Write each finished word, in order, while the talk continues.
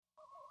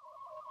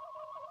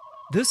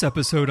This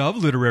episode of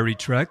Literary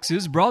Treks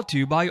is brought to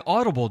you by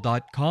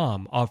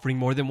Audible.com, offering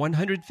more than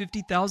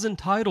 150,000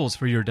 titles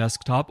for your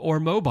desktop or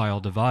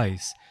mobile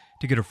device.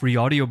 To get a free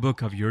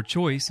audiobook of your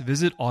choice,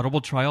 visit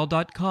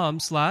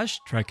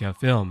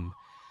audibletrial.com/TrekFM.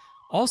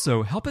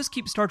 Also, help us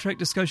keep Star Trek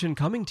discussion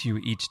coming to you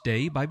each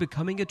day by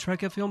becoming a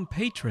Trek FM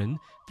patron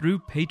through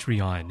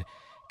Patreon.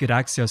 Get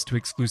access to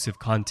exclusive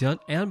content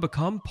and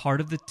become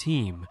part of the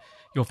team.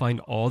 You'll find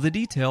all the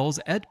details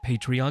at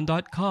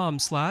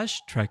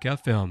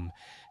patreon.com/TrekFM.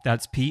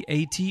 That's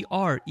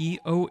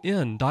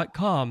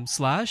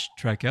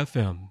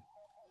patreon.com/TrekFM.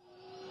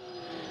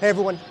 Hey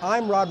everyone,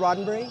 I'm Rod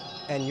Roddenberry,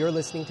 and you're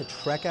listening to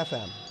Trek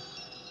FM.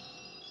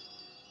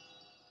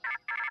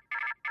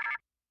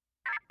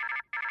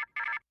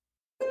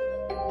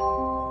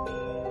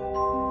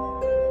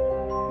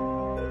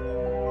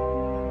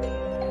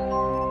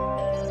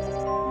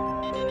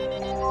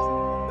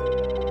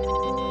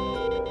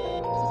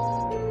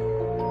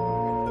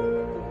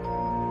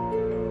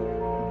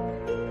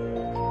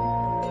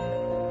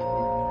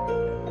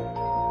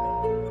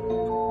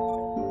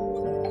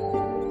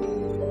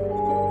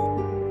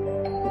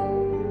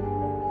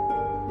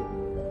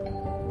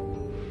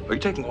 Are you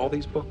taking all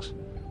these books?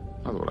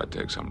 I thought I'd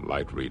take some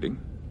light reading,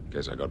 in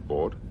case I got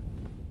bored.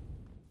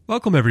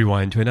 Welcome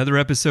everyone to another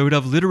episode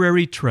of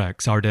Literary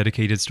Treks, our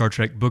dedicated Star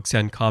Trek books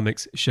and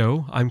comics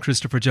show. I'm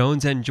Christopher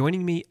Jones, and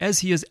joining me, as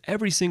he is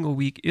every single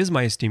week, is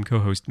my esteemed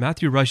co-host,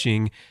 Matthew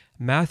Rushing.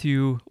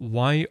 Matthew,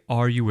 why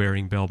are you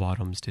wearing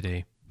bell-bottoms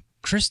today?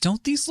 Chris,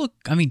 don't these look,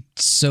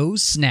 so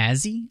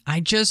snazzy?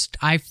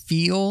 I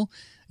feel,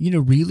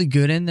 really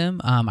good in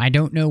them. I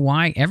don't know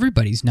why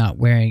everybody's not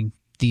wearing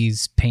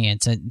these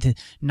pants. The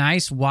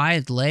nice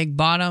wide leg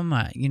bottom,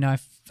 I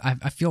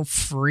feel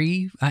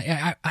free.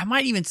 I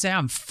might even say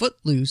I'm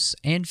footloose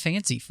and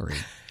fancy free.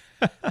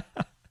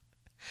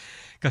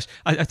 Gosh,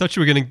 I thought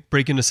you were going to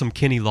break into some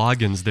Kenny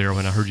Loggins there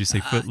when I heard you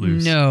say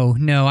footloose.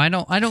 No, I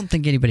don't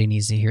think anybody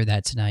needs to hear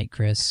that tonight,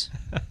 Chris.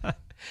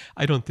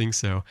 I don't think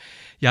so.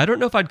 Yeah, I don't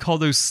know if I'd call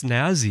those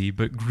snazzy,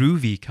 but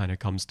groovy kind of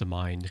comes to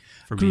mind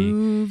for me.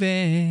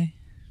 Groovy.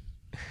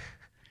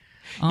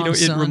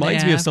 It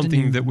reminds me of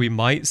something that we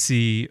might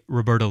see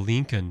Roberta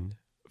Lincoln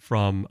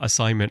from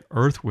Assignment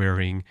Earth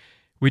wearing,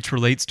 which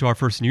relates to our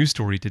first news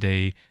story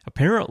today.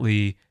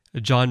 Apparently,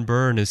 John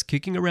Byrne is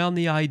kicking around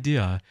the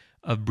idea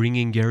of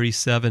bringing Gary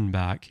Seven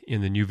back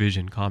in the New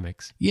Vision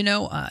comics. He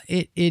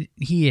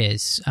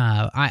is.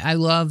 I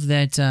love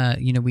that,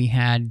 we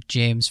had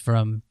James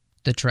from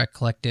the Trek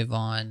Collective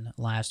on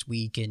last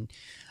week, and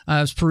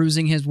I was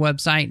perusing his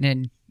website,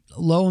 and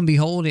lo and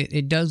behold,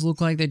 it does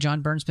look like that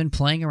John Byrne's been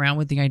playing around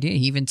with the idea.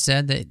 He even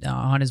said that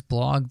on his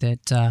blog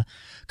that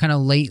kind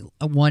of late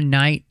one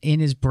night in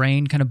his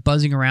brain, kind of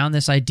buzzing around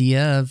this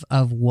idea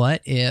of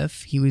what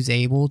if he was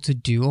able to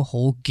do a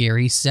whole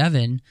Gary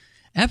Seven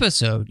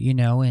episode,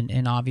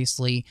 and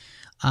obviously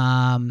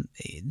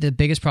the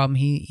biggest problem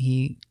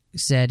he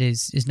said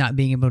is not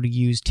being able to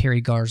use Terry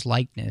Garr's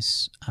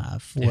likeness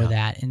for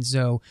that. And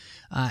so,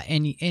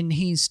 and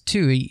he's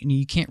too,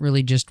 you can't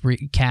really just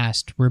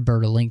recast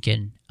Roberta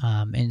Lincoln.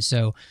 And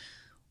so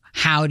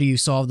how do you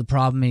solve the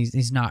problem?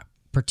 He's not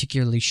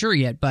particularly sure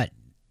yet, but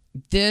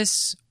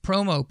this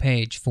promo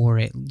page for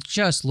it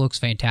just looks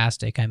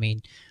fantastic.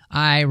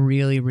 I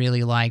really,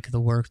 really like the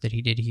work that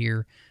he did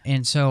here.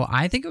 And so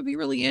I think it would be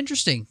really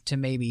interesting to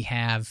maybe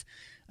have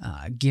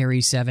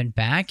Gary Seven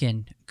back,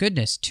 and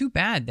goodness, too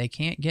bad they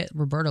can't get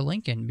Roberta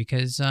Lincoln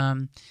because,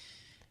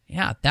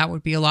 that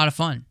would be a lot of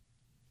fun.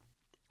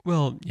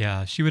 Well,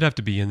 yeah, she would have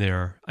to be in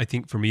there, I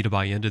think, for me to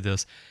buy into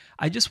this.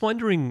 I'm just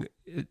wondering,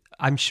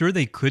 I'm sure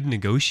they could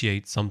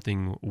negotiate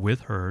something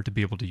with her to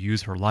be able to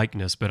use her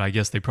likeness, but I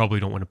guess they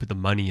probably don't want to put the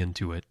money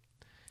into it.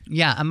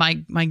 Yeah,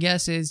 my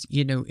guess is,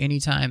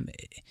 anytime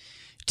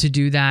to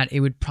do that, it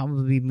would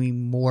probably be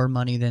more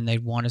money than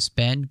they'd want to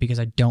spend, because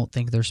I don't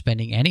think they're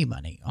spending any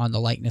money on the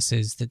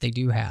likenesses that they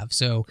do have.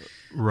 So,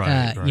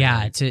 right.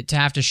 To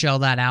have to shell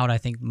that out, I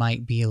think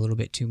might be a little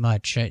bit too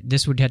much.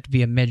 This would have to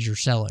be a major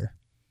seller.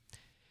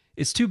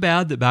 It's too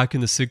bad that back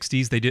in the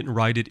 60s they didn't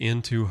write it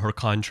into her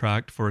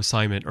contract for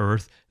Assignment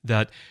Earth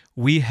that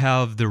we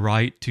have the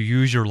right to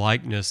use your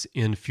likeness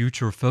in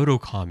future photo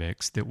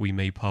comics that we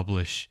may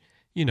publish,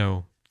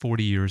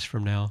 40 years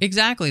from now.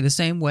 Exactly. The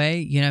same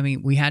way,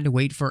 we had to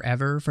wait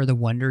forever for the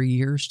Wonder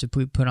Years to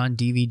put on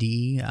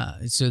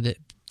DVD so that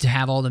to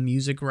have all the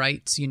music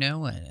rights,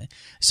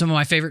 some of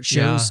my favorite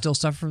shows still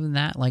suffer from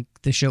that, like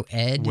the show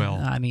Ed.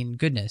 Well,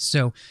 goodness.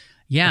 So,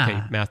 yeah.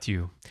 Okay,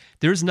 Matthew,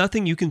 there's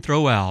nothing you can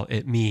throw out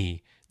at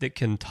me that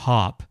can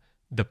top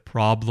the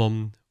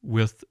problem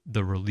with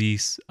the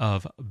release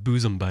of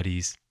Bosom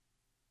Buddies,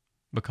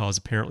 because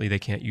apparently they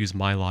can't use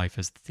My Life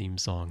as the theme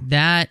song.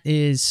 That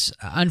is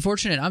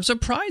unfortunate. I'm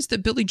surprised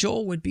that Billy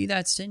Joel would be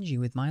that stingy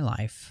with My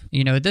Life.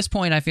 At this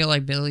point, I feel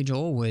like Billy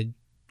Joel would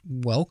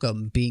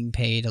welcome being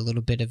paid a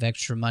little bit of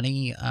extra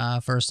money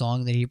for a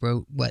song that he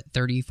wrote,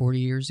 30, 40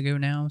 years ago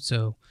now?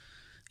 So,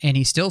 and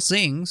he still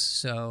sings.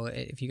 So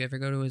if you ever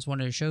go to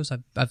one of his shows,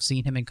 I've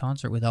seen him in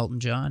concert with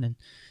Elton John, and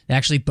they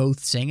actually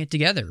both sing it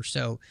together.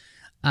 So,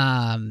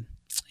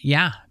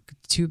 Yeah,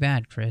 too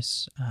bad,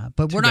 Chris.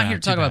 But we're not here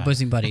to talk about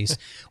Bosom Buddies.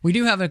 We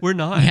do have a... We're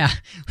not. Yeah.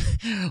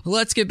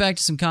 Let's get back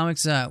to some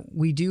comics.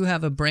 We do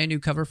have a brand new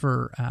cover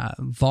for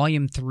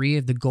Volume 3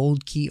 of the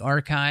Gold Key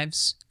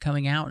Archives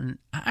coming out. And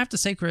I have to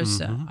say, Chris,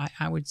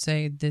 I would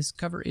say this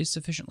cover is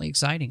sufficiently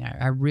exciting.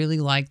 I really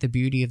like the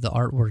beauty of the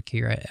artwork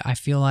here. I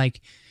feel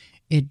like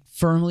it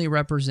firmly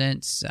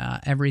represents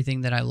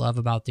everything that I love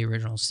about the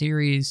original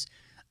series.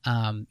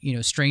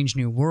 Strange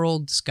New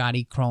World,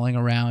 Scotty crawling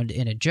around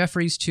in a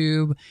Jeffries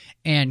tube,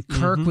 and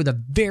Kirk with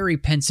a very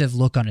pensive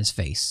look on his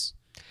face.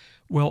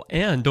 Well,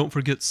 and don't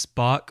forget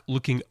Spock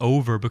looking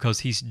over because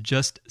he's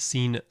just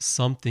seen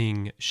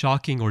something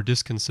shocking or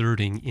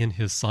disconcerting in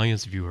his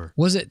science viewer.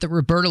 Was it that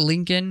Roberta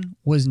Lincoln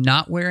was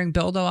not wearing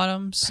bell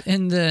bottoms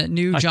in the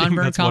new John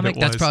Byrne comic?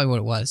 That's probably what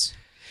it was.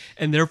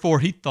 And therefore,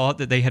 he thought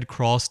that they had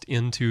crossed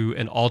into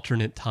an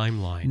alternate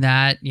timeline.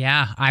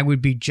 I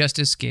would be just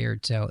as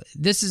scared. So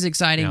this is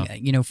exciting,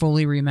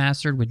 fully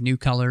remastered with new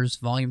colors.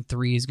 Volume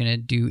 3 is going to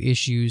do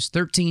issues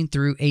 13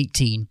 through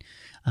 18.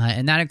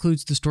 And that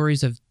includes the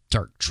stories of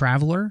Dark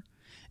Traveler,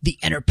 the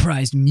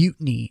Enterprise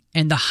Mutiny,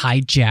 and the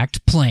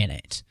Hijacked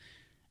Planet.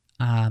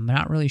 I'm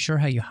not really sure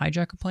how you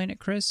hijack a planet,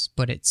 Chris,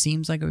 but it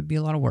seems like it would be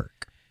a lot of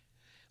work.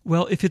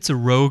 Well, if it's a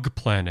rogue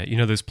planet,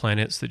 those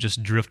planets that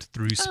just drift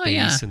through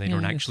space and they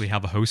don't actually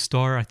have a host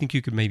star, I think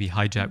you could maybe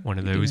hijack one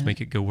of those,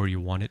 make it go where you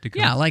want it to go.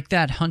 Yeah, like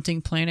that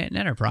hunting planet in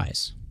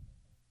Enterprise.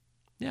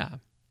 Yeah.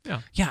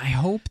 Yeah, I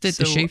hope that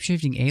the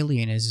shape-shifting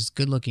alien is as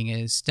good-looking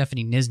as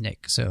Stephanie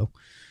Nisnik, so...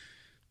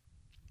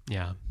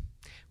 Yeah.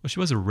 Well, she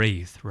was a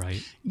wraith,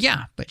 right?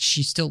 Yeah, but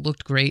she still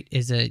looked great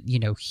as a,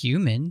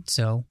 human,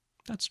 so...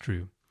 That's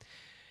true.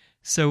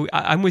 So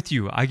I'm with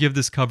you. I give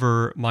this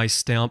cover my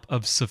stamp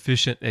of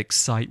sufficient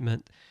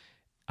excitement.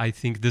 I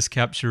think this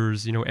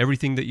captures,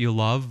 everything that you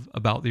love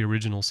about the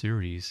original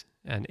series.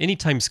 And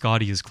anytime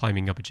Scotty is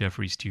climbing up a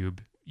Jeffries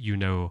tube,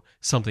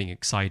 something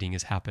exciting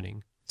is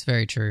happening. It's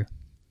very true.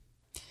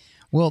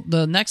 Well,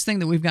 the next thing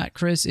that we've got,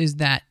 Chris, is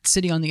that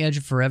City on the Edge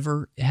of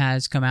Forever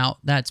has come out.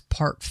 That's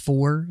part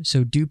 4,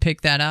 so do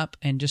pick that up.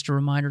 And just a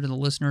reminder to the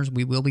listeners,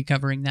 we will be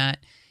covering that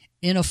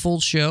in a full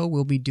show.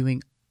 We'll be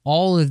doing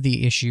all of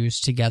the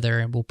issues together,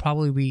 and we'll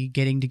probably be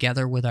getting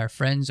together with our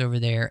friends over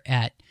there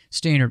at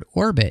Standard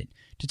Orbit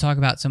to talk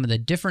about some of the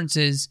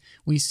differences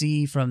we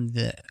see from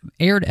the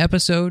aired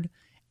episode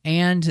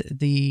and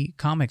the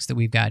comics that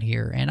we've got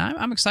here. And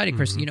I'm excited,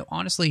 Chris.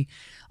 Honestly,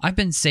 I've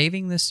been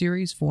saving this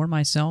series for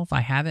myself. I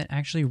haven't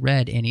actually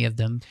read any of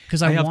them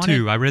because I have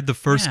too. I read the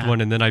first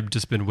one, and then I've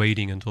just been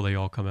waiting until they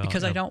all come out.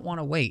 Because I don't want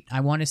to wait.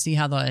 I want to see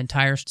how the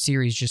entire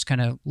series just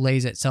kind of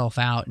lays itself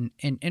out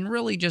and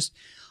really just...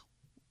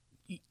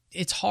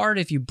 It's hard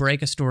if you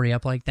break a story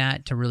up like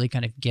that to really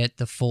kind of get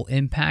the full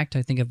impact,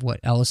 I think, of what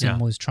Ellison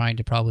was trying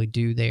to probably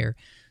do there.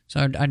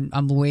 So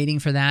I'm waiting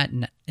for that,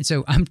 and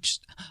so I'm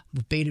just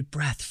with bated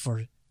breath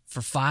for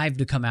 5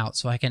 to come out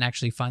so I can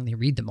actually finally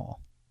read them all.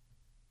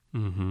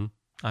 Mm-hmm.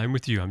 I'm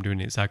with you. I'm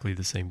doing exactly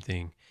the same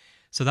thing.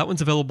 So that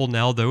one's available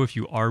now, though. If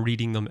you are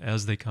reading them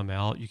as they come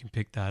out, you can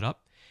pick that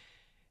up.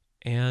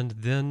 And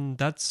then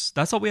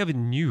that's all we have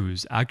in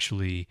news,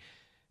 actually.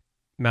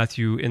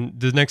 Matthew, and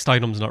the next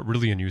item's not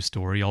really a news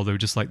story, although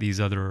just like these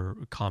other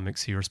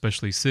comics here,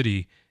 especially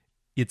City,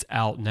 it's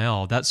out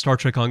now. That's Star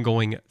Trek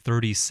Ongoing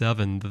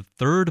 37, the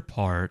third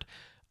part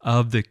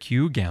of the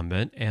Q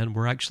Gambit, and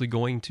we're actually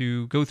going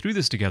to go through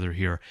this together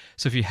here.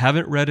 So if you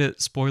haven't read it,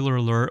 spoiler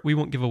alert, we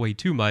won't give away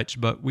too much,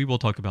 but we will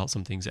talk about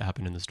some things that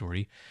happen in the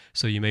story,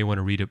 so you may want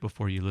to read it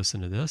before you listen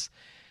to this.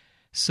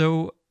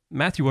 So,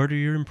 Matthew, what are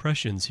your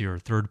impressions here,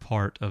 third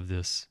part of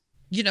this?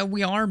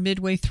 We are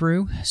midway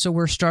through, so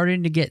we're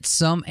starting to get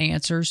some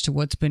answers to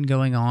what's been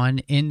going on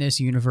in this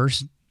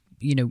universe.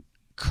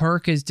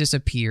 Kirk has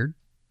disappeared,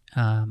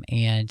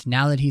 and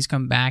now that he's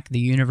come back, the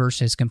universe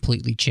has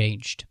completely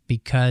changed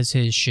because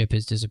his ship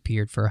has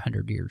disappeared for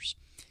 100 years.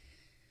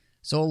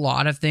 So a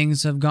lot of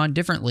things have gone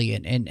differently,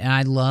 and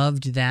I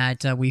loved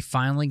that we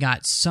finally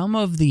got some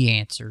of the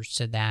answers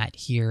to that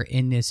here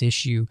in this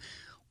issue,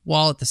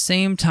 while at the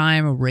same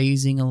time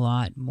raising a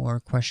lot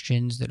more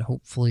questions that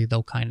hopefully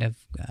they'll kind of,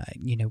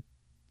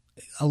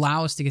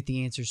 allow us to get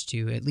the answers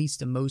to, at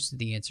least most of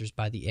the answers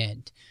by the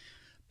end.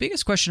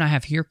 Biggest question I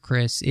have here,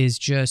 Chris, is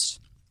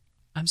just,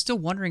 I'm still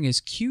wondering,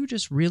 is Q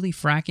just really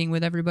fracking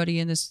with everybody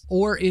in this?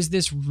 Or is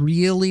this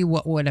really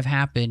what would have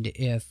happened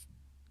if,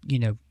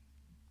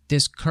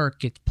 this Kirk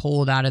gets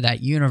pulled out of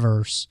that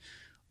universe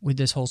with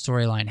this whole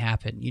storyline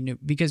happen?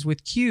 Because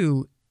with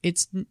Q,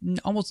 it's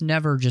almost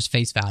never just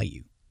face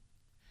value.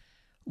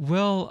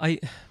 Well,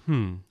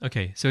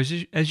 okay. So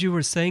as you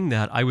were saying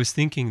that, I was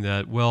thinking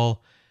that,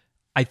 well,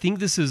 I think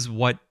this is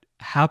what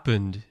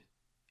happened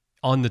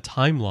on the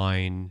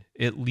timeline,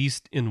 at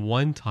least in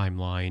one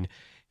timeline,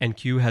 and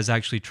Q has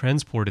actually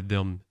transported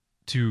them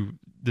to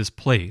this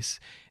place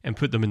and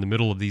put them in the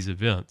middle of these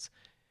events.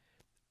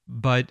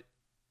 But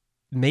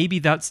maybe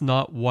that's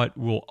not what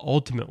will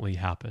ultimately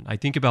happen. I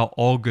think about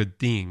all good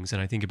things,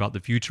 and I think about the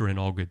future and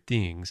all good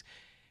things.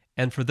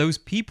 And for those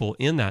people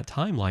in that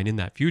timeline, in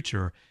that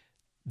future,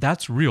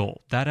 that's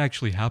real. That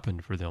actually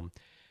happened for them.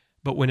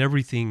 But when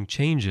everything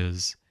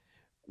changes,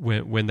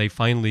 when they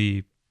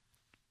finally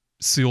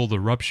seal the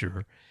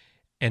rupture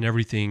and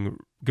everything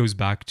goes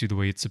back to the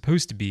way it's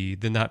supposed to be,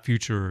 then that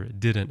future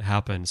didn't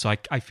happen. So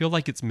I feel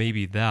like it's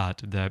maybe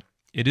that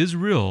it is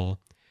real,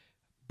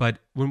 but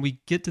when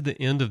we get to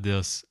the end of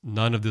this,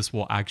 none of this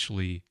will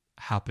actually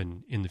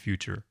happen in the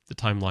future. The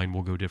timeline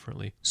will go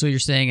differently. So you're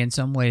saying in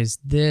some ways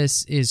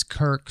this is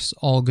Kirk's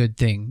All Good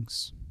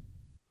Things?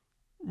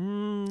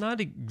 Not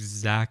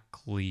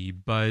exactly,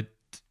 but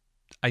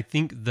I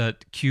think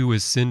that Q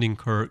is sending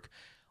Kirk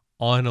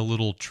on a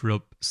little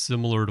trip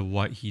similar to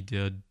what he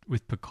did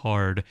with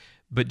Picard,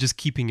 but just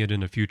keeping it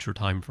in a future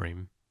time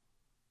frame.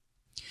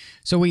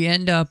 So we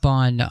end up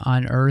on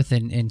Earth,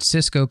 and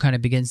Sisko kind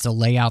of begins to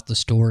lay out the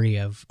story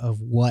of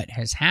what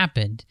has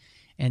happened,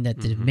 and that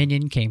the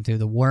Dominion came through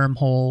the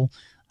wormhole.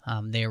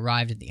 They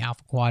arrived at the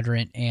Alpha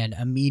Quadrant, and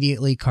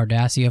immediately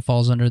Cardassia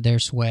falls under their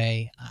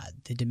sway.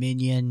 The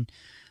Dominion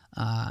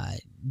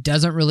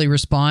doesn't really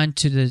respond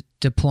to the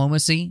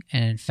diplomacy,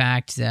 and in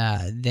fact,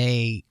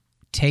 they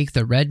take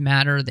the red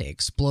matter, they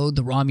explode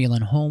the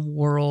Romulan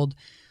homeworld.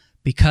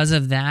 Because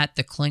of that,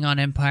 the Klingon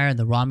Empire and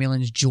the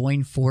Romulans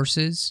join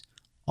forces,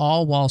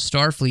 all while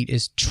Starfleet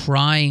is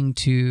trying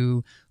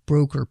to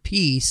broker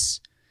peace.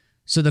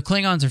 So the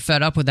Klingons are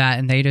fed up with that,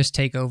 and they just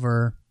take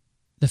over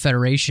the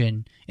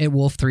Federation at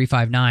Wolf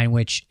 359,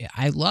 which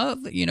I love.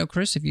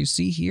 Chris, if you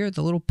see here,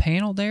 the little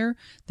panel there,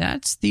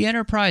 that's the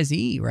Enterprise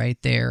E right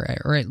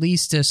there, or at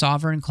least a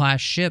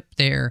Sovereign-class ship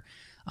there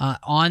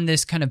on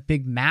this kind of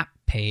big map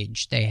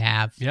page they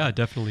have. Yeah, it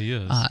definitely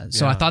is.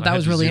 So I thought that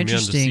was really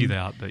interesting. To see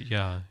that, but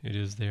yeah, it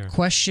is there.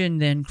 Question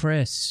then,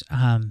 Chris.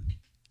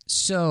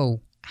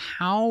 So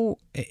how,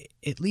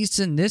 at least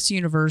in this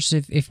universe,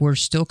 if we're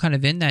still kind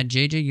of in that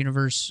JJ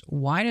universe,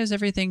 why does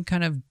everything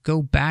kind of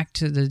go back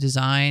to the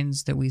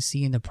designs that we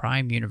see in the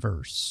Prime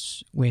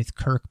universe with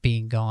Kirk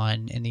being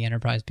gone and the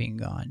Enterprise being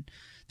gone?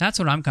 That's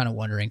what I'm kind of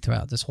wondering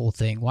throughout this whole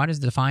thing. Why does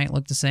the Defiant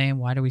look the same?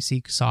 Why do we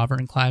see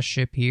Sovereign-class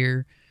ship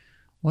here?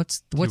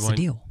 What's the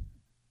deal?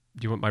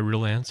 Do you want my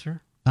real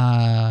answer?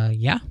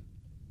 Yeah.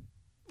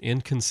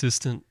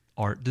 Inconsistent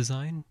art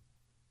design?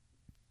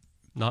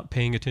 Not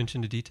paying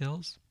attention to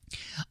details?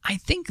 I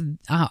think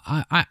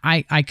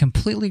I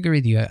completely agree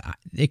with you.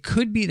 It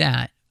could be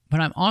that, but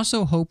I'm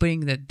also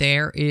hoping that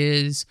there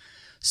is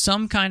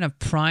some kind of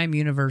Prime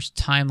Universe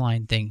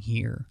timeline thing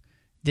here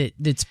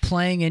that's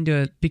playing into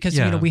it, because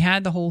we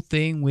had the whole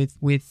thing with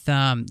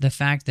the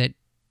fact that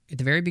at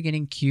the very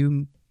beginning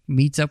Q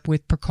meets up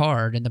with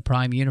Picard in the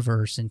Prime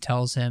Universe and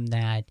tells him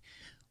that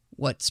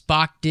what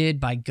Spock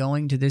did by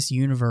going to this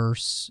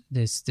universe,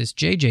 this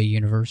JJ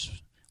universe,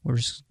 we're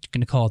just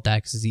going to call it that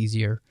because it's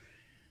easier,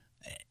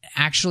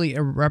 actually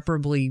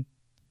irreparably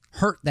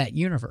hurt that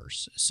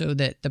universe, so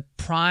that the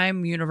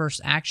Prime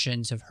Universe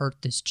actions have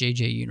hurt this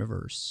JJ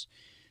universe.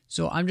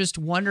 So I'm just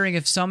wondering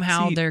if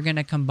somehow they're going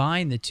to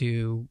combine the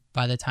two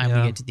by the time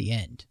we get to the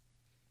end.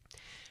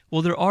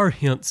 Well, there are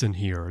hints in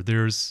here.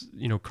 There's,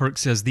 Kirk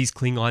says these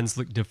Klingons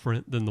look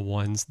different than the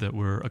ones that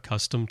we're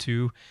accustomed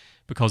to,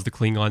 because the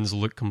Klingons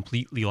look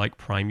completely like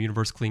Prime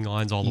Universe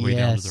Klingons, all the way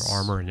down to their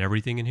armor and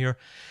everything in here.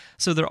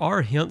 So there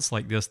are hints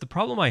like this. The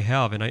problem I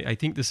have, and I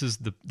think this is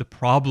the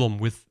problem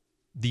with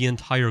the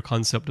entire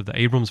concept of the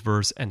Abrams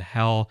verse and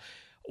how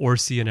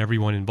Orci and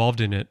everyone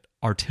involved in it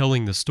are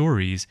telling the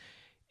stories,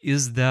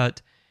 is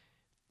that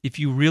if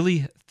you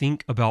really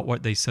think about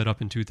what they set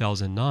up in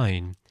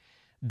 2009,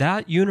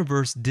 that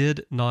universe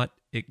did not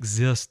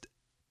exist,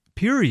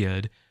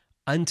 period,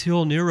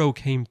 until Nero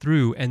came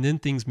through, and then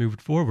things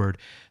moved forward.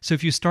 So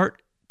if you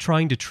start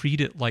trying to treat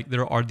it like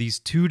there are these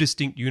two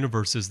distinct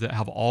universes that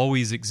have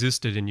always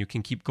existed and you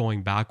can keep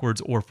going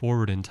backwards or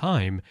forward in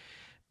time,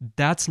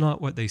 that's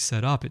not what they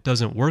set up. It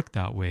doesn't work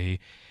that way.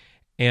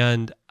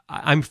 And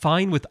I'm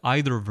fine with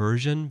either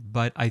version,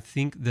 but I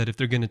think that if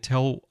they're going to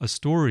tell a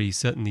story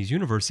set in these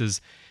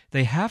universes,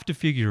 they have to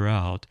figure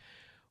out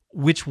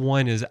which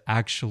one is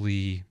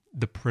actually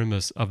the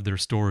premise of their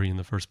story in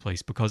the first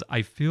place. Because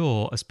I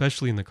feel,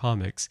 especially in the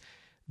comics,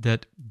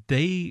 that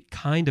they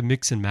kind of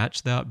mix and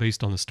match that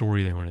based on the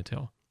story they want to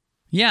tell.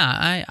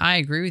 Yeah, I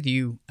agree with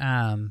you.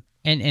 And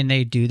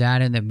they do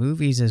that in the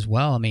movies as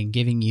well. I mean,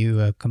 giving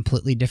you a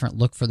completely different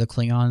look for the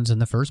Klingons in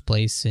the first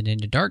place and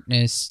Into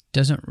Darkness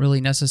doesn't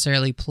really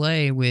necessarily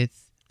play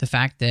with the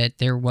fact that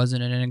there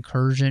wasn't an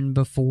incursion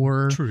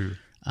before. True.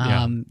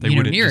 Nirek,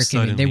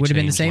 they would have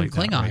been the same like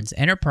Klingons. That, right?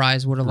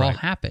 Enterprise would have all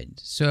happened.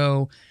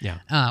 So,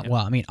 well,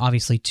 I mean,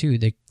 obviously, too,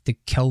 the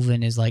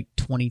Kelvin is like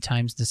 20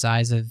 times the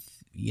size of,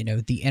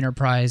 the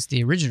Enterprise,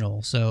 the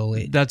original. So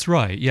that's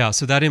right. Yeah.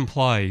 So that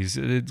implies,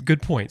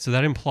 good point. So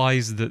that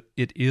implies that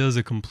it is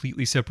a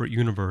completely separate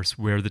universe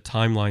where the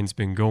timeline's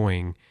been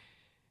going,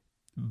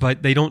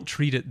 but they don't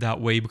treat it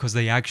that way because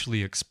they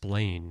actually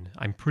explain,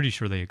 I'm pretty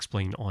sure they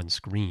explain on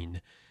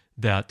screen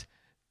that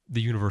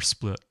the universe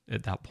split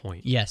at that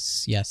point.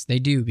 Yes, they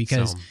do,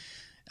 because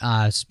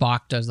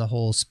Spock does the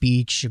whole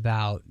speech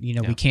about,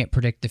 we can't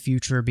predict the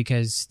future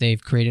because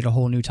they've created a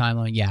whole new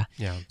timeline. Yeah.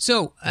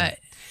 So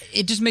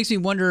it just makes me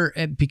wonder,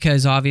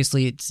 because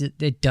obviously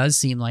it does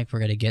seem like we're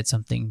going to get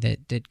something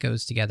that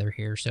goes together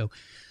here. So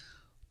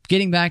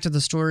getting back to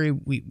the story,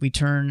 it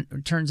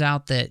turns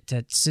out that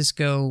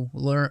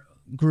Sisko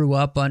grew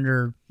up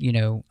under,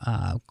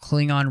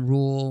 Klingon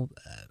rule.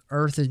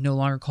 Earth is no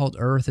longer called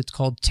Earth. It's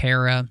called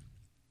Terra.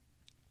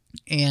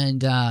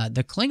 And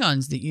the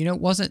Klingons, it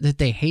wasn't that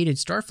they hated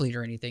Starfleet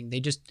or anything.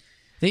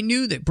 They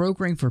knew that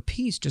brokering for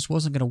peace just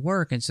wasn't going to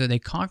work, and so they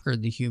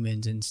conquered the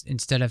humans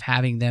instead of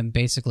having them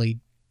basically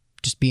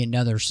just be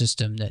another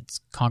system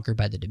that's conquered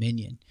by the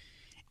Dominion.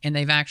 And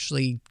they've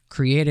actually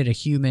created a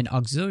human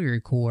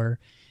auxiliary corps,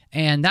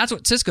 and that's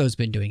what Sisko's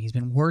been doing. He's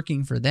been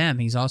working for them.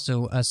 He's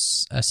also a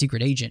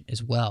secret agent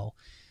as well.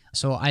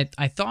 So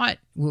I thought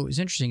what was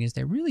interesting is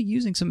they're really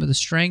using some of the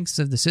strengths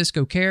of the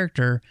Sisko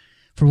character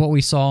for what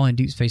we saw in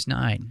Deep Space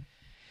Nine.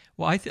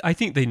 Well, I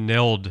think they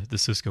nailed the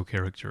Sisko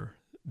character.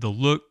 The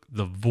look,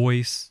 the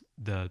voice,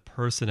 the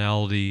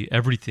personality,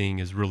 everything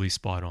is really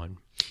spot on.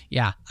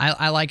 Yeah,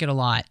 I like it a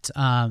lot.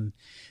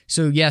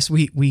 So yes,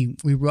 we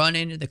run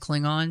into the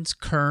Klingons.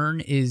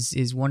 Kurn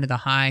is one of the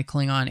high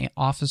Klingon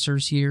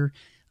officers here.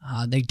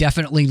 They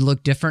definitely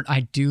look different. I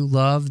do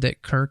love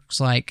that Kirk's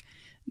like,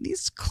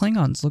 these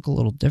Klingons look a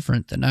little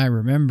different than I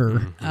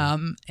remember.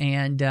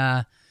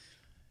 Mm-hmm.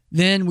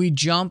 Then we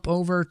jump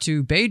over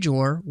to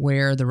Bajor,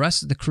 where the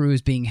rest of the crew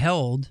is being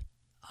held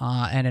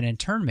at an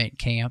internment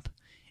camp.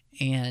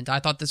 And I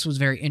thought this was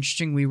very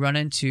interesting. We run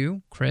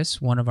into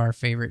Chris, one of our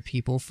favorite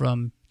people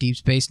from Deep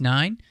Space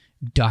Nine,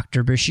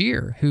 Dr.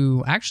 Bashir,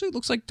 who actually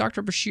looks like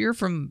Dr. Bashir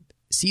from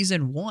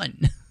Season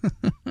 1.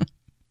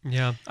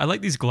 Yeah, I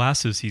like these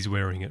glasses he's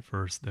wearing at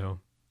first, though.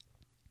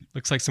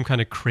 Looks like some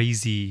kind of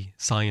crazy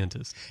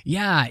scientist.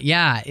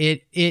 Yeah.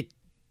 It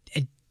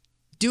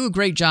do a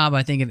great job,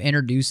 I think, of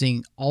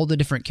introducing all the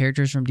different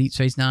characters from Deep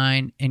Space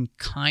Nine in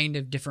kind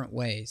of different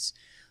ways.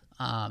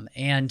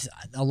 And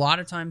a lot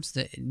of times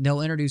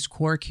they'll introduce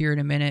Quark here in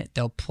a minute.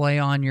 They'll play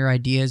on your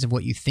ideas of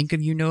what you think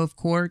of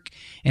Quark.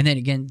 And then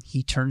again,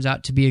 he turns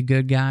out to be a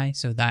good guy.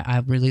 So that I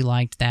really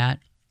liked that.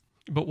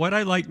 But what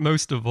I liked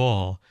most of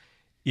all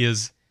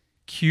is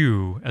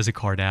Q as a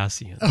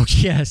Cardassian. Oh,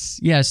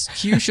 yes.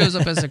 Q shows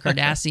up as a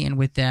Cardassian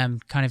with them,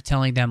 kind of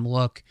telling them,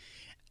 look,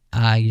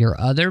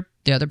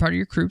 the other part of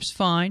your group's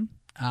fine,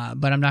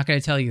 but I'm not going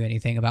to tell you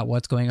anything about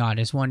what's going on. I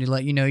just wanted to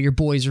let you know your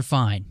boys are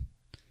fine.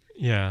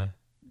 Yeah.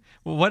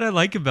 Well, what I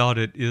like about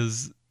it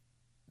is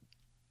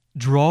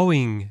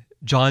drawing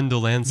John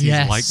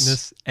Delancey's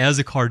likeness as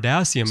a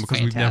Cardassian,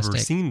 because we've never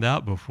seen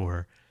that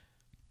before.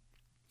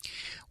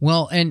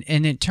 Well, and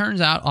it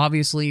turns out,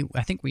 obviously,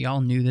 I think we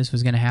all knew this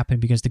was going to happen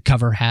because the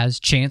cover has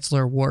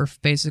Chancellor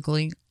Worf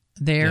basically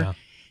there. Yeah.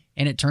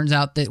 And it turns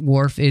out that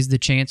Worf is the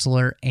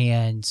Chancellor,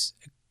 and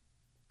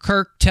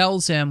Kirk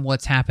tells him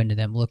what's happened to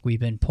them. Look, we've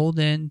been pulled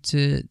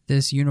into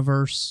this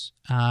universe.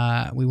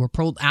 We were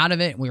pulled out of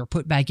it, and we were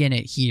put back in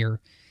it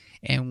here.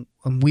 And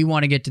we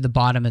want to get to the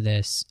bottom of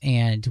this.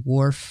 And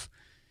Worf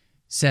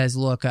says,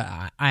 look,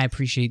 I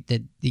appreciate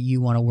that you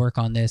want to work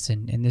on this,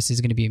 and this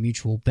is going to be a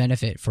mutual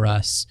benefit for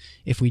us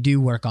if we do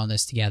work on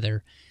this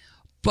together.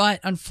 But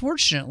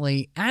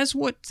unfortunately, as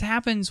what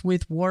happens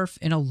with Worf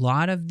in a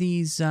lot of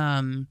these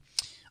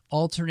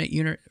alternate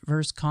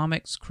universe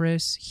comics,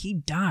 Chris, he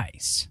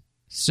dies.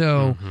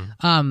 So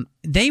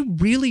they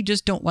really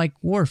just don't like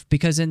Worf,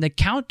 because in the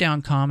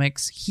Countdown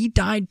comics, he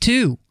died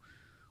too.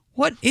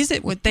 What is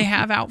it what they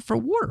have out for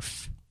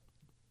Worf?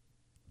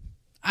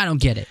 I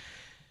don't get it.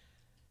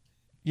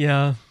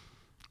 Yeah.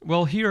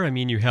 Well, here,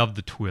 you have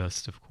the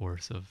twist, of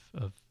course,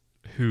 of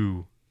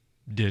who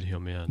did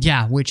him in.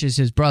 Yeah, which is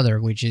his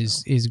brother, which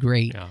is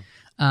great.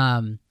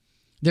 Yeah.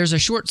 There's a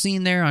short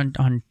scene there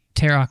on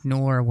Terok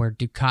Nor where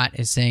Dukat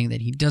is saying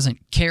that he doesn't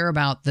care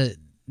about the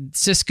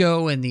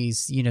Sisko and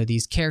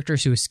these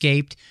characters who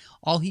escaped.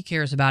 All he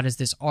cares about is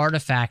this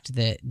artifact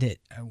that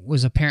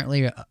was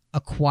apparently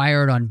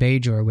acquired on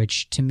Bajor,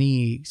 which to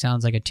me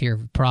sounds like a Tear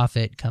of a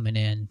Prophet coming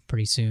in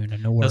pretty soon.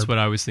 That's what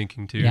I was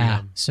thinking too.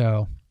 Yeah.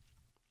 So,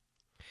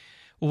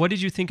 well, what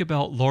did you think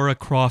about Lara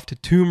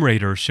Croft Tomb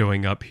Raider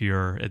showing up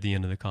here at the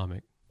end of the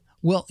comic?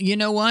 Well, you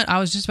know what? I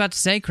was just about to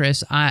say,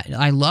 Chris,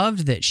 I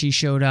loved that she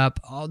showed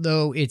up,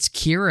 although it's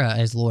Kira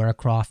as Lara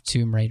Croft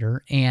Tomb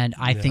Raider, and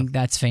I think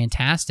that's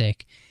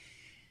fantastic.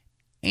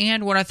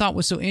 And what I thought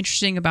was so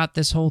interesting about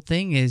this whole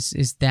thing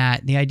is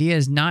that the idea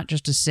is not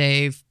just to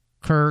save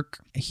Kirk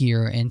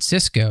here and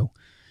Sisko,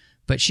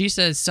 but she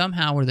says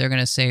somehow they're going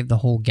to save the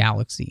whole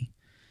galaxy.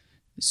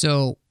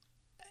 So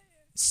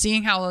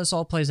seeing how this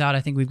all plays out,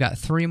 I think we've got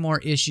 3 more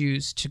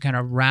issues to kind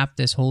of wrap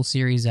this whole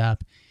series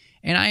up.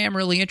 And I am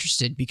really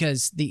interested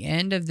because the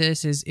end of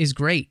this is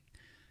great.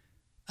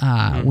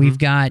 We've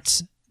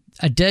got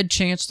a dead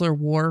Chancellor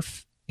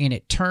Worf, and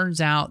it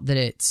turns out that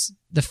it's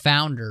the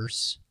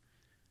Founders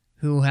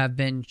who have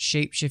been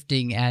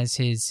shape-shifting as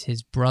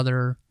his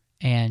brother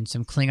and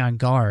some Klingon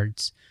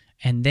guards,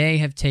 and they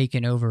have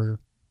taken over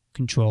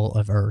control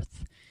of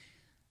Earth.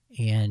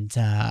 And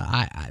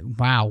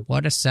wow,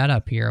 what a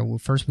setup here.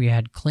 First we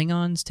had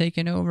Klingons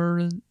taking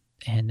over,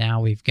 and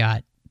now we've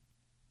got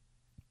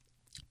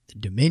the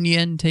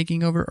Dominion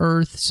taking over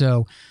Earth.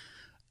 So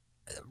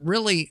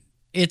really,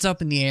 it's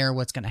up in the air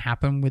what's going to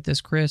happen with this,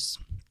 Chris.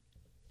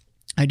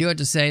 I do have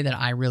to say that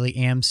I really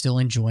am still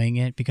enjoying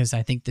it because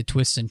I think the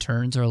twists and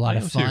turns are a lot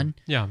of fun.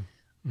 Too. Yeah.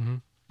 Mm-hmm.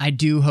 I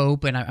do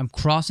hope, and I'm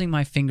crossing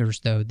my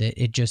fingers, though, that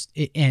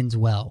it ends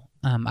well.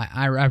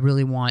 I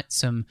really want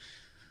some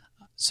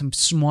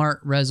smart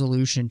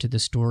resolution to the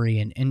story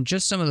and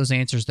just some of those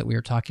answers that we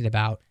were talking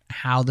about,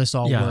 how this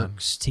all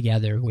works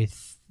together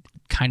with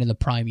kind of the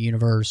Prime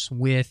universe,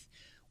 with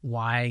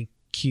why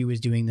Q is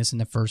doing this in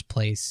the first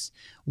place,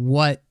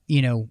 what,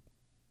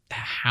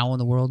 how in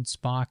the world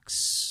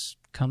Spock's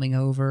coming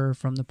over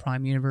from the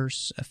Prime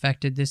universe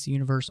affected this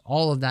universe,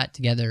 all of that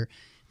together.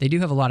 They do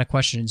have a lot of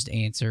questions to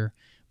answer,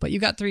 but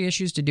you've got 3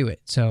 issues to do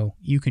it, so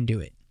you can do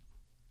it.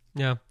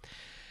 Yeah.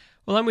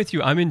 Well, I'm with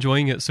you. I'm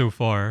enjoying it so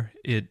far.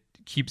 It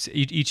keeps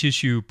each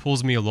issue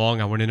pulls me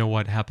along. I want to know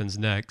what happens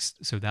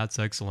next, so that's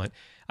excellent.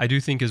 I do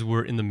think as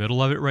we're in the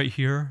middle of it right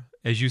here,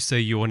 as you say,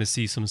 you want to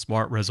see some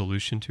smart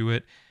resolution to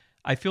it.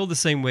 I feel the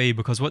same way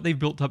because what they've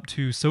built up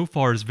to so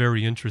far is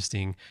very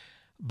interesting,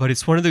 but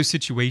it's one of those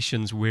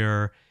situations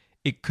where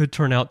it could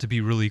turn out to be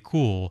really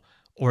cool,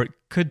 or it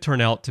could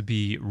turn out to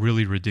be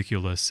really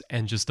ridiculous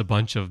and just a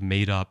bunch of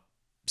made up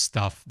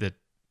stuff that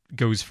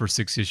goes for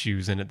 6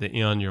 issues, and at the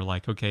end you're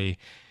like, okay,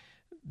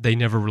 they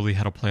never really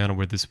had a plan on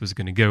where this was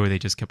going to go. They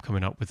just kept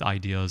coming up with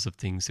ideas of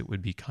things that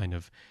would be kind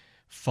of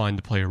fun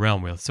to play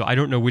around with. So I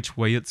don't know which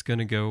way it's going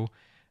to go.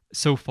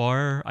 So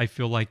far, I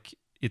feel like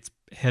it's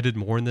headed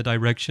more in the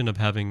direction of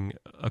having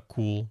a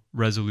cool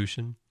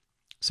resolution.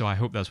 So I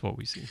hope that's what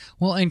we see.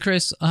 Well, and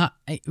Chris,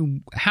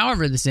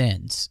 however this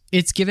ends,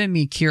 it's given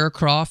me Kira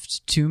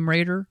Croft Tomb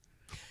Raider,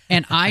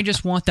 and I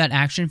just want that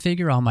action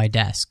figure on my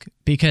desk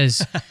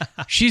because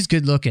she's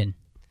good looking.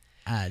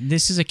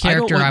 This is a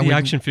character I don't want the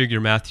action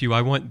figure, Matthew.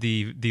 I want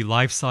the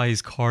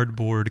life-size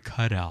cardboard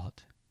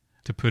cutout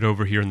to put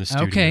over here in the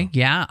studio. Okay,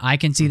 yeah, I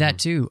can see that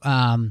too.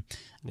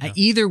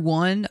 Either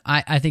one,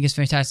 I think is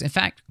fantastic. In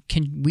fact,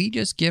 can we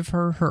just give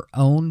her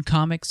own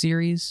comic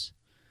series?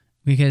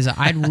 Because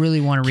I'd really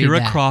want to read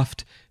that. Kira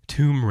Croft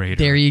Tomb Raider.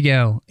 There you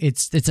go.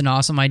 It's an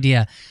awesome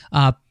idea.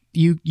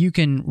 You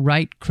can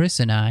write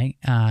Chris and I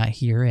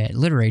here at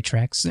Literary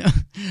Treks,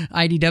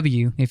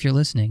 IDW, if you're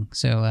listening.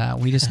 So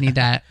we just need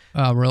that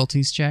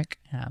royalties check.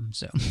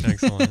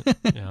 Excellent.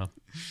 Yeah.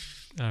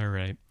 All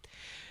right.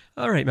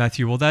 All right,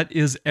 Matthew. Well, that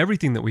is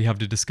everything that we have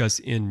to discuss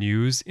in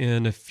news.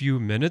 In a few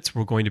minutes,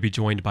 we're going to be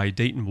joined by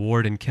Dayton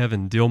Ward and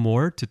Kevin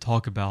Dillmore to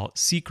talk about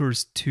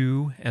Seekers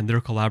 2 and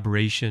their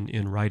collaboration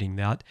in writing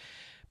that.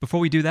 Before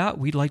we do that,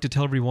 we'd like to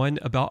tell everyone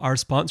about our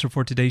sponsor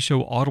for today's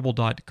show,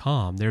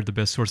 Audible.com. They're the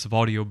best source of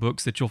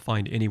audiobooks that you'll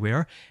find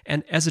anywhere.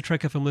 And as a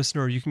Trek FM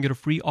listener, you can get a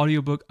free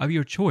audiobook of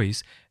your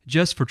choice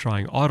just for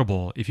trying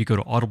Audible if you go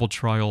to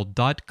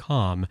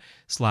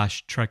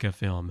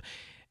audibletrial.com/TrekFM.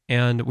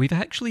 And we've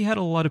actually had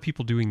a lot of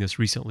people doing this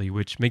recently,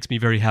 which makes me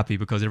very happy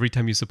because every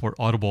time you support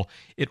Audible,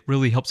 it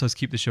really helps us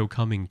keep the show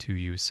coming to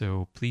you.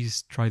 So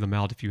please try them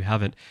out if you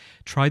haven't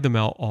tried them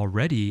out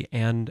already.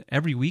 And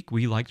every week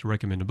we like to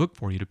recommend a book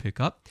for you to pick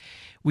up.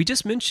 We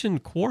just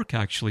mentioned Quark,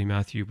 actually,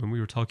 Matthew, when we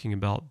were talking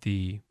about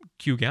the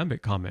Q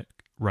Gambit comic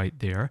right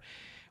there,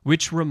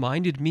 which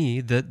reminded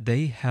me that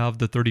they have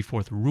the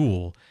 34th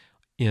Rule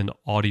in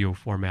audio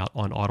format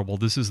on Audible.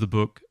 This is the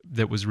book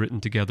that was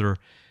written together,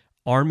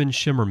 Armin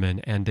Shimmerman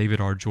and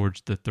David R.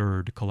 George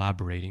III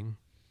collaborating.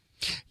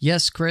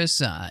 Yes, Chris.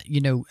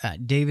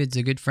 David's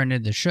a good friend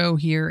of the show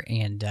here,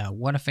 and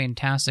what a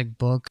fantastic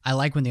book. I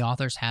like when the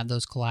authors have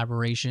those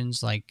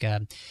collaborations, like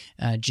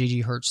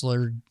J.G.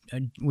 Hertzler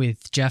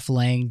with Jeff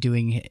Lang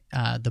doing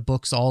the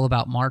books all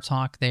about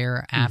Martok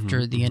there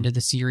after the end of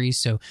the series.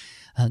 So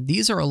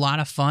these are a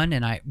lot of fun,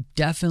 and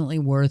definitely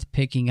worth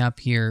picking up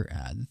here,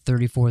 the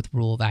 34th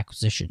Rule of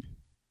Acquisition.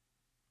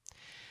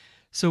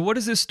 So what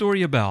is this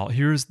story about?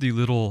 Here's the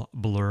little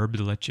blurb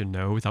to let you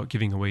know without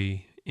giving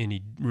away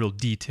any real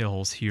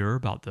details here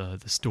about the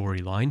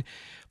storyline.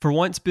 For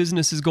once,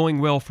 business is going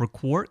well for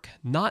Quark.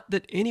 Not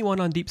that anyone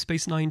on Deep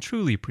Space Nine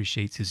truly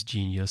appreciates his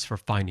genius for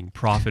finding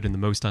profit in the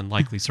most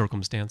unlikely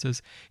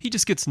circumstances. He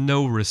just gets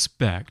no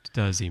respect,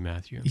 does he,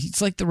 Matthew? It's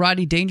like the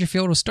Rodney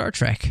Dangerfield of Star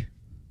Trek.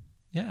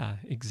 Yeah,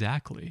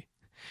 exactly.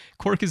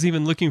 Quark is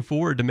even looking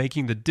forward to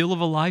making the deal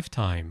of a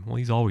lifetime. Well,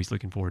 he's always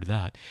looking forward to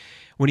that.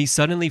 When he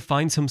suddenly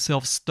finds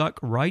himself stuck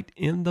right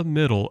in the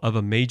middle of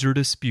a major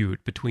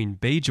dispute between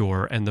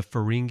Bajor and the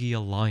Ferengi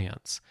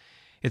Alliance.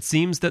 It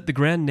seems that the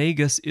Grand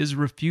Nagus is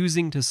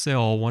refusing to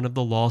sell one of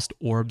the lost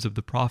orbs of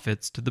the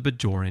prophets to the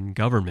Bajoran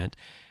government,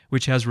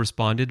 which has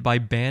responded by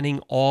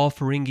banning all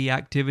Ferengi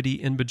activity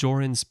in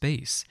Bajoran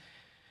space.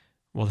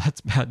 Well,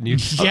 that's bad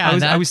news. Yeah,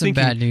 I was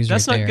thinking, bad news.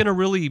 That's right not going to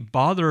really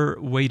bother.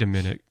 Wait a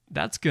minute.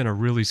 That's going to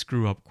really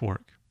screw up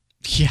Quark.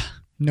 Yeah,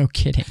 no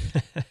kidding.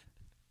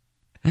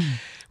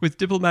 With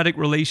diplomatic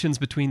relations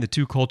between the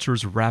two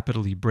cultures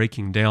rapidly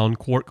breaking down,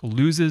 Quark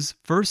loses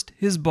first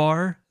his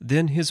bar,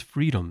 then his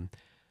freedom.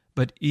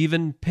 But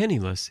even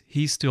penniless,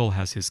 he still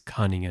has his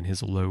cunning and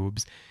his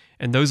lobes,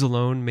 and those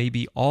alone may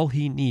be all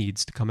he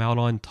needs to come out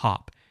on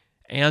top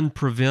and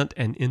prevent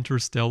an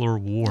interstellar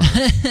war.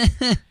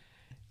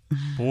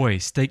 Boy,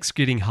 stakes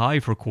getting high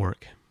for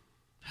Quark.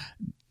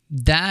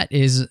 That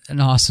is an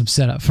awesome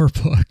setup for a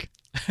book.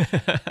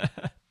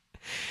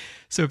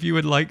 So if you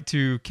would like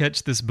to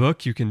catch this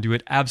book, you can do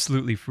it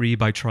absolutely free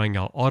by trying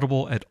out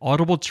Audible at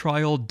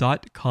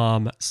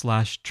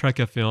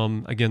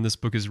audibletrial.com/trekafilm. Again, this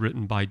book is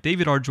written by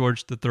David R.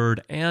 George III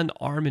and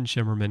Armin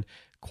Shimmerman,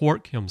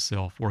 Quark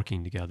himself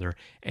working together.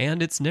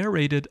 And it's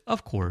narrated,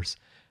 of course,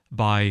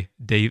 by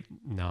by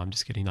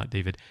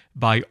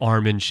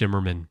Armin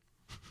Shimmerman.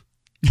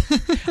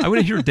 I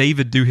want to hear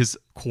David do his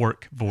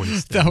Quark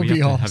voice. That would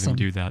be awesome. Have him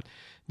do that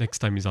next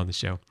time he's on the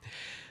show.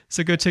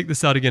 So go check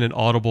this out again at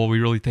Audible. We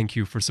really thank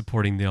you for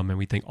supporting them, and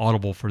we thank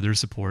Audible for their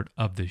support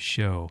of the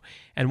show.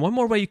 And one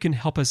more way you can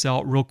help us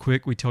out real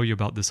quick, we tell you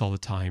about this all the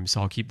time,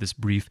 so I'll keep this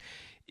brief,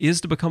 is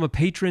to become a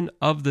patron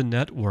of the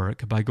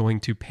network by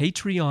going to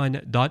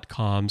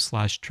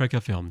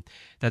patreon.com/trekafilm.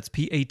 That's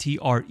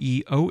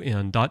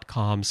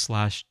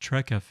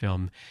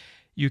patreon.com/trekafilm.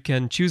 You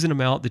can choose an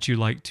amount that you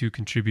like to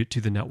contribute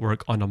to the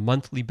network on a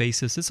monthly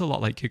basis. It's a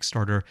lot like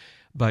Kickstarter,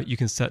 but you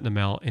can set an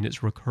amount and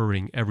it's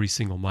recurring every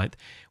single month.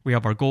 We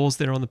have our goals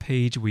there on the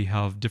page. We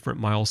have different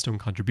milestone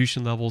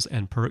contribution levels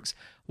and perks.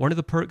 One of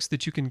the perks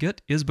that you can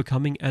get is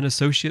becoming an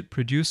associate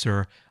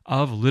producer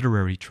of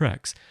Literary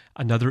Treks.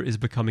 Another is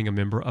becoming a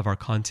member of our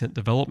content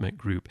development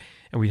group.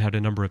 And we had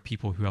a number of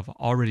people who have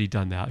already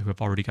done that, who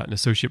have already gotten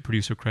associate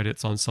producer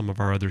credits on some of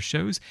our other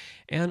shows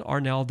and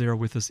are now there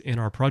with us in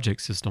our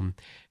project system,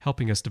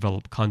 helping us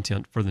develop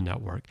content for the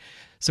network.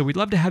 So we'd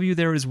love to have you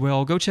there as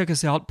well. Go check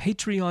us out.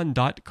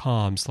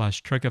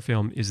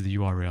 Patreon.com/trekafilm is the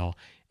URL.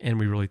 And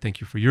we really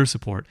thank you for your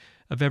support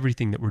of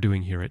everything that we're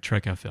doing here at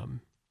Trek FM.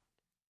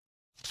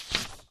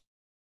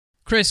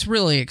 Chris,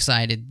 really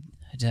excited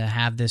to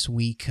have this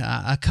week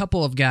a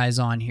couple of guys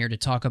on here to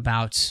talk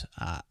about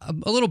a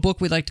little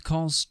book we'd like to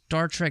call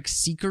Star Trek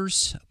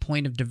Seekers,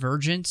 Point of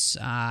Divergence.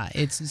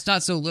 It's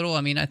not so little.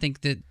 I mean, I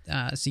think that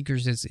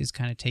Seekers is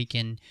kind of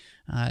taken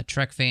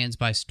Trek fans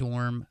by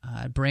storm.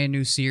 Brand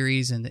new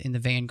series in the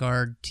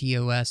Vanguard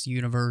TOS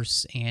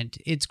universe, and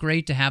it's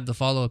great to have the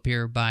follow-up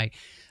here by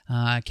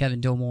Kevin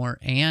Dillmore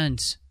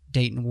and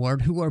Dayton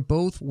Ward, who are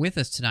both with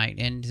us tonight.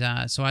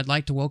 And so I'd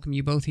like to welcome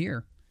you both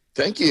here.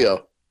 Thank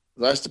you.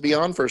 Nice to be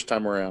on first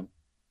time around.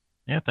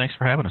 Yeah, thanks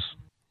for having us.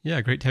 Yeah,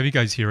 great to have you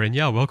guys here. And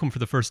yeah, welcome for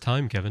the first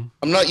time, Kevin.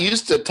 I'm not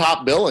used to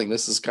top billing.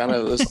 This is kind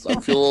of this. I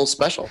feel a little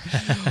special.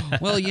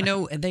 Well, you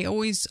know, they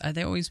always.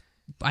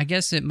 I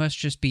guess it must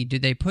just be.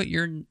 Did they put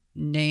your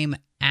name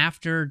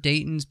after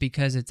Dayton's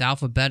because it's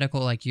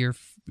alphabetical, like you're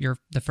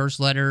the first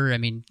letter? I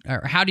mean,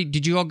 or how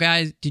did you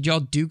all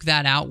duke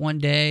that out one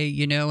day?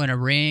 You know, in a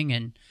ring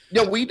and.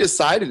 Yeah, we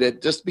decided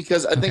it just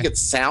because I think it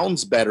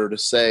sounds better to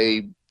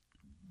say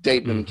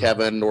Dayton and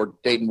Kevin, or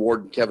Dayton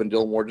Ward and Kevin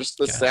Dillmore. Just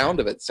the sound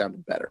of it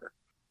sounded better.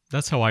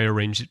 That's how I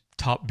arrange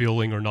top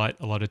billing or not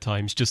a lot of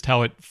times, just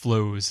how it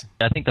flows.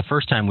 I think the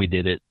first time we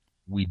did it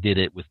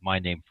with my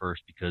name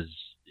first because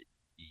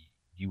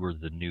you were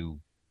the new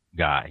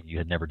guy. You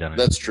had never done it.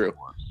 That's true.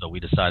 Before. So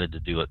we decided to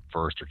do it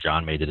first, or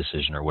John made the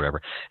decision or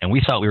whatever. And we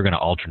thought we were going to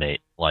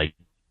alternate like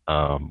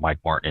Mike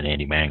Martin and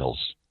Andy Mangels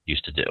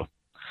used to do.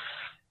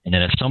 And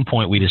then at some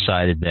point we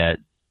decided that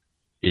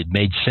it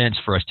made sense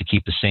for us to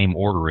keep the same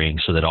ordering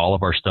so that all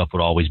of our stuff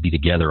would always be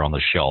together on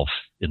the shelf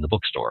in the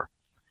bookstore.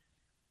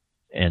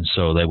 And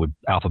so they would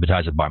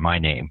alphabetize it by my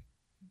name,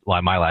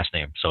 like my last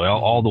name. So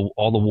all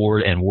the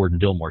Ward and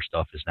Dillmore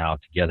stuff is now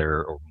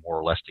together, or more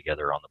or less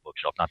together, on the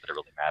bookshelf. Not that it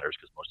really matters,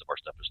 because most of our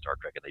stuff is Star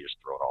Trek and they just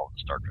throw it all on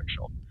the Star Trek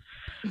shelf.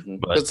 Mm-hmm.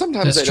 But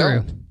sometimes they true.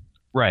 don't.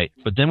 Right.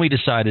 But then we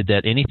decided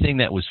that anything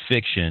that was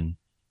fiction,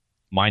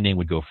 my name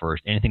would go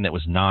first. Anything that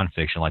was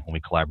nonfiction, like when we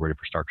collaborated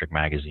for Star Trek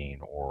Magazine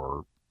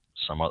or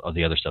some of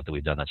the other stuff that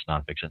we've done that's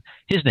nonfiction,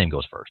 his name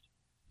goes first.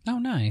 Oh,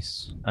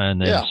 nice.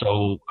 And then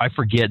so I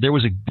forget, there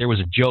was a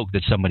joke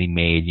that somebody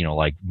made, you know,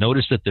 like,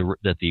 notice that the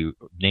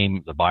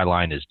name, the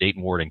byline is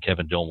Dayton Ward and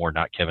Kevin Dillmore,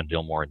 not Kevin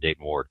Dillmore and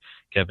Dayton Ward.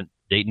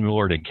 Dayton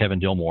Ward and Kevin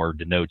Dillmore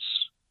denotes,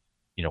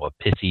 you know, a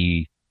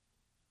pithy,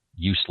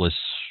 useless,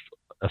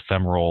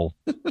 ephemeral,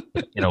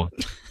 pithy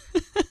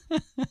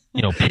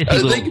little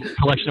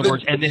collection of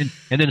words, and then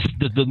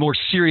the more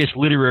serious,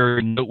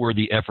 literary,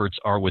 noteworthy efforts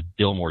are with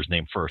Dillmore's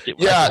name first. We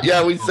said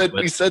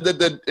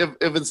that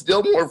if it's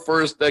Dillmore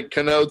first, that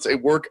connotes a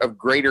work of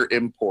greater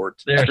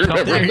import. I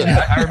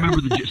remember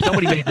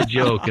somebody made the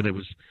joke,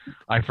 and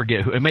I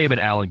forget who. It may have been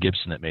Alan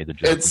Gibson that made the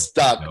joke. It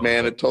stuck,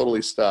 man. It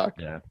totally stuck.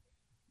 Yeah.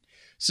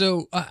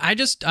 So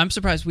I'm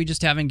surprised we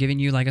just haven't given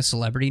you like a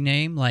celebrity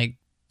name, like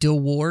Dill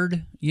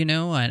Ward, you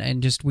know,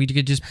 and just we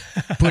could just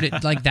put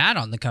it like that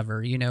on the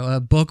cover, you know,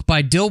 a book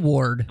by Dill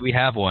Ward. We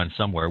have one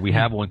somewhere. We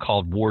have one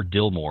called Ward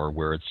Dillmore,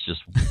 where it's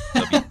just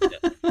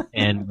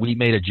and we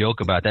made a joke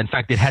about that. In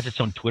fact, it has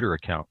its own Twitter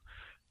account.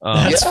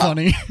 That's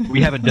funny.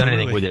 We haven't done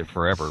anything with it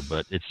forever,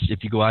 but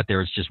if you go out there,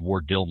 it's just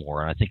Ward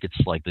Dillmore, and I think it's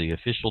like the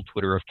official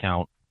Twitter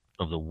account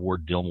of the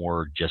Ward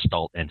Dillmore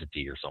Gestalt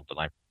entity or something.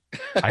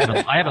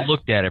 I haven't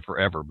looked at it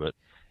forever, but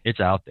it's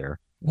out there.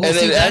 Well, and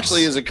see, it that's-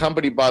 actually is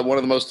accompanied by one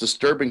of the most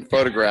disturbing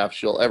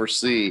photographs you'll ever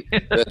see.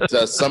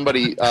 That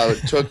somebody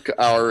took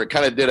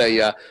did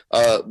a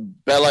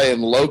Bella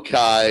and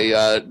Loci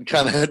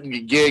kind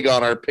of gig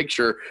on our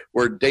picture,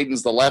 where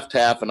Dayton's the left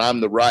half and I'm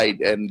the right,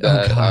 and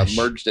gosh.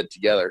 merged it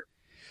together.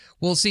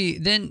 Well, see,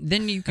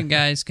 then you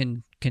guys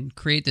can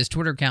create this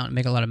Twitter account and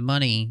make a lot of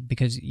money,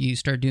 because you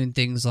start doing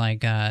things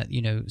like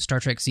Star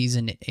Trek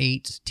season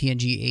 8,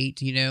 TNG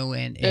 8,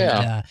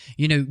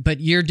 and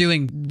but you're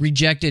doing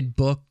rejected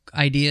book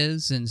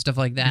ideas and stuff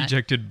like that.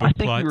 Rejected book I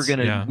think plots.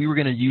 we were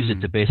gonna use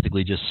it to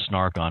basically just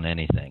snark on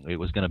anything. It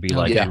was gonna be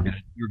like Yeah.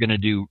 you were gonna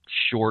do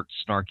short,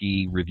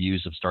 snarky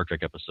reviews of Star Trek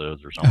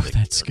episodes or something.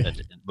 That's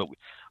good. But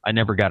I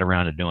never got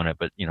around to doing it.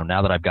 But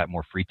now that I've got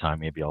more free time,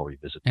 maybe I'll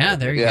revisit. Yeah, that.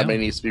 there you Yeah, go. it may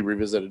needs to be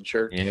revisited.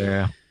 Sure.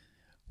 Yeah.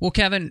 Well,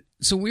 Kevin,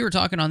 so we were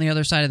talking on the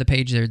other side of the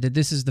page there that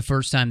this is the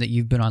first time that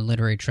you've been on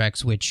Literary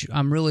Treks, which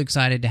I'm really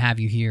excited to have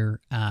you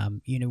here.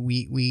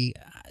 We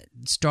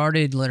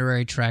started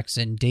Literary Treks,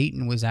 and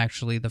Dayton was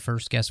actually the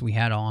first guest we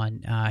had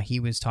on. He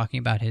was talking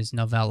about his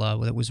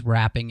novella that was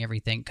wrapping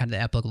everything, kind of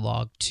the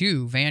epilogue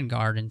to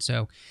Vanguard, and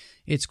so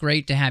it's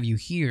great to have you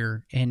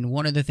here. And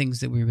one of the things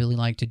that we really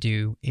like to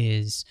do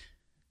is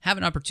have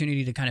an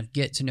opportunity to kind of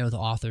get to know the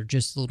author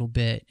just a little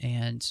bit.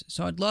 And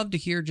so I'd love to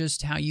hear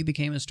just how you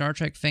became a Star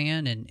Trek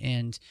fan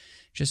and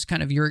just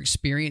kind of your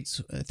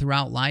experience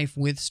throughout life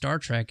with Star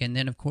Trek. And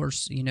then, of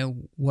course,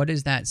 what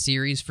is that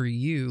series for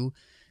you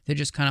that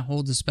just kind of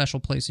holds a special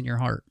place in your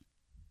heart?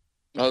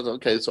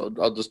 Okay, so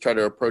I'll just try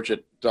to approach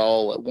it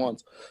all at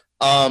once.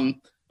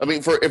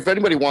 If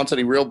anybody wants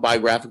any real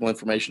biographical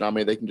information on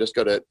me, they can just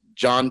go to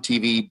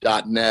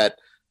johntv.net.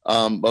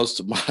 Most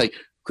of my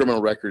criminal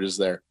record is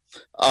there.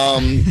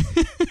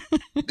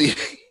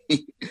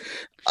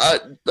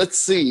 Let's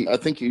see. I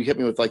think you hit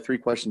me with like 3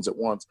 questions at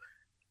once.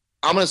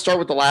 I'm going to start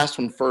with the last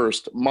one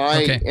first.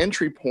 My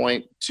entry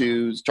point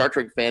to Star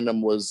Trek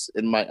fandom was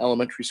in my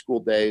elementary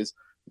school days,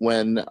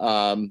 when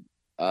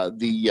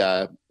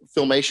the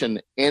Filmation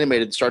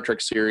animated Star Trek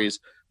series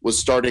was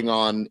starting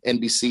on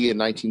NBC in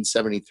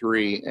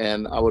 1973,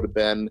 and I would have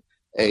been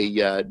a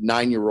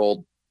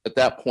 9-year-old at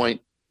that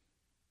point.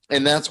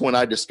 And that's when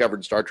I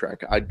discovered Star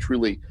Trek. I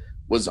truly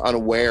was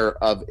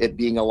unaware of it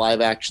being a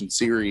live action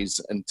series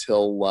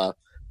until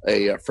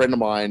a friend of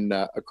mine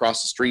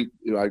across the street,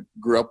 who I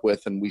grew up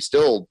with, and we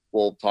still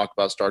will talk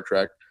about Star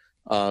Trek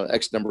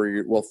X number of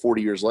years,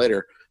 40 years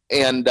later.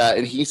 And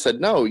he said,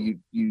 "No, you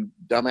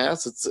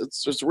dumbass!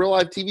 It's just a real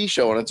live TV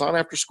show, and it's on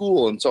after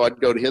school." And so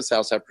I'd go to his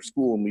house after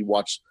school, and we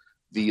watched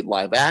the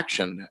live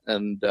action.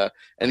 And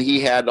he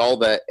had all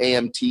the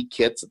AMT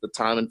kits at the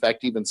time. In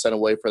fact, he even sent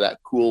away for that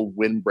cool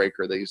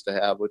windbreaker they used to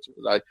have, which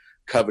I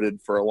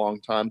coveted for a long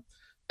time.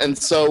 And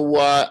so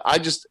I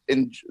just,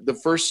 the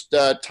first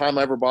time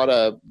I ever bought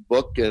a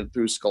book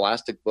through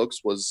Scholastic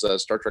Books was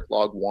Star Trek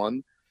Log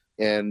 1,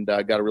 and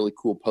I got a really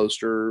cool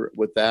poster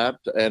with that.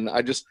 And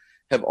I just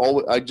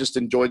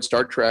enjoyed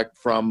Star Trek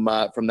from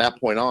that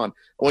point on.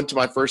 I went to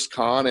my first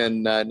con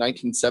in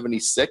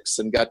 1976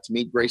 and got to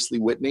meet Grace Lee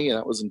Whitney, and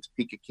that was in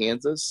Topeka,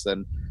 Kansas,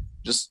 and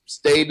just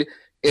stayed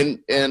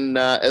in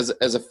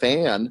as a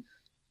fan.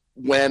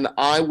 When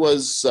I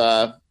was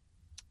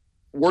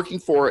working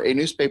for a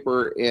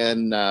newspaper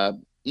in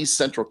East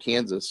Central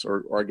Kansas,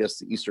 or I guess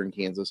the Eastern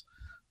Kansas,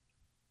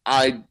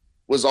 I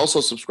was also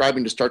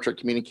subscribing to Star Trek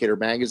Communicator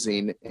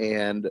magazine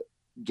and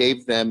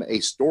gave them a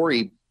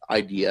story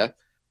idea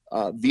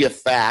via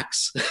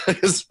fax,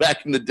 because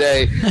back in the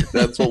day,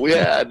 that's what we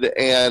had.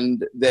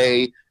 And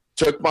they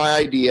took my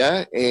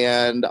idea,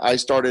 and I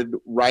started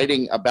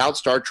writing about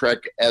Star Trek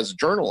as a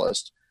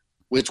journalist,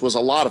 which was a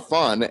lot of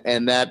fun.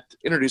 And that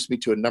introduced me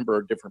to a number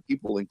of different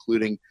people,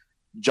 including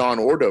John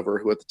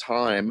Ordover, who at the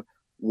time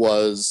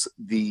was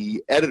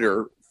the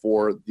editor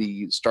for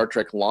the Star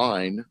Trek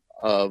line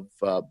of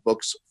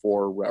books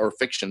or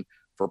fiction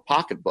for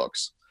Pocket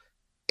Books.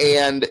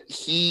 And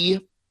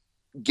he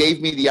gave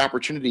me the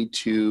opportunity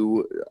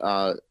to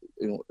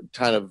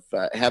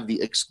have the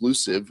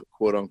exclusive,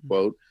 quote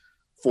unquote,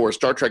 for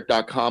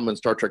StarTrek.com and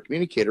Star Trek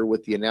Communicator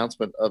with the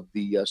announcement of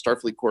the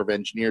Starfleet Corps of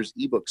Engineers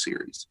ebook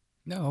series.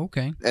 Oh,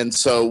 okay. And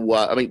so,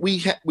 we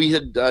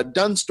had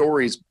done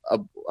stories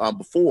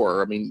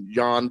before. I mean,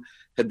 John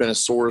had been a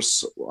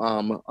source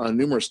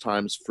numerous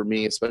times for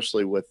me,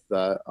 especially with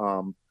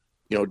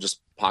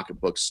just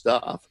pocketbook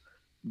stuff.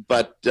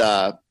 But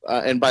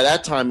and by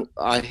that time,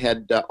 I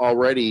had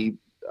already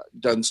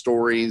done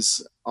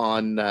stories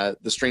on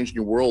the Strange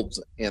New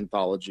Worlds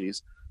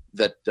anthologies.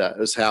 That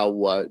is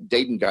how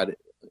Dayton got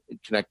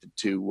connected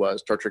to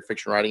Star Trek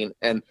fiction writing,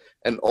 and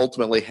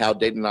ultimately how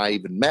Dayton and I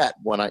even met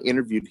when I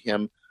interviewed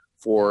him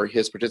for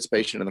his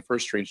participation in the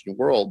first Strange New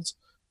Worlds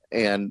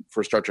and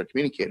for Star Trek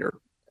Communicator.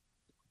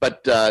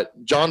 But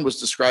John was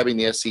describing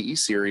the SCE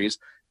series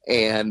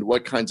and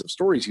what kinds of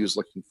stories he was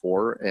looking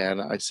for,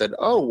 and I said,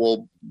 "Oh,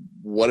 well,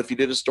 what if you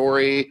did a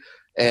story?"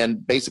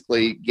 And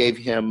basically gave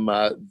him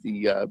right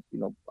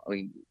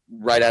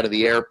out of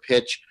the air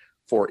pitch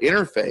for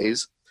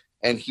Interphase.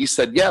 And he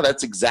said, yeah,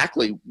 that's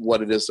exactly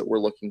what it is that we're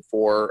looking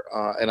for.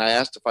 And I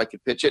asked if I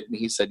could pitch it, and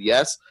he said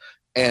yes.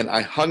 And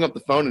I hung up the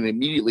phone and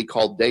immediately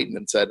called Dayton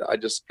and said, I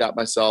just got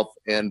myself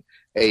in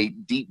a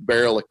deep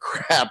barrel of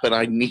crap, and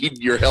I need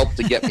your help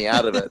to get me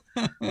out of it.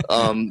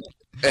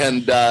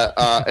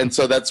 And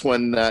so that's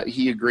when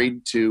he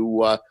agreed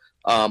to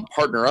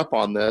partner up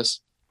on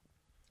this.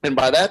 And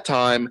by that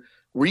time,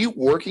 were you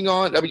working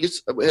on? I mean,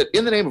 it's,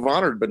 In the Name of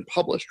Honor had been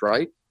published,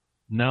 right?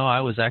 No,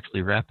 I was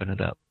actually wrapping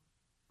it up.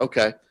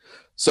 Okay,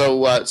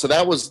 so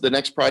that was the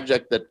next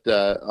project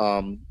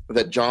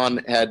that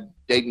John had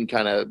Dayton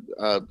kind of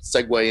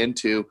segue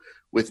into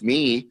with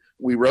me.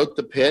 We wrote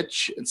the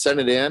pitch and sent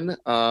it in.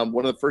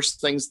 One of the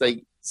first things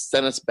they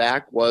sent us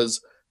back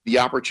was the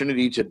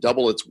opportunity to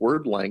double its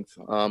word length.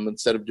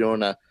 Instead of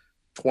doing a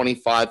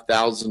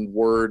 25,000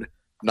 word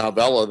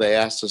novella, they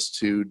asked us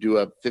to do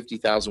a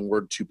 50,000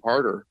 word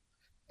two-parter.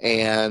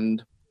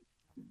 And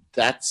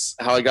that's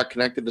how I got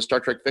connected to Star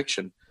Trek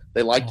Fiction.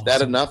 They liked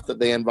that enough that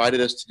they invited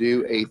us to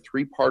do a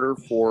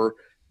three-parter for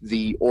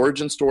the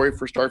origin story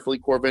for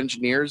Starfleet Corps of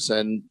Engineers,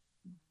 and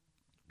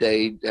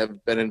they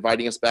have been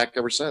inviting us back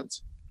ever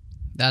since.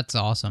 That's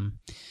awesome.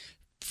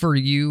 For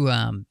you,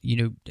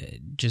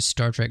 just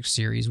Star Trek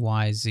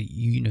series-wise,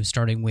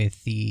 starting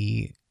with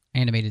the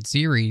animated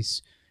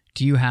series,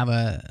 do you have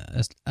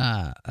a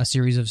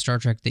series of Star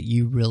Trek that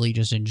you really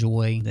just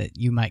enjoy, that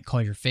you might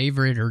call your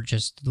favorite, or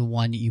just the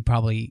one that you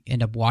probably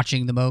end up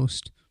watching the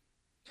most?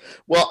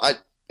 Well,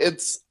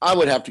 I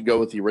would have to go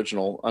with the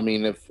original. I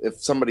mean,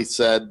 if somebody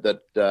said that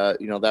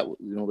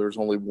there's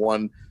only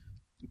one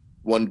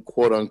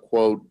quote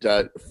unquote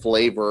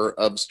flavor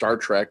of Star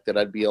Trek that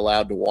I'd be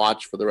allowed to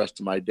watch for the rest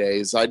of my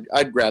days,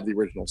 I'd grab the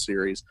original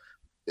series.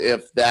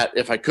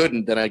 If I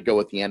couldn't, then I'd go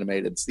with the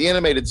animateds. The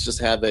animateds just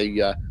have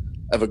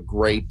a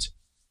great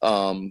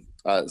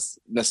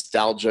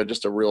nostalgia,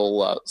 just a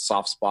real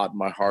soft spot in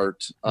my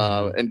heart.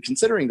 And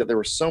considering that there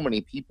were so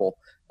many people,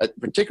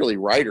 particularly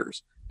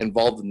writers,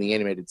 involved in the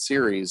animated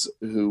series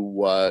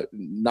who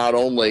not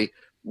only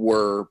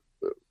were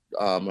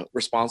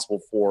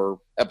responsible for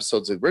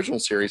episodes of the original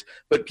series,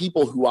 but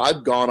people who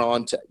I've gone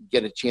on to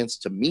get a chance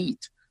to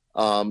meet,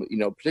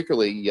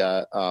 particularly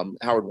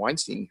Howard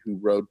Weinstein, who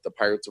wrote The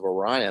Pirates of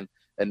Orion,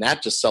 and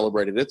that just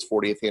celebrated its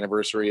 40th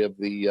anniversary of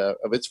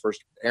its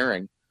first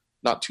airing,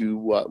 not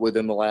too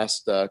within the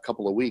last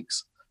couple of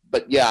weeks.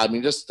 But yeah, I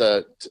mean, just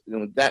that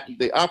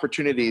the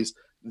opportunities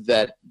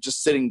that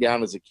just sitting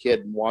down as a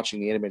kid and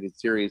watching the animated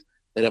series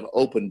that have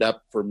opened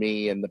up for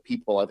me and the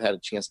people I've had a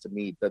chance to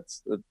meet,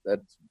 that's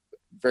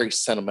very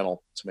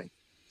sentimental to me.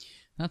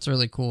 That's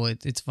really cool.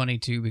 It's funny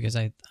too, because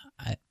I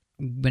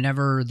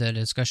whenever the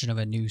discussion of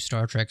a new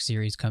Star Trek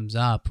series comes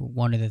up,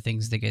 one of the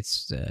things that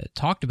gets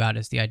talked about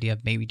is the idea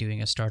of maybe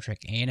doing a Star Trek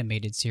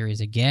animated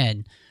series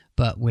again,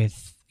 but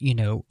with,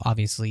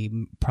 obviously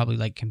probably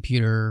like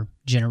computer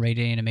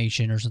generated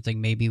animation or something,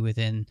 maybe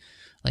within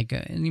like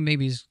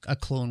maybe a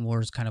Clone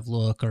Wars kind of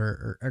look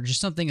or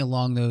just something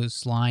along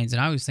those lines. And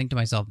I always think to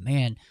myself,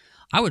 man,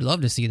 I would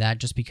love to see that,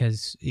 just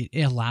because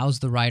it allows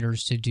the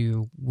writers to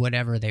do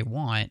whatever they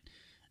want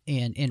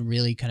and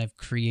really kind of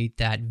create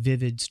that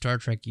vivid Star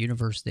Trek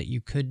universe that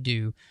you could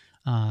do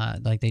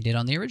like they did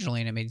on the original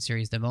animated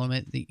series. The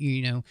moment that,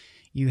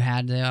 you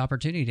had the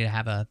opportunity to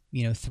have a,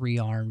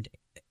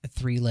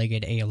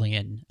 three-legged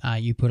alien,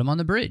 you put them on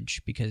the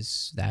bridge,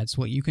 because that's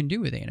what you can do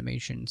with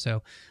animation.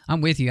 So I'm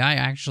with you. I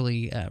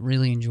actually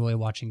really enjoy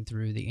watching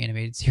through the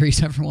animated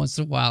series every once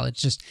in a while.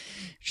 It's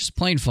just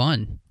plain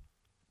fun.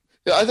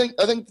 Yeah, I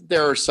think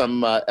there are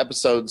some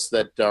episodes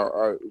that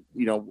are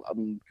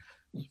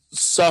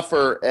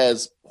suffer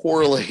as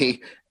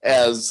poorly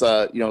as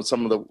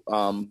some of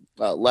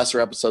the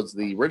lesser episodes of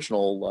the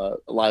original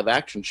live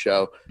action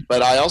show,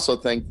 but I also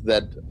think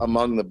that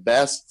among the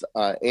best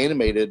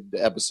animated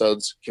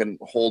episodes can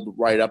hold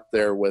right up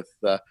there with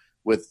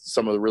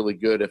some of the really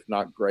good, if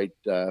not great,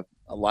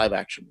 live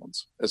action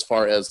ones, as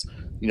far as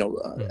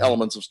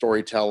elements of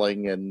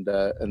storytelling and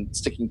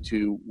sticking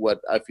to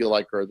what I feel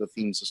like are the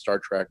themes of Star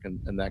Trek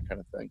and that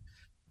kind of thing.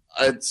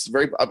 It's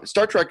very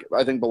Star Trek,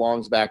 I think,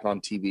 belongs back on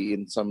TV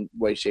in some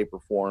way, shape, or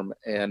form.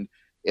 And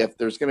if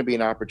there's going to be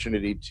an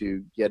opportunity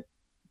to get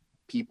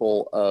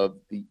people of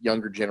the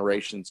younger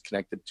generations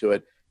connected to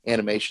it,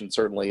 animation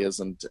certainly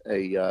isn't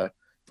a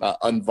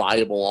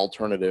unviable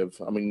alternative.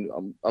 I mean,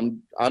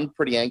 I'm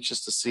pretty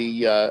anxious to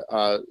see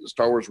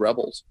Star Wars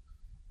Rebels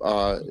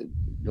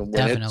when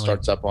Definitely. It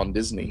starts up on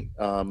Disney.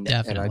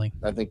 Definitely.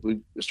 And I think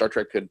Star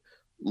Trek could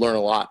learn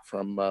a lot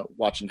from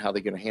watching how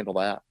they're going to handle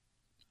that.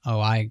 Oh,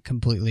 I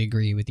completely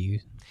agree with you.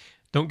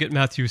 Don't get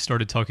Matthew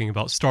started talking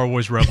about Star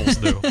Wars Rebels,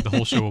 though. The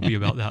whole show will be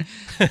about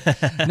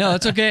that. No,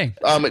 it's okay.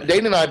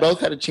 Dane and I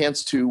both had a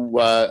chance to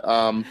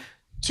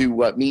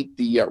meet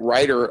the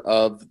writer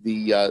of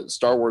the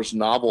Star Wars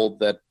novel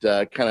that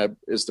kind of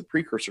is the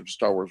precursor to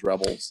Star Wars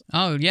Rebels.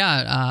 Oh,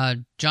 yeah.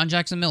 John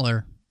Jackson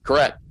Miller.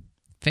 Correct.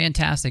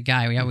 fantastic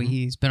guy. Yeah,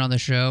 he's been on the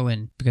show,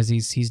 and because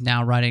he's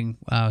now writing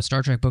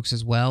Star Trek books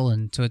as well,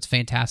 and so it's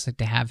fantastic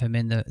to have him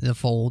in the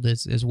fold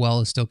as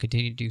well as still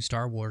continue to do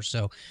Star Wars.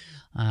 So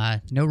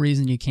no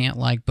reason you can't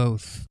like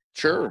both.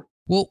 Sure.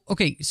 Well,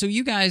 okay, so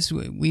you guys,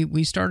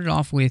 we started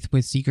off with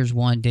Seekers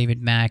 1.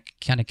 David Mack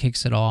kind of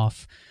kicks it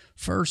off.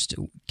 First,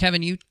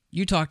 Kevin,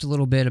 you talked a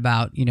little bit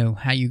about,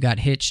 how you got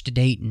hitched to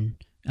Dayton,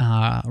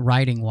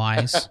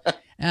 writing-wise.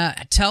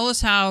 Tell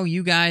us how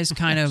you guys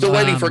kind of... Still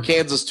waiting for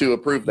Kansas to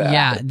approve that.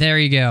 Yeah, there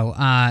you go.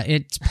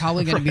 It's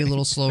probably going to be a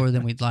little slower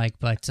than we'd like,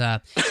 but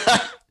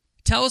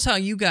tell us how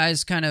you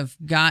guys kind of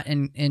got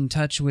in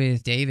touch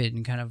with David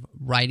and kind of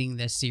writing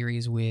this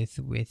series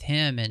with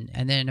him,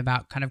 and then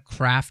about kind of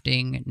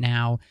crafting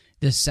now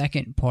the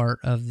second part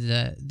of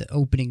the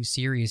opening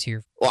series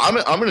here. Well,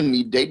 I'm going to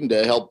need Dayton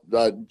to help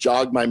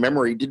jog my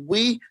memory. Did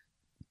we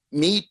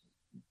meet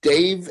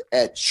Dave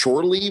at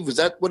Shore Leave? Would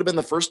have been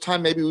the first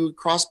time maybe we would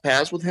cross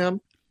paths with him?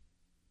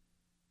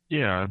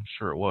 Yeah, I'm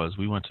sure it was.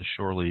 We went to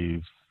Shore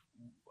Leave.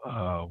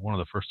 One of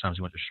the first times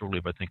we went to Shore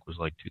Leave, I think, was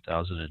like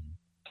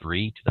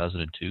 2003,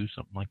 2002,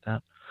 something like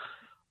that.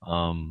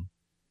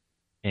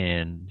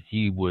 And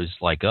he was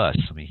like us.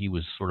 I mean, he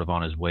was sort of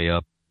on his way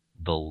up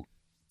the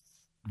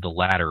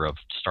ladder of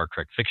Star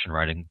Trek fiction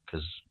writing,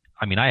 because,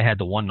 I mean, I had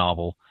the one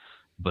novel,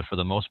 but for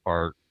the most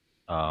part,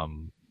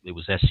 it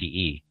was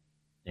SCE.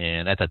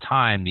 And at the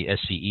time, the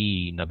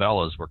SCE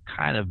novellas were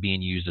kind of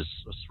being used as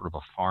a sort of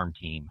a farm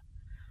team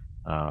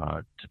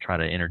to try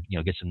to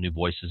get some new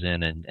voices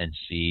in and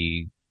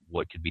see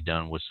what could be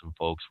done with some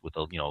folks with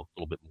a little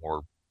bit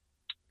more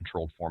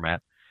controlled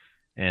format.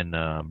 And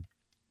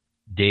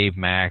Dave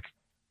Mack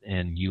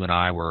and you and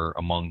I were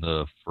among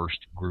the first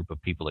group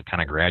of people that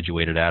kind of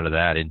graduated out of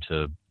that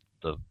into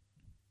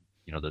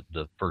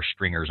the first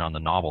stringers on the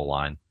novel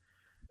line.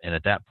 And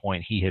at that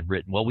point, we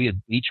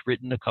had each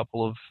written a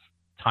couple of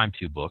Time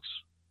 2 books,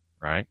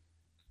 right?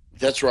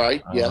 That's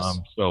right. Yes.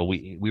 So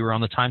we were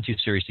on the Time 2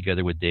 series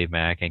together with Dave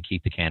Mack and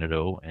Keith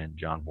DeCandido and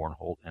John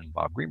Bornholt and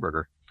Bob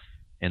Greenberger.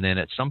 And then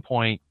at some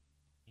point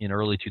in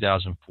early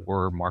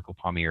 2004, Marco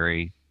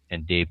Palmieri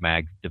and Dave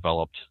Mack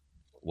developed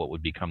what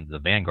would become the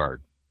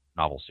Vanguard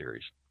novel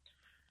series.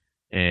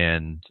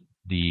 And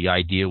the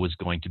idea was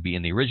going to be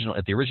the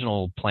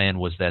original plan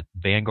was that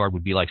Vanguard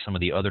would be like some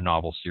of the other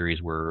novel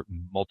series where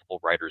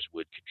multiple writers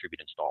would contribute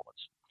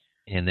installments.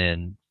 And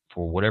then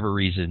for whatever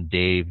reason,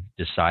 Dave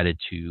decided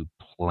to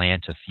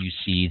plant a few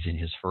seeds in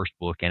his first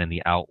book and in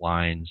the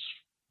outlines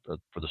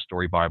for the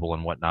story Bible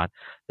and whatnot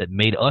that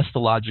made us the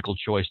logical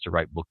choice to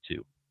write book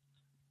 2.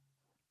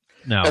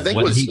 Now, I think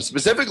it was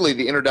specifically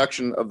the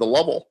introduction of the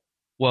Lovell.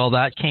 Well,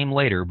 that came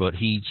later, but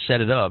he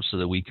set it up so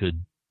that we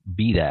could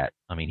be that.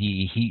 I mean,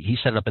 he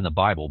set it up in the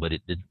Bible, but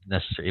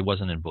it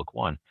wasn't in book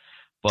 1.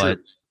 But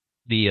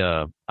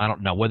I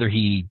don't know whether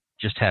he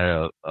just had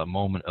a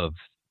moment of,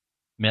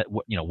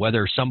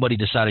 whether somebody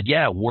decided,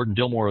 Ward and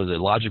Dillmore are the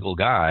logical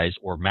guys,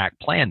 or Mac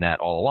planned that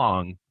all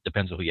along,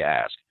 depends on who you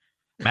ask.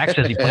 Mac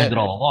says he planned it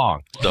all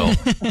along. So,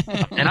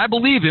 and I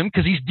believe him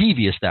because he's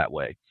devious that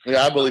way.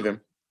 Yeah, I believe him.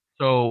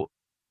 So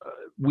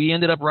we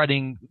ended up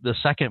writing the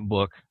second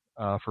book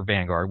for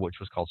Vanguard, which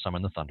was called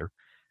Summon the Thunder.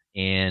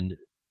 And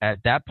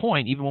at that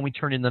point, even when we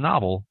turned in the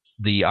novel,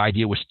 the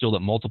idea was still that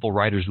multiple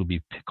writers would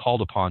be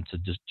called upon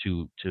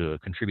to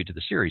contribute to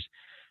the series.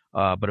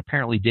 But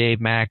apparently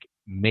Dave Mack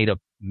made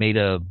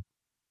a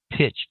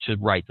pitch to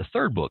write the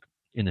third book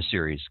in the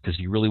series because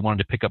he really wanted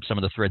to pick up some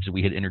of the threads that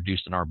we had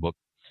introduced in our book,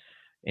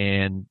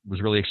 and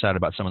was really excited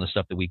about some of the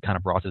stuff that we kind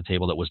of brought to the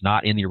table that was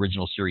not in the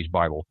original series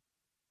Bible.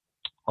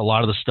 A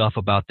lot of the stuff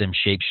about them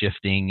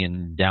shape-shifting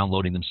and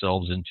downloading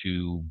themselves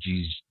into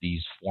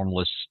these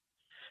formless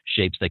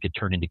shapes they could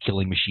turn into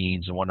killing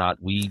machines and whatnot.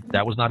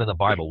 That was not in the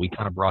Bible. We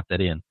kind of brought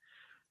that in.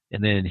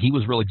 And then he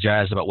was really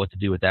jazzed about what to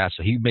do with that.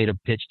 So he made a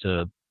pitch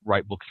to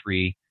write book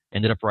 3,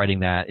 ended up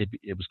writing that.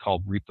 It was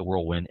called Reap the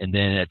Whirlwind. And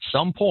then at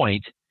some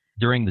point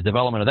during the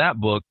development of that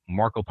book,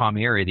 Marco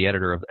Palmieri, the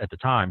editor at the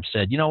time,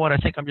 said, you know what, I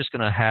think I'm just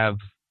going to have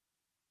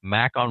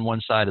Mac on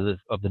one side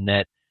of the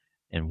net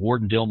and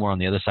Ward and Dillmore on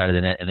the other side of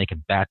the net, and they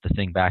can bat the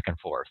thing back and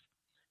forth.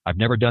 I've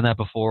never done that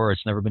before.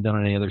 It's never been done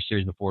in any other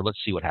series before. Let's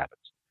see what happens.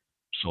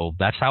 So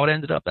that's how it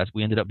ended up.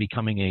 We ended up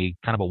becoming a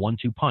kind of a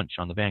 1-2 punch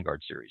on the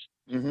Vanguard series.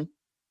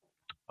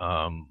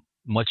 Mm-hmm.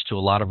 Much to a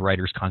lot of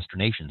writers'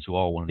 consternations who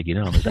all wanted to get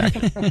in on this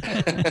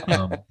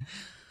action.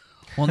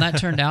 Well, that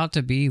turned out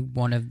to be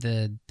one of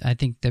the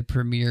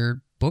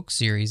premier book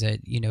series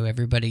that,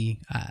 everybody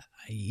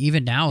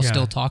even now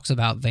still talks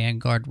about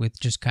Vanguard with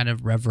just kind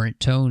of reverent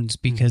tones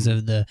because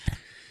of the,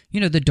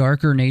 the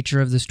darker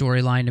nature of the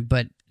storyline,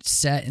 but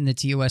set in the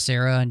TOS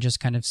era, and just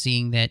kind of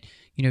seeing that,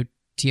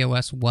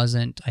 TOS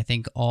wasn't, I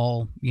think,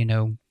 all,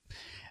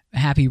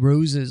 happy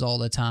roses all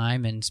the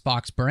time and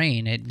Spock's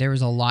brain. There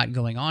was a lot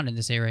going on in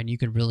this era, and you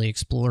could really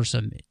explore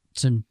some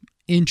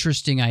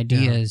interesting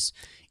ideas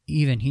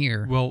even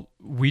here. Well,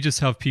 we just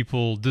have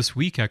people this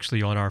week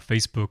actually on our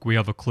Facebook. We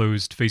have a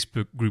closed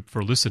Facebook group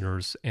for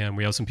listeners, and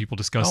we have some people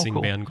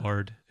discussing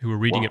Vanguard who are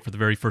reading it for the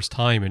very first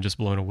time and just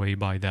blown away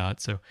by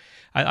that. So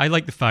I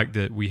like the fact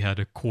that we had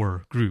a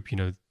core group,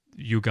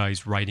 you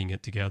guys writing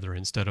it together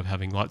instead of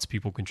having lots of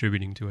people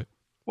contributing to it.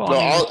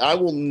 Well, I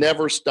will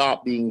never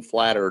stop being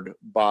flattered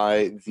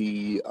by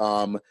the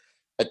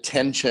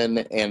attention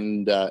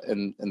and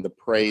the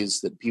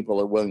praise that people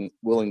are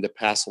willing to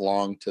pass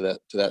along to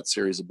that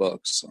series of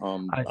books.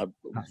 I'm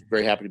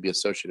very happy to be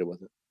associated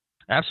with it.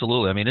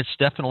 Absolutely. I mean, it's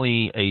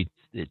definitely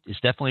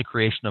a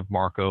creation of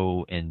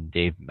Marco and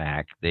Dave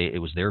Mack.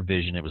 It was their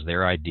vision. It was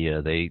their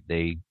idea.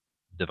 They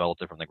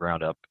developed it from the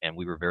ground up, and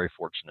we were very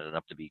fortunate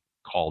enough to be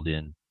called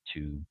in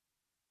to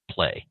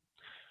play.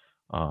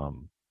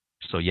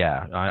 So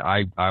yeah,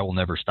 I will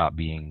never stop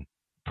being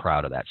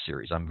proud of that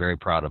series. I'm very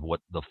proud of what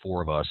the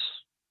four of us,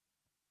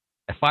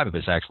 five of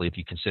us actually, if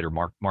you consider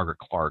Margaret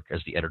Clark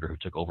as the editor who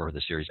took over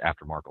the series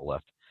after Marco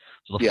left.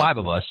 So the five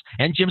of us,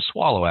 and Jim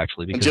Swallow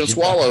actually. Because Jim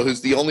Swallow,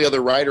 who's the only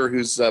other writer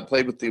who's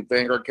played with the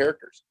Vanguard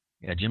characters.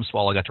 Yeah, Jim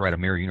Swallow got to write a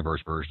Mirror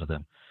Universe version of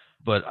them.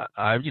 But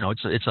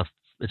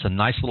it's a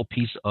nice little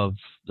piece of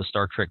the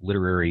Star Trek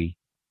literary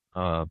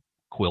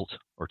quilt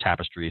or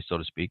tapestry, so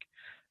to speak.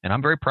 And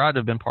I'm very proud to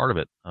have been part of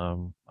it.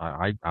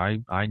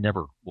 I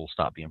never will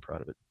stop being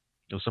proud of it.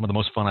 It was some of the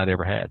most fun I'd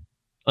ever had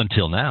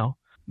until now.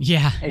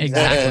 Yeah,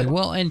 exactly.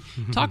 Well, and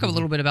talk a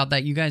little bit about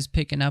that. You guys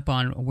picking up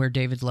on where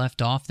David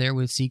left off there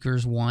with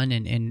Seekers 1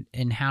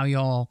 and how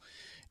y'all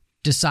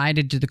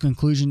decided to the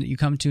conclusion that you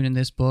come to in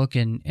this book.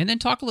 And then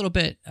talk a little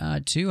bit,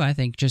 too, I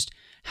think, just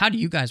how do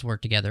you guys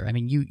work together? I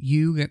mean,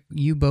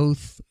 you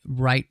both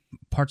write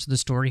parts of the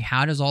story.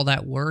 How does all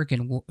that work,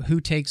 and who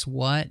takes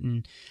what,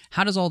 and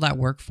how does all that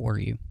work for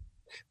you?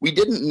 We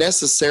didn't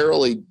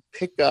necessarily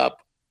pick up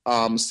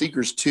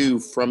Seekers 2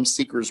 from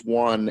Seekers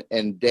 1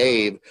 and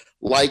Dave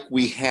like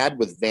we had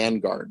with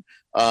Vanguard.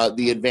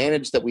 The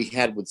advantage that we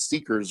had with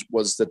Seekers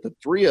was that the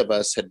three of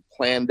us had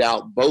planned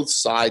out both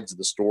sides of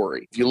the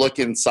story. If you look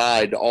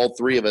inside, all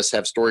three of us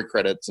have story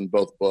credits in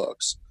both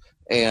books.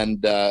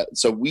 And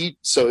so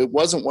it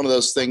wasn't one of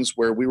those things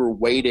where we were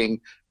waiting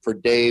for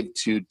Dave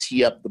to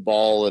tee up the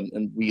ball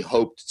and we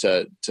hoped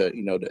to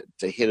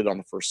hit it on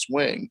the first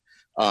swing.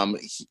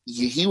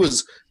 He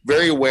was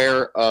very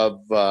aware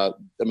of,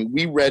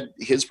 we read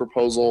his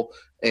proposal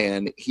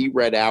and he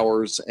read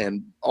ours,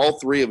 and all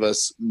three of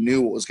us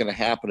knew what was going to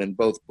happen in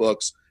both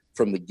books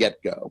from the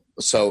get-go.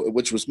 So,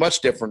 which was much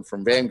different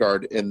from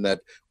Vanguard in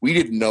that we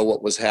didn't know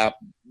what was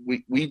happening.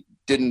 We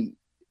didn't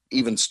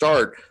even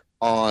start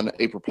on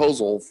a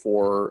proposal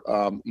for,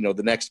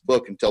 the next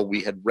book until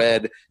we had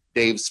read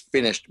Dave's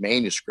finished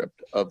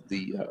manuscript of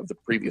the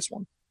previous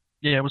one.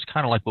 Yeah, it was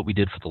kind of like what we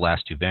did for the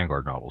last two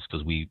Vanguard novels,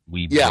 because we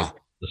wrote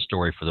the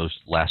story for those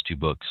last two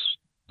books,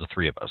 the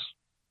three of us,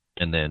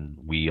 and then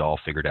we all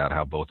figured out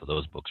how both of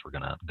those books were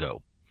going to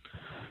go.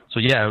 So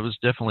yeah, it was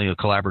definitely a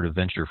collaborative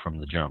venture from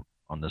the jump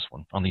on this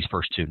one, on these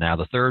first two. Now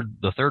the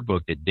third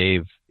book that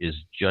Dave is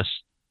just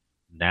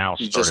now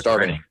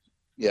starting.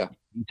 Yeah,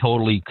 he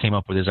totally came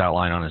up with his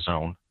outline on his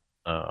own,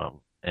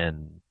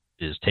 and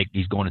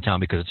he's going to town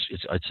because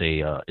it's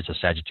a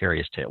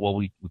Sagittarius tale. Well,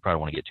 we probably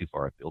don't want to get too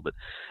far afield, but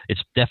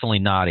it's definitely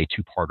not a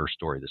two-parter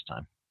story this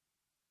time.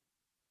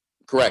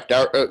 Correct.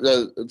 Our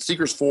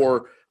Seekers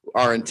 4,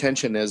 our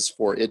intention is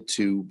for it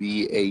to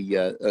be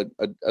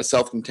a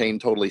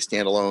self-contained, totally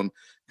standalone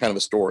kind of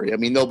a story. I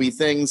mean, there'll be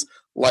things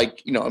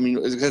like,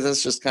 because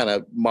that's just kind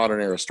of modern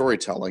era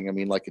storytelling. I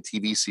mean, like a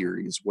TV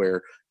series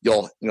where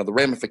the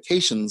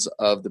ramifications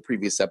of the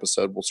previous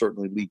episode will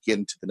certainly leak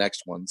into the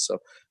next one. So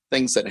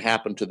things that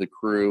happen to the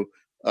crew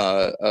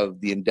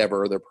of the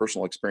Endeavor, their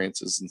personal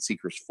experiences in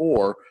Seekers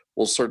 4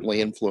 will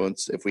certainly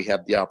influence, if we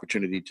have the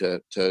opportunity to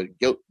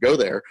go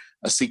there,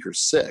 a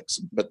Seekers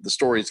 6. But the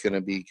story is going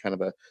to be kind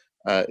of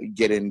a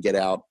get in, get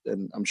out,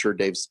 and I'm sure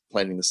Dave's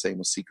planning the same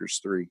with Seekers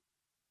 3.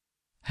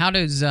 How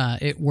does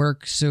it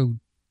work? So,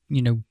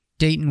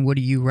 Dayton, what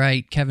do you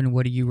write? Kevin,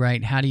 what do you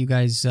write? How do you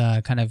guys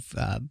kind of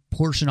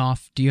portion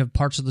off? Do you have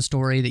parts of the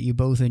story that you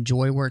both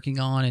enjoy working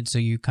on, and so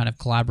you kind of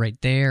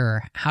collaborate there?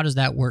 Or how does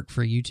that work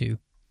for you two?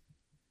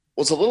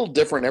 Well, it's a little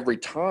different every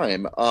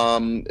time.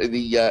 In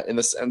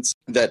the sense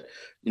that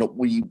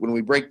when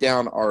we break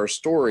down our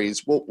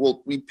stories,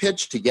 we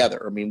pitch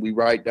together. I mean, we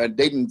write.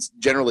 Dayton's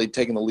generally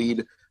taking the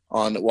lead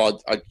on.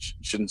 Well, I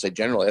shouldn't say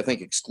generally. I think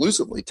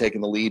exclusively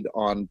taking the lead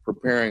on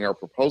preparing our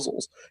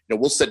proposals.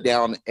 We'll sit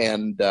down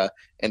and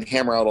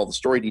hammer out all the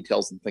story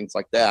details and things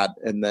like that,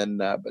 and then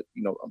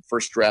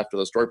first draft of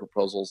those story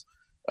proposals,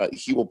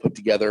 he will put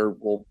together.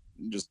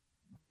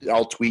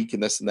 I'll tweak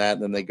and this and that,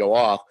 and then they go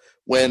off.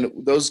 When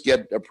those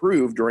get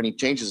approved or any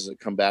changes that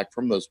come back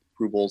from those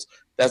approvals,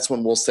 that's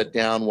when we'll sit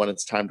down when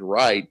it's time to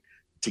write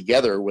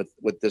together with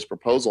this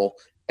proposal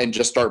and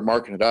just start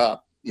marking it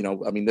up.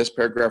 This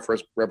paragraph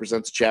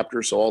represents a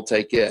chapter, so I'll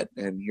take it.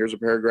 And here's a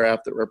paragraph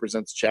that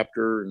represents a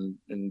chapter,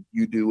 and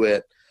you do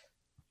it.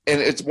 And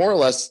it's more or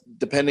less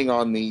depending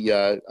on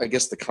the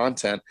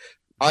content.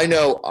 I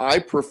know I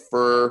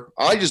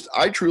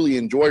truly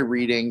enjoy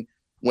reading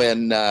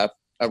when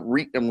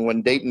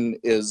Dayton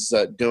is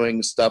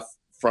doing stuff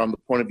from the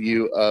point of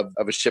view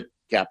of a ship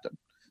captain.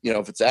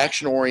 If it's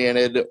action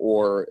oriented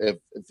or if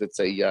it's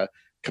a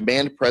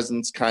command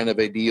presence kind of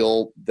a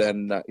deal,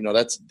 then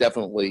that's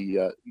definitely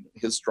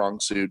his strong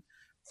suit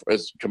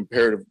as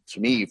comparative to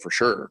me, for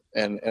sure.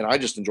 And I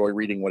just enjoy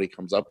reading what he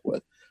comes up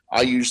with.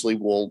 I usually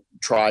will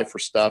try for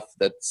stuff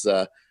that's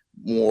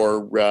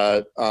more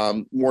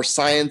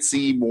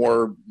sciencey,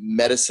 more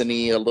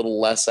medicine-y, a little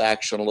less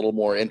action, a little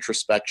more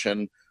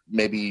introspection,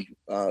 maybe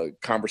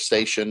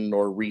conversation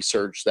or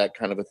research, that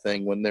kind of a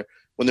thing. When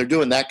they're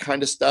doing that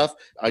kind of stuff,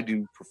 I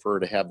do prefer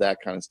to have that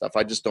kind of stuff.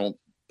 I just don't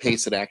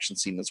pace an action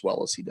scene as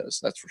well as he does.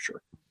 That's for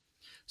sure.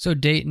 So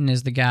Dayton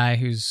is the guy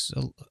who's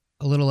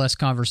a little less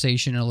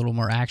conversation and a little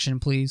more action,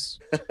 please.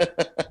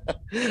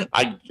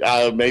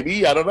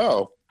 Maybe, I don't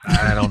know.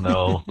 I don't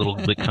know. A little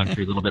bit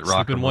country, a little bit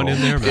rock and roll. One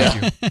in there,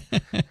 Matthew.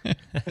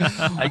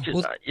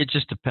 It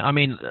just depends. I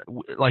mean,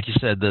 like you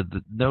said,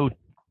 no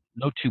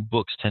two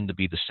books tend to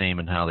be the same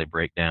in how they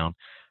break down.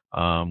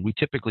 We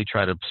typically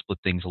try to split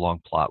things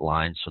along plot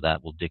lines, so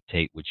that will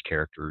dictate which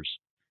characters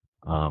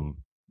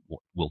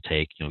we'll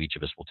take. Each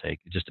of us will take.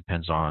 It just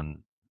depends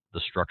on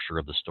the structure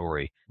of the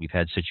story. We've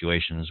had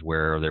situations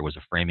where there was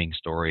a framing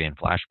story and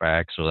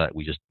flashback, so that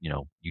we just,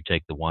 you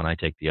take the one, I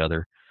take the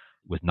other.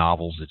 With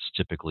novels, it's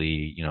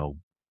typically,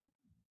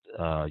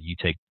 you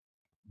take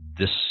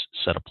this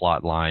set of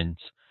plot lines,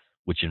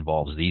 which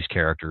involves these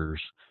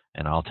characters,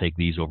 and I'll take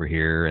these over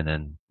here, and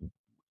then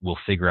we'll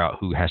figure out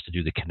who has to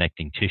do the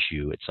connecting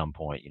tissue at some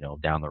point,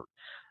 down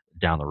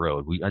the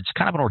road. It's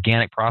kind of an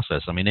organic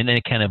process. I mean, and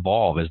it can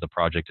evolve as the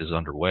project is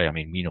underway. I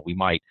mean,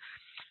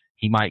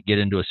 he might get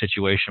into a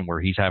situation where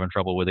he's having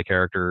trouble with a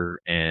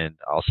character, and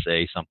I'll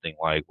say something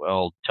like,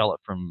 well, tell it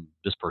from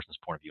this person's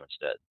point of view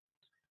instead.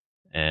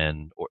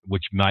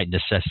 Which might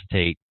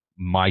necessitate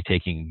my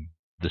taking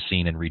the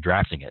scene and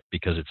redrafting it,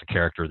 because it's a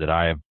character that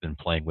I have been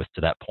playing with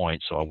to that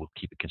point, so I will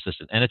keep it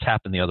consistent. And it's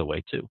happened the other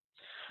way too.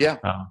 Yeah.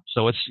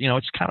 So it's,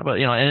 it's kind of a,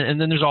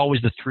 and then there's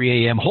always the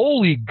 3 a.m.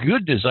 Holy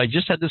goodness, I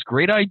just had this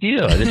great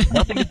idea. It's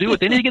nothing to do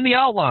with anything in the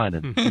outline.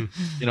 And,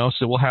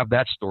 so we'll have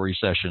that story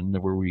session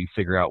where we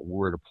figure out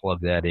where to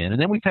plug that in.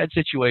 And then we've had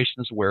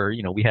situations where,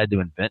 we had to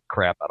invent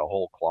crap out of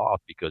whole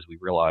cloth because we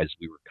realized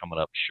we were coming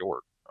up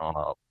short on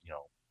a,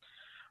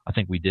 I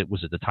think we did.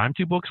 Was it the Time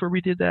 2 books where we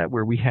did that?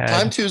 Where we had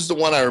Time 2 is the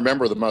one I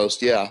remember the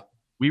most. Yeah,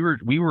 we were.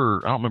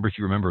 I don't remember if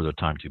you remember the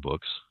Time 2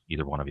 books,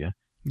 either one of you.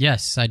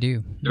 Yes, I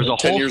do. There's a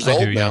 10 whole, years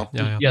old now.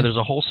 Yeah, there's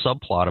a whole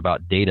subplot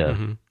about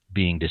Data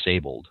being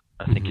disabled.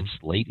 I think it's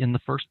late in the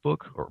first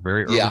book or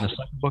very early in the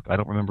second book. I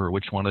don't remember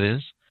which one it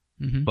is,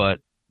 but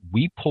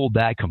we pulled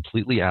that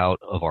completely out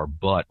of our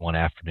butt one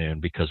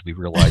afternoon because we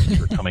realized we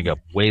were coming up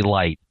way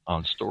light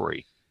on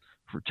story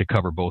to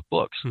cover both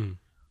books.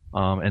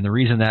 And the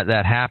reason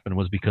that happened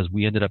was because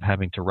we ended up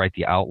having to write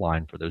the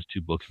outline for those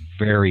 2 books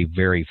very,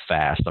 very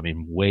fast. I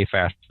mean, way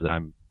faster than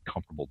I'm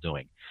comfortable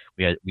doing.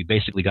 We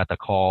basically got the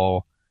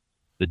call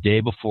the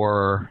day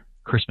before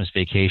Christmas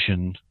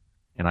vacation,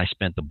 and I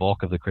spent the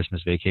bulk of the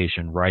Christmas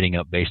vacation writing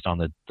up based on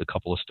the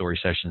couple of story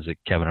sessions that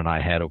Kevin and I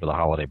had over the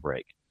holiday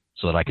break,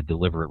 so that I could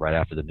deliver it right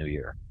after the new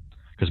year,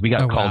 because we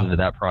got called into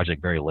that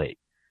project very late.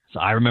 So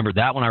I remember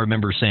that one. I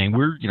remember saying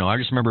I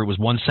just remember it was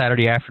one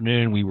Saturday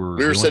afternoon. We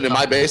were sitting in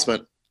my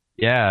basement.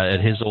 Yeah, at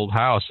his old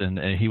house, and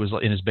he was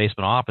in his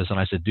basement office, and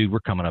I said, dude,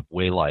 we're coming up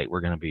way light. We're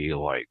going to be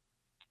like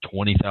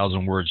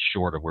 20,000 words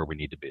short of where we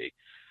need to be.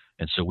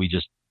 And so we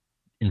just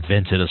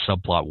invented a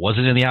subplot.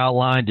 Wasn't in the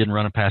outline, didn't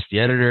run it past the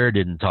editor,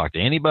 didn't talk to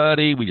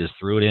anybody. We just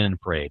threw it in and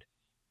prayed.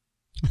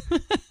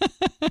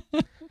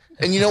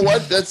 And you know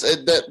what? That's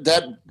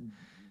that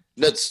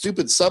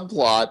stupid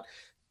subplot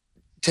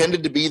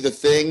tended to be the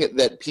thing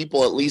that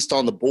people, at least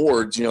on the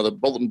boards, the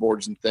bulletin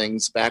boards and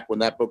things back when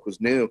that book was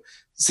new,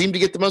 seemed to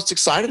get the most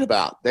excited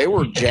about. They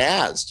were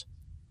jazzed.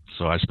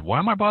 So I said, why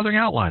am I bothering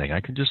outlining?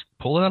 I can just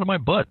pull it out of my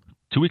butt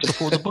 2 weeks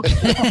before the book.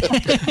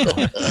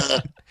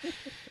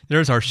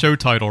 There's our show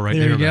title right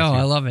there. There you go. Matthew.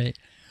 I love it.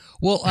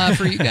 Well,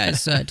 for you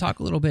guys, talk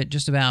a little bit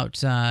just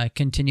about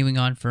continuing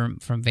on from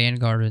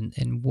Vanguard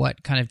and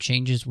what kind of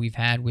changes we've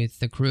had with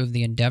the crew of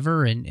the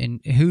Endeavor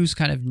and who's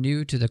kind of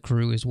new to the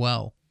crew as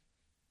well.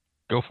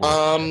 Go for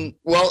it.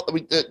 Well,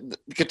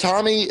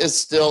 Katami is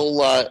still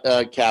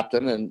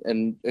captain,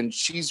 and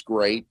she's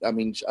great. I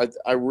mean,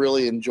 I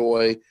really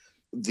enjoy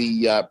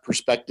the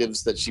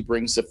perspectives that she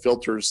brings, the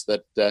filters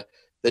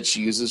that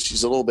she uses.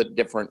 She's a little bit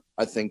different,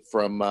 I think,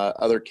 from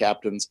other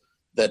captains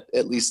that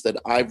at least that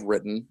I've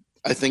written.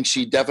 I think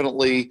she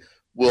definitely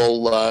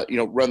will,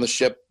 run the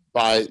ship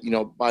by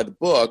the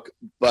book,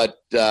 but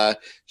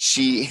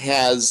she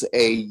has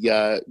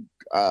a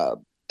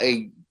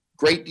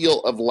great deal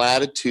of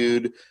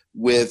latitude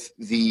with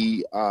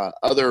the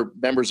other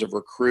members of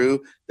her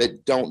crew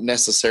that don't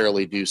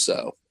necessarily do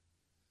so.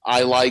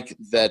 I like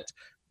that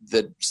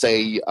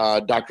say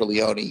Dr.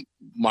 Leone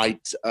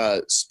might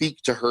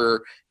speak to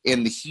her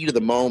in the heat of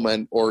the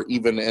moment, or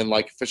even in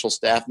like official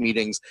staff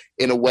meetings,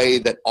 in a way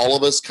that all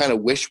of us kind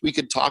of wish we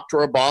could talk to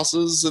our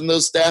bosses in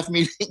those staff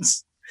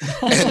meetings.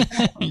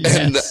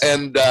 and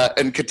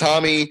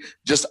Katami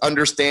just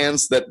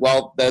understands that,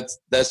 well,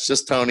 that's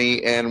just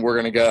Tony, and we're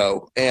gonna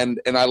go. And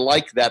I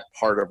like that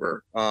part of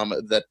her,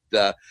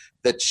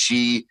 that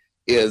she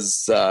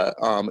is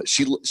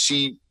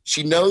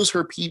she knows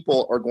her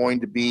people are going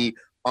to be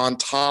on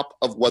top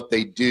of what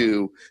they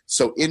do.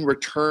 So in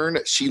return,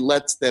 she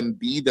lets them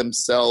be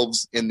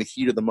themselves in the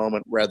heat of the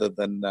moment rather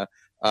than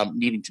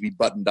needing to be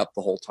buttoned up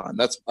the whole time.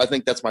 I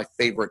think that's my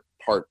favorite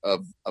part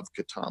of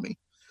Katami.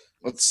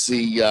 Let's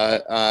see.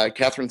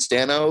 Catherine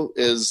Stano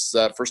is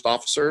first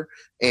officer,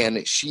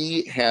 and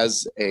she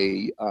has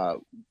a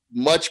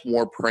much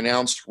more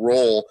pronounced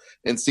role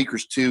in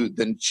Seekers 2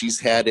 than she's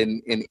had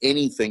in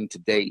anything to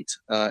date.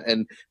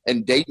 And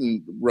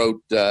Dayton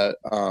wrote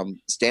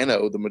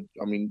Stano,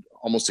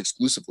 almost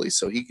exclusively,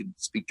 so he could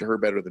speak to her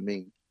better than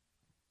me.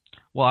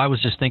 Well, I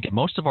was just thinking,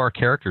 most of our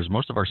characters,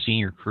 most of our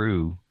senior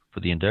crew for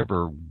the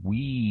Endeavor,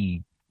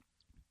 we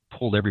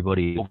pulled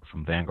everybody over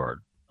from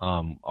Vanguard.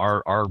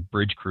 Our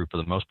bridge crew, for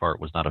the most part,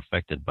 was not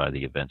affected by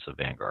the events of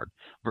Vanguard.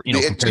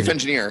 The chief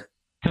engineer.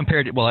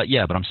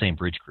 But I'm saying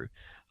bridge crew.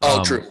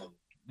 True.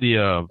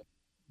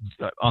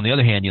 On the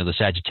other hand, the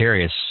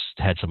Sagittarius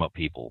had some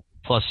upheaval.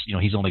 Plus,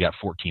 he's only got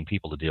 14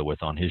 people to deal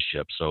with on his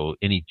ship, so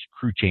any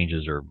crew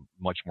changes are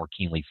much more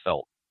keenly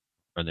felt.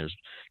 And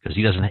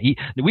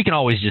we can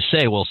always just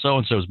say, well, so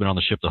and so has been on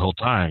the ship the whole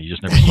time. You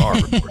just never saw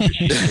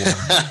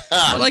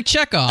her. Like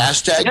Chekhov.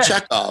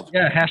 Chekhov.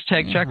 Yeah,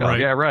 hashtag Chekhov. Right.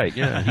 Yeah, right.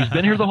 Yeah, he's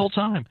been here the whole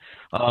time.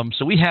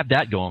 So we have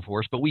that going for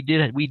us. But we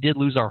did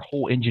lose our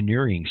whole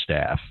engineering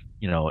staff,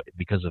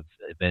 because of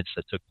events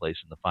that took place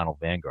in the final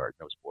Vanguard.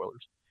 No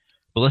spoilers.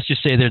 But let's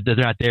just say they're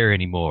not there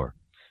anymore.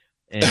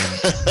 And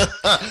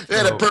they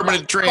had a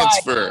permanent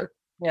transfer.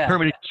 Yeah.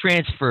 Permanent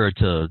transfer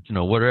to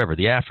whatever,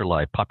 the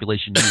afterlife,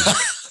 population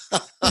use.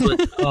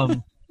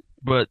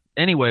 But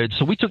anyway,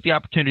 so we took the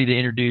opportunity to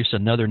introduce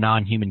another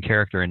non-human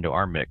character into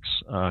our mix,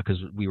 because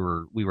we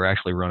were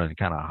actually running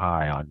kind of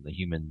high on the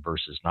human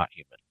versus not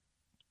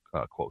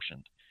human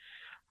quotient.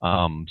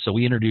 So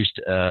we introduced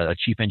a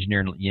chief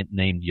engineer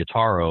named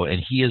Yataro,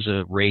 and he is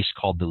a race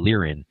called the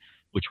Lyran,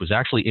 which was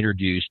actually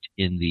introduced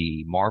in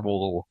the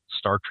Marvel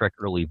Star Trek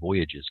Early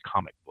Voyages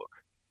comic book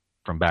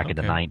from back in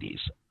the 90s.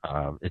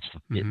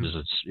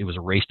 It was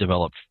a race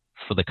developed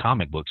for the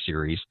comic book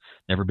series,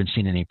 never been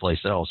seen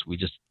anyplace else. We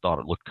just thought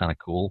it looked kind of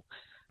cool,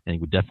 and it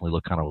would definitely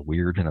look kind of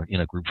weird in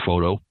a group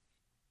photo.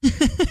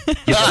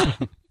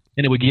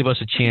 And it would give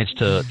us a chance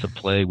to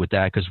play with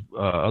that, because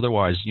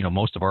otherwise,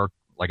 most of our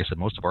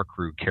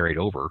crew carried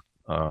over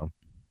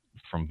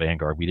from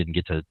Vanguard. We didn't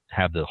get to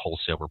have the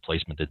wholesale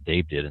replacement that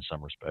Dave did in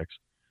some respects.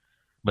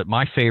 But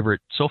my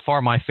favorite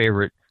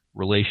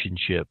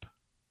relationship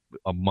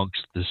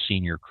amongst the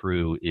senior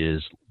crew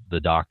is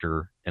the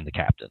Doctor and the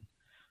Captain.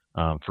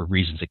 For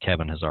reasons that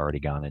Kevin has already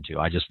gone into.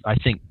 I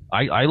think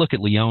I look at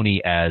Leone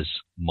as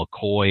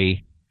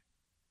McCoy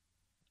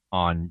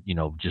on,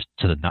 just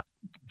to the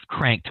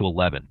crank to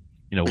 11,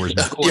 whereas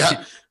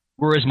McCoy,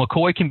 whereas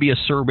McCoy can be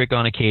acerbic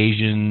on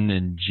occasion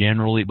and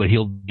generally, but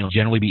he'll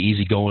generally be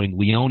easygoing.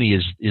 Leone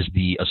is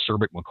the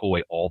acerbic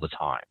McCoy all the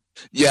time.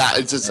 Yeah.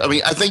 It's just,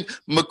 I think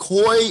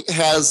McCoy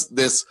has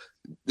this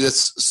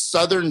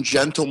Southern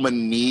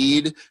gentleman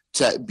need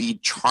to be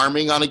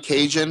charming on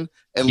occasion,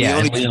 and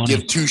Leone can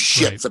give two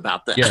shits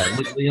about that. Yeah,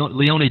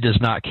 Leone does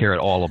not care at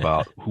all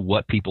about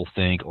what people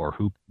think or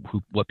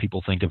what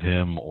people think of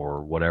him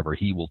or whatever.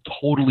 He will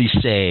totally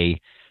say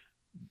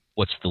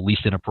what's the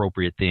least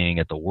inappropriate thing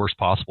at the worst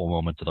possible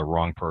moment to the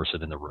wrong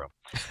person in the room.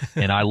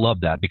 And I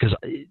love that, because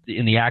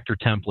in the actor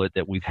template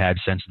that we've had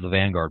since the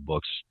Vanguard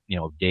books,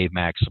 Dave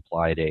Mack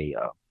supplied a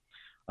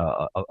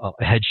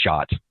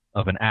headshot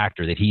of an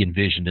actor that he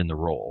envisioned in the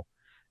role.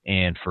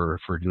 And for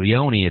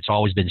Leone, it's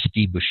always been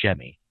Steve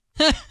Buscemi.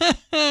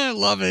 I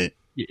love it.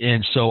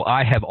 And so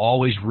I have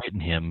always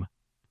written him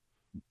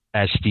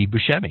as Steve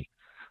Buscemi.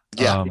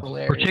 Yeah,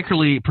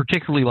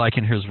 particularly like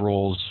in his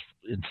roles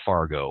in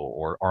Fargo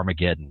or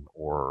Armageddon,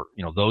 or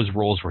those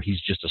roles where he's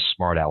just a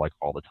smart aleck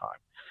all the time.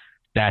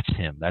 That's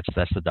him. That's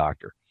the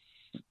Doctor.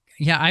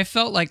 Yeah, I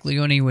felt like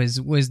Leone was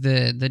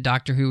the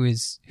Doctor who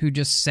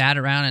just sat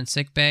around in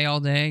sickbay all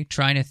day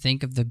trying to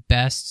think of the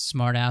best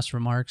smart ass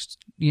remarks,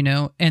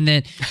 and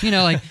then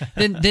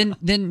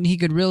then he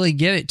could really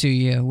give it to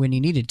you when he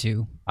needed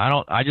to.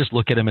 I just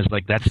look at him as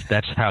like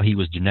that's how he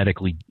was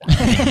genetically.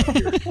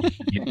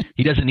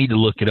 He doesn't need to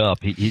look it up.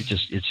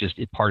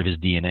 It's part of his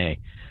DNA.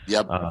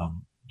 Yep.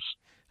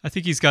 I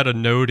think he's got a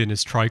note in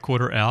his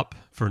tricorder app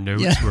for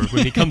notes where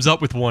when he comes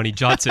up with one, he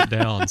jots it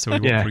down so he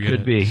won't forget it. Yeah,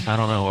 could be. I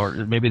don't know. Or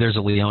maybe there's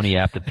a Leone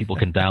app that people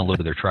can download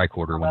to their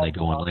tricorder when they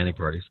go on landing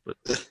parties. But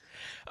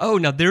oh,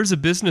 now there's a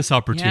business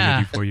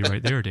opportunity for you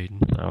right there,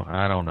 Dayton. So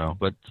I don't know,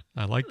 but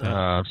I like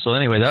that. So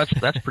anyway,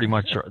 that's pretty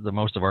much the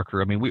most of our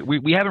crew. I mean,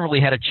 we haven't really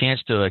had a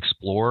chance to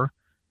explore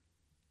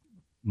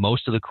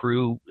most of the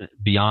crew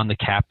beyond the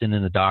Captain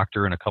and the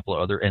Doctor and a couple of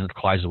other, and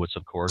Kleisowitz,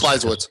 of course.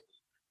 Kleisowitz.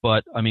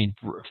 But I mean,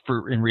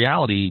 for in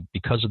reality,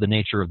 because of the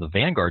nature of the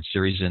Vanguard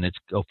series and its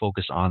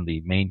focus on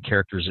the main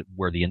characters,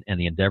 where the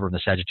Endeavor and the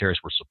Sagittarius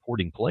were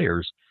supporting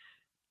players,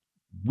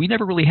 we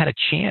never really had a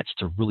chance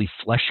to really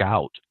flesh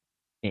out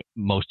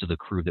most of the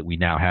crew that we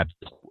now have.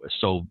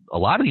 So a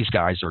lot of these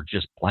guys are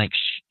just blank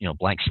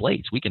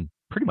slates. We can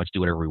pretty much do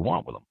whatever we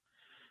want with them.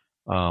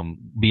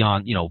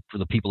 Beyond, for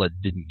the people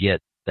that didn't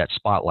get that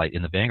spotlight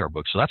in the Vanguard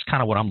book. So that's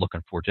kind of what I'm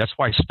looking forward to. That's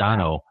why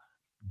Stano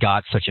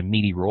got such a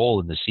meaty role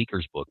in the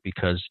Seekers book,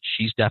 because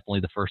she's definitely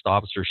the first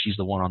officer. She's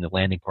the one on the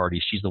landing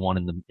party. She's the one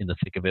in the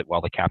thick of it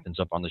while the captain's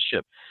up on the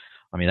ship.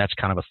 I mean,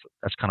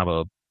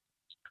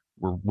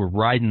 we're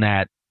riding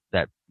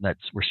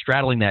we're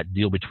straddling that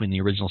deal between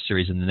the original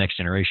series and the Next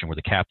Generation, where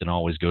the captain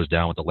always goes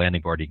down with the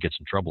landing party and gets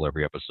in trouble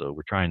every episode.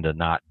 We're trying to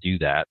not do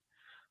that.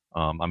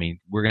 I mean,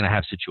 we're going to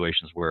have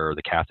situations where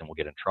the captain will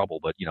get in trouble,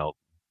 but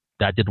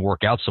that didn't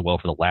work out so well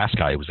for the last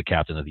guy who was the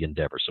captain of the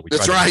Endeavor. So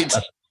that's right.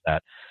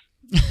 That.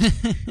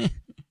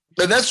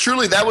 And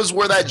that was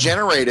where that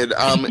generated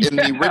in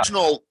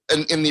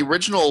the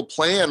original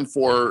plan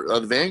for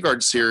the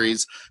Vanguard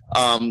series.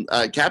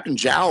 Captain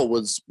Zhao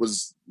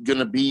was going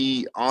to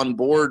be on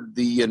board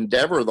the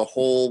Endeavor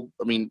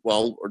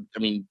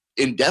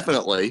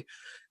indefinitely.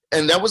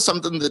 And that was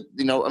something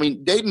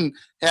that, Dayton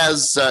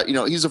has,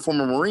 he's a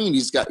former Marine.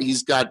 He's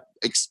got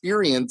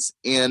experience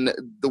in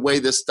the way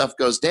this stuff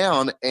goes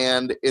down.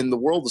 And in the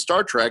world of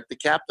Star Trek, the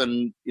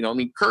captain,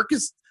 Kirk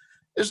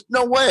there's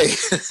no way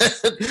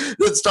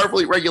that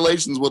Starfleet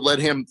regulations would let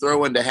him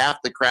throw into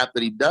half the crap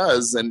that he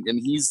does. And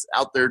he's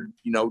out there,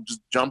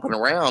 just jumping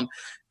around.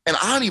 And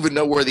I don't even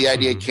know where the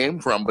idea came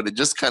from, but it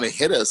just kind of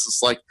hit us.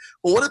 It's like,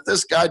 well, what if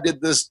this guy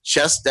did this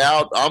chest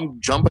out? I'm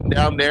jumping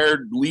down there,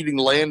 leading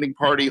the landing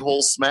party,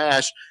 whole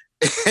smash,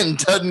 and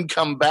doesn't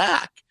come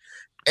back.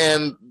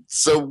 And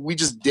so we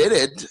just did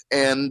it.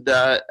 And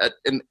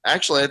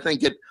actually, I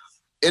think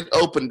it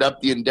opened up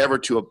the Endeavor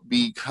to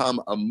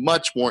become a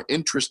much more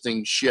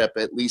interesting ship,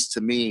 at least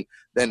to me,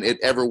 than it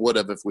ever would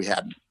have if we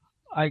hadn't.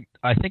 I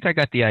think I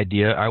got the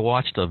idea. I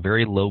watched a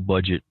very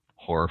low-budget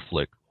horror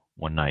flick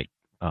one night.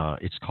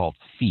 It's called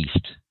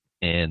Feast,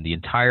 and the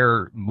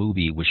entire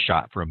movie was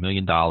shot for $1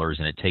 million,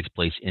 and it takes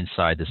place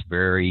inside this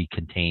very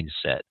contained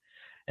set.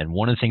 And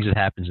one of the things that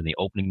happens in the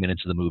opening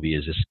minutes of the movie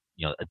is this,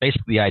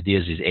 basically the idea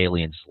is these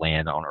aliens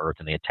land on Earth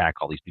and they attack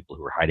all these people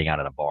who are hiding out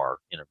in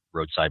a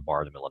roadside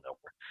bar in the middle of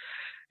nowhere.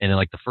 And then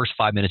like the first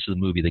 5 minutes of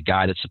the movie, the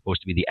guy that's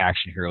supposed to be the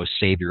action hero,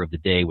 savior of the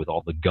day with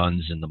all the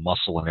guns and the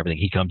muscle and everything,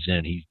 he comes in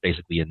and he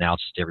basically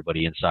announces to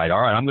everybody inside,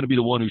 all right, I'm going to be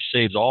the one who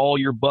saves all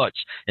your butts.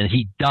 And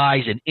he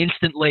dies an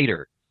instant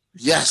later.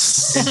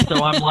 Yes. And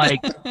so I'm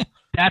like,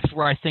 that's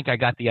where I think I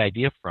got the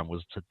idea from,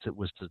 was to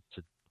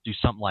do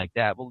something like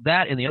that. Well,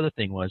 that, and the other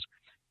thing was,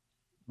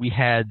 we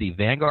had the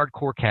Vanguard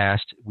core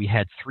cast. We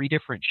had 3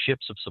 different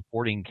ships of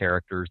supporting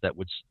characters that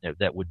would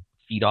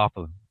feed off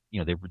of,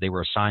 they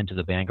were assigned to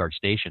the Vanguard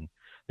station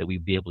that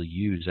we'd be able to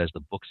use as the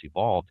books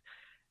evolved.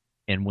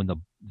 And when the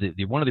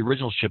one of the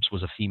original ships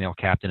was a female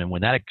captain, and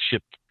when that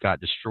ship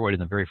got destroyed in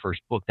the very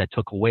first book, that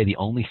took away the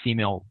only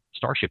female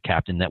starship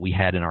captain that we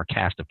had in our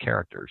cast of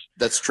characters.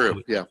 That's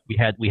true. Yeah. We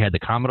had the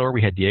Commodore,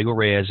 we had Diego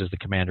Reyes as the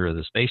commander of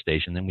the space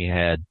station. Then we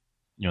had,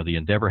 the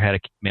Endeavor had a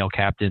male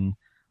captain.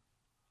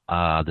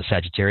 The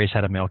Sagittarius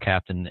had a male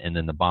captain, and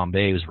then the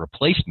Bombay's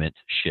replacement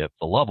ship,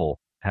 the Lovell,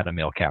 had a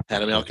male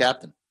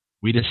captain.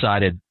 We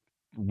decided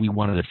we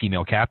wanted a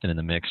female captain in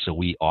the mix, so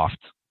we offed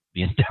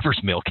the Endeavor's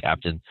male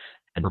captain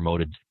and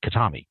promoted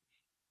Katami.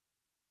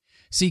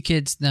 See,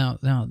 kids, now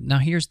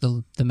here's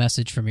the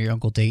message from your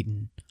Uncle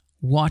Dayton.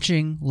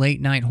 Watching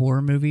late night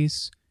horror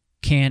movies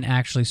can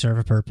actually serve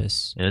a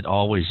purpose. It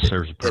always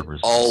serves a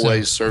purpose.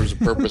 Serves a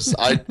purpose.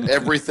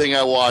 Everything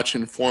I watch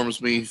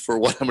informs me for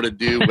what I'm going to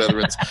do, whether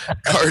it's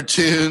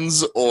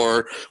cartoons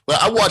or. Well,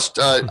 I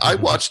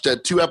watched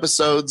 2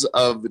 episodes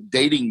of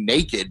Dating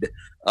Naked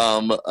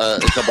a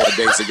couple of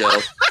days ago,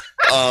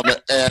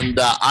 and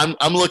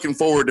I'm looking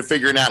forward to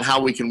figuring out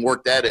how we can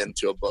work that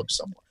into a book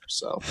somewhere.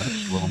 So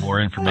a little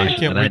more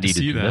information than I needed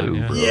to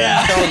know.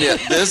 Yeah. I'm telling you,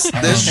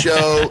 this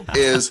show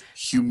is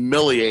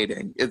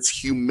humiliating. It's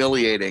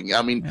humiliating.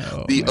 I mean,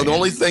 the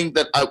only thing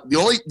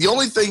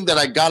that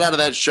I got out of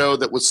that show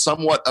that was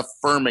somewhat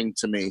affirming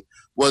to me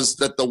was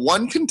that the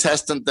one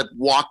contestant that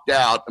walked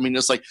out, I mean,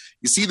 it's like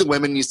you see the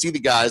women, you see the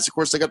guys. Of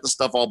course, they got the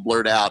stuff all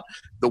blurred out.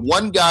 The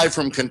one guy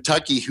from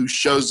Kentucky who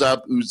shows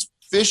up, who's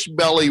fish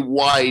belly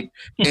white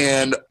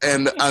and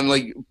I'm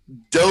like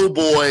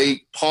doughboy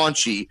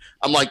paunchy.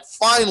 I'm like,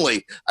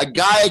 finally, a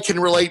guy I can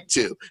relate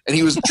to. And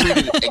he was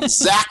treated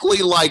exactly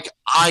like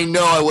I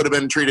know I would have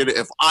been treated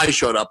if I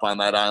showed up on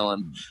that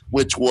island,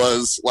 which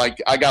was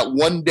like, I got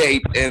one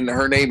date and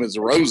her name is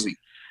Rosie.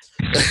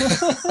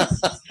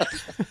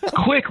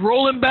 Quick,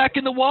 roll him back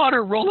in the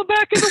water.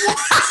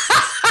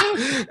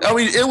 I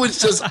mean, it was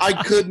just, I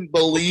couldn't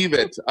believe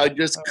it. I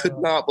just could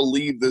not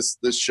believe this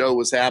show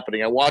was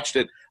happening. I watched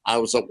it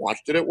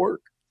at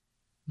work.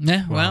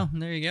 Yeah, well,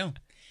 there you go.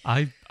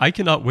 I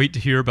cannot wait to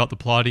hear about the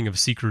plotting of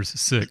Seekers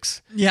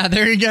 6. Yeah,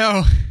 there you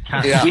go.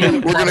 Yeah,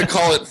 we're going to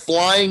call it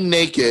Flying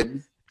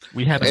Naked.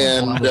 We haven't.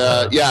 And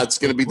it's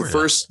going to be the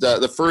first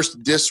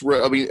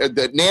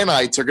the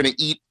nanites are going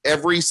to eat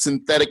every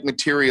synthetic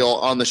material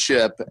on the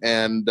ship,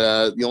 and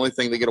the only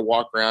thing they get to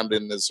walk around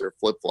in is their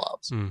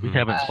flip-flops. Mm-hmm. We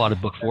haven't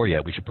plotted book 4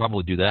 yet. We should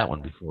probably do that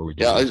one before we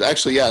do. Yeah,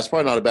 it's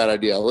probably not a bad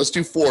idea. Let's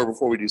do 4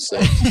 before we do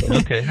 6.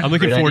 Okay, I'm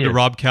looking forward to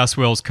Rob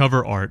Caswell's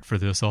cover art for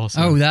this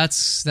also. Oh,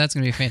 that's going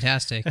to be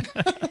fantastic.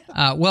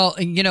 Well,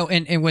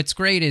 and what's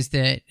great is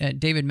that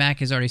David Mack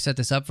has already set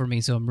this up for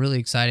me, so I'm really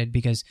excited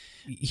because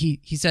he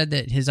said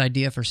that his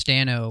idea for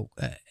Stano,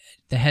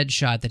 the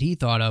headshot that he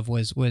thought of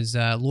was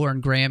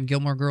Lauren Graham,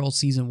 Gilmore Girls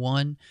season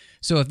 1.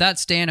 So if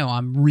that's Stano,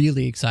 I'm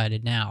really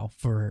excited now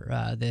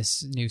for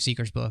this new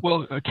Seekers book.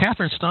 Well,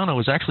 Catherine Stano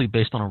is actually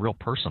based on a real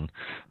person.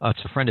 It's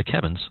a friend of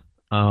Kevin's.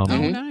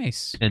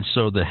 Nice. And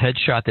so the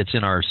headshot that's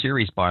in our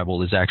series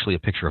Bible is actually a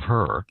picture of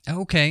her.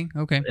 Okay.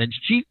 And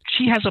she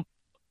has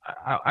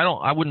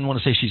I wouldn't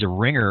want to say she's a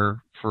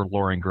ringer for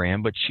Lauren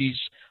Graham, but she's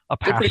a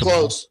passable. They're pretty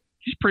close.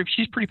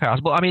 She's pretty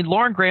passable. I mean,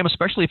 Lauren Graham,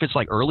 especially if it's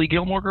like early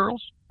Gilmore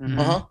Girls,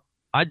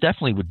 I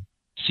definitely would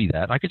see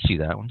that. I could see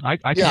that one. I'd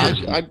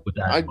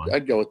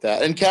go with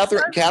that. And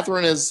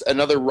Catherine is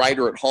another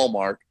writer at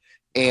Hallmark,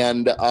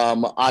 and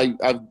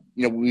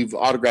we've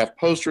autographed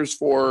posters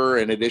for her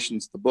and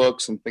editions to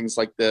books and things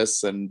like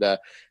this, and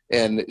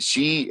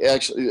she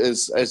actually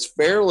is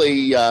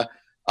fairly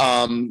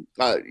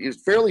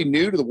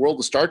new to the world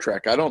of Star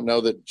Trek. I don't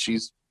know that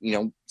she's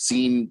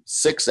seen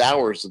 6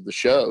 hours of the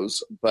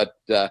shows, but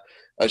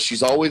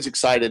she's always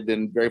excited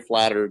and very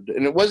flattered.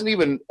 And it wasn't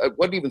even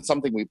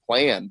something we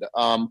planned.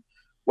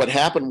 What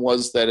happened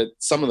was that at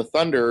Some of the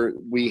Thunder,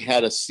 we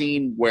had a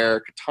scene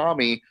where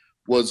Katami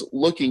was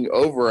looking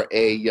over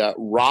a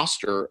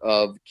roster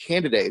of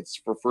candidates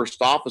for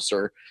first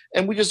officer,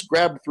 and we just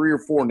grabbed 3 or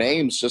 4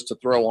 names just to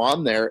throw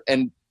on there.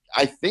 And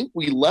I think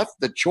we left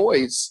the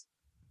choice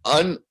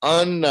no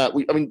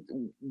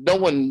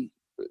one,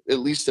 at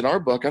least in our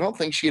book, I don't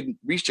think she had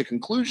reached a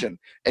conclusion.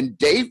 And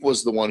Dave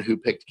was the one who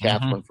picked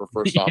Catherine for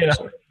first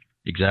officer.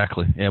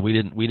 Exactly. Yeah, we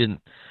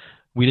didn't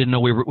know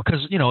we were,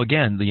 because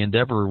again, the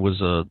Endeavor was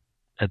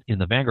in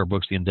the Vanguard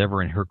books, the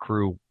Endeavor and her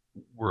crew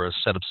were a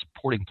set of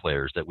supporting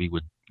players that we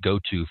would go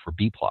to for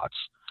B plots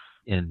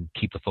and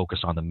keep the focus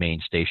on the main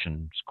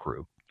station's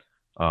crew.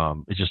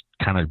 It just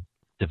kind of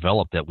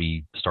developed that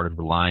we started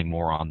relying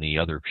more on the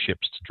other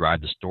ships to drive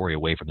the story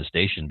away from the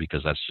station,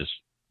 because that's just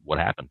what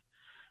happened.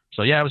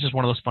 So yeah, it was just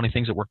one of those funny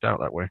things that worked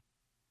out that way.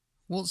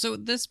 Well, so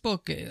this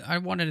book, I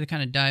wanted to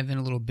kind of dive in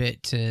a little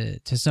bit to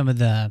some of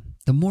the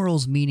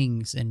morals,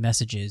 meanings, and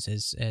messages,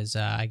 as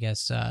I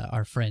guess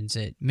our friends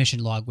at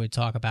Mission Log would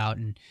talk about.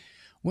 And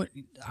what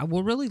I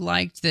really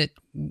liked that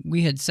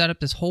we had set up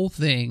this whole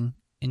thing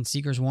in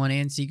Seekers 1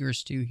 and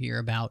Seekers 2 here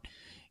about,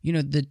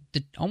 the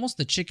almost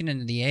the chicken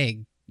and the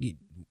egg.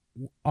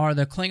 Are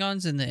the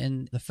Klingons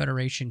and the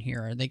Federation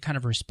here, are they kind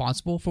of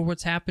responsible for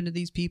what's happened to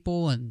these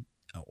people, and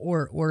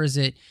or is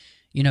it,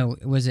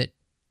 was it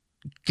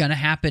gonna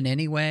happen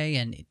anyway,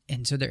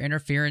 and so their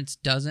interference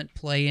doesn't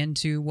play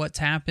into what's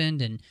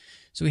happened? And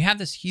so we have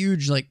this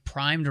huge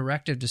prime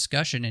directive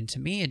discussion, and to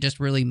me it just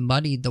really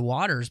muddied the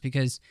waters,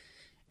 because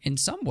in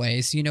some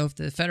ways, if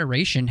the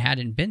Federation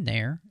hadn't been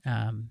there,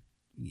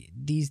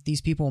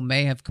 these people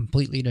may have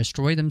completely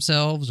destroyed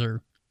themselves,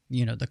 or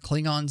the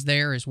Klingons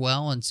there as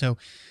well. And so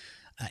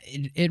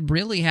it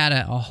really had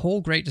a whole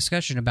great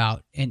discussion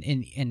about, and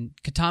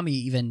Katami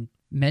even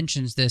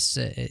mentions this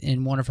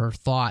in one of her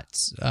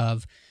thoughts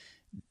of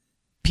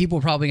people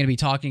probably going to be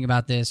talking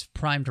about this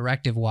prime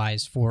directive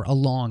wise for a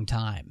long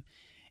time.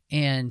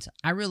 And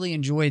I really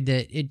enjoyed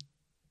that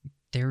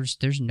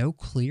there's no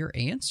clear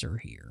answer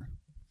here.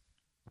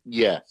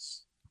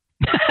 Yes.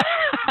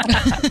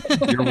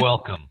 You're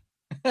welcome.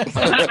 I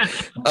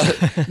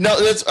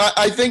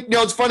think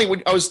it's funny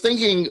when I was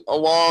thinking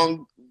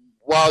along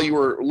while you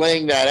were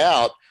laying that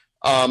out,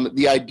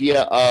 the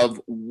idea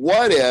of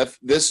what if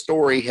this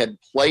story had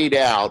played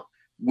out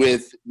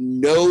with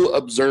no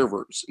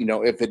observers,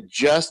 if it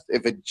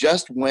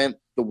just went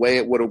the way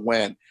it would have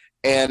went.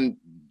 And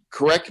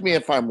correct me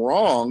if I'm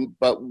wrong,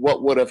 but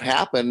what would have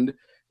happened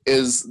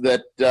is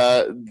that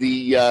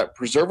the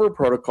preserver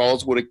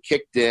protocols would have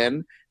kicked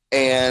in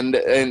and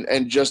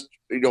just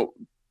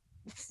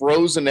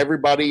frozen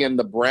everybody in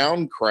the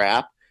brown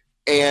crap,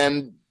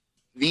 and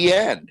the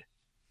end.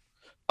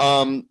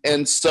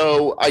 And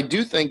so I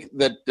do think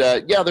that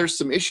there's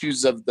some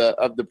issues of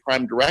the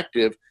prime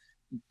directive,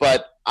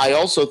 but I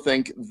also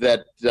think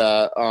that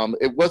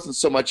it wasn't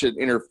so much an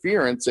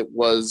interference. It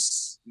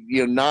was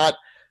not,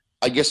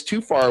 I guess,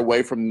 too far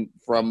away from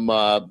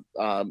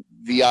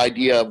the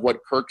idea of what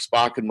Kirk,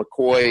 Spock, and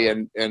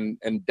McCoy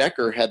and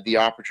Decker had the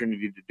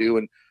opportunity to do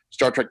in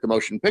Star Trek: The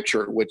Motion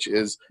Picture, which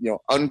is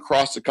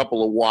uncross a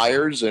couple of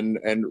wires and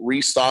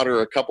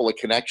resolder a couple of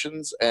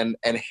connections and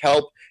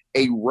help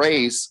a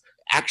race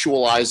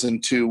actualize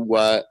into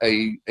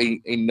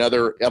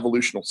another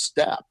evolutional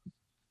step.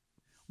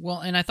 Well,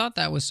 and I thought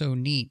that was so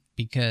neat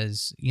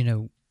because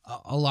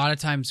a lot of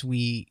times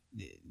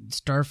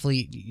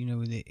Starfleet,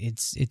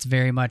 it's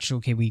very much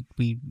okay. We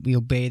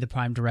obey the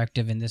Prime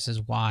Directive, and this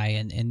is why.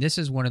 And this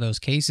is one of those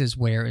cases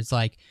where it's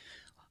like,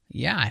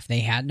 yeah, if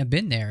they hadn't have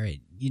been there,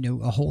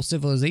 a whole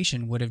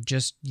civilization would have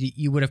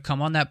you would have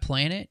come on that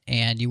planet,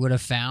 and you would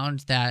have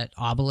found that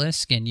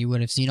obelisk, and you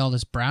would have seen all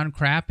this brown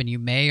crap, and you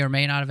may or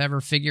may not have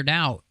ever figured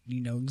out,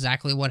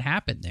 exactly what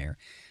happened there.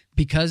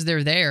 Because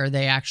they're there,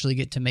 they actually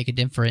get to make a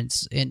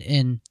difference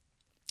in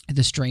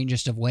the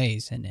strangest of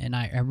ways, and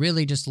I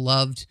really just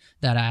loved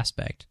that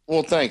aspect.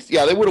 Well, thanks.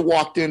 Yeah, they would have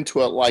walked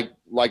into it like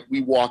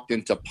we walked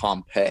into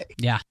Pompeii.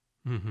 Yeah.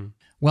 Mm-hmm.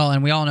 Well,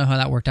 and we all know how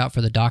that worked out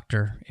for the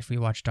Doctor if we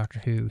watch Doctor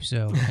Who.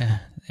 So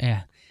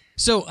yeah.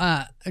 So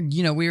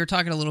we were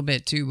talking a little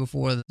bit too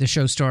before the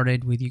show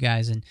started with you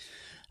guys, and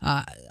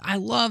I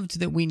loved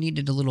that we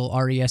needed a little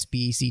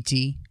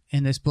RESPECT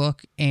in this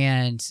book,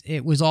 and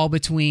it was all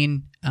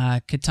between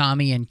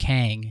Katami and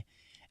Kang.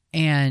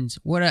 And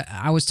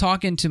I was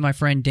talking to my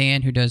friend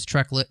Dan, who does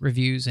Trek Lit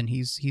reviews, and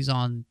he's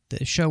on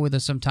the show with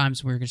us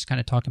sometimes. We were just kind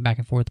of talking back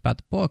and forth about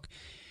the book.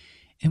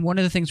 And one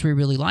of the things we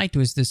really liked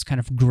was this kind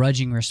of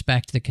grudging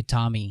respect that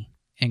Katami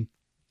and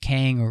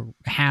Kang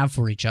have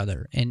for each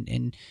other,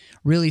 and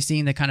really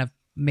seeing the kind of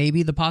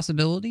maybe the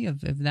possibility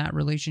of that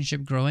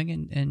relationship growing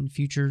in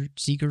future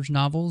Seekers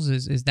novels.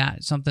 Is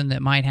that something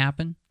that might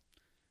happen?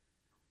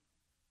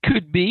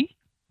 Could be.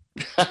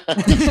 Not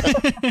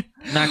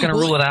going to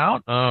rule it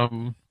out.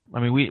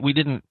 We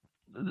didn't.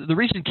 The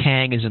reason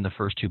Kang is in the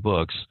first two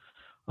books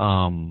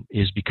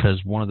is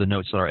because one of the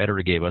notes that our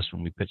editor gave us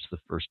when we pitched the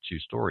first two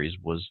stories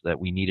was that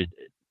we needed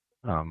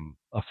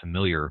a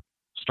familiar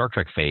Star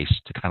Trek face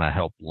to kind of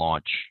help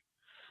launch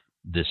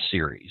this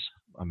series.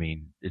 I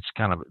mean, it's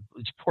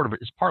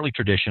partly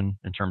tradition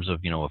in terms of,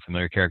 a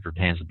familiar character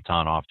hands the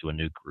baton off to a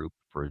new group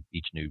for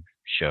each new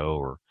show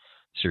or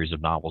series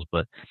of novels.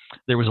 But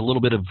there was a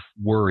little bit of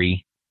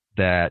worry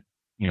that,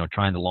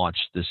 trying to launch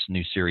this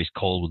new series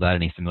cold without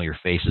any familiar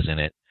faces in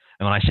it.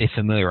 And when I say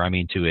familiar, I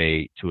mean to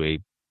a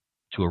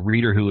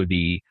reader who would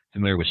be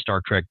familiar with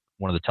Star Trek,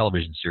 one of the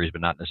television series,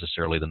 but not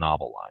necessarily the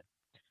novel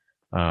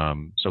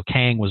line. So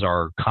Kang was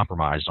our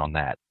compromise on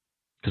that,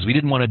 because we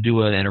didn't want to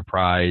do an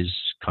Enterprise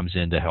comes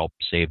in to help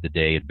save the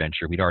day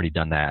adventure. We'd already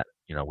done that,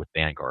 with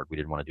Vanguard. We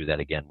didn't want to do that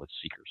again with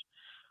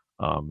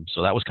Seekers.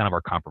 So that was kind of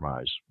our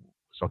compromise.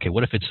 So, okay,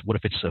 what if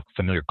it's a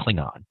familiar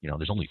Klingon?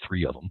 There's only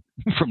 3 of them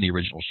from the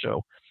original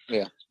show.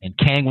 Yeah. And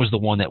Kang was the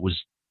one that was,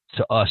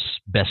 to us,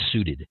 best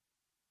suited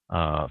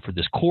for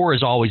this. Kor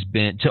has always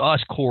been, to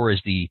us, Kor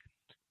is the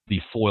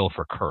foil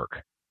for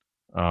Kirk.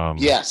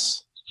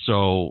 Yes.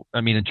 So,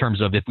 in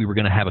terms of if we were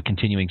going to have a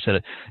continuing set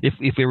of,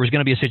 if there was going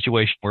to be a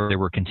situation where there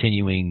were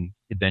continuing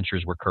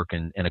adventures where Kirk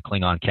and a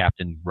Klingon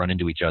captain run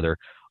into each other,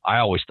 I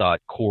always thought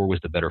Kor was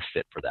the better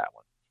fit for that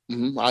one.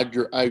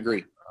 Mm-hmm. I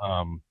agree.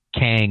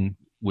 Kang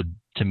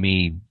to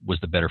me was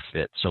the better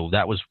fit. So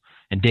that was,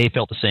 and Dave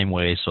felt the same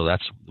way. So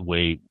that's the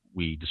way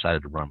we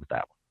decided to run with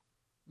that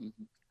one.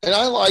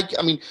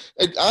 Mm-hmm.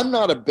 And I'm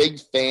not a big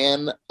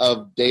fan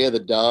of Day of the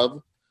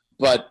Dove,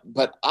 but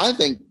I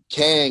think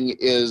Kang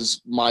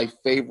is my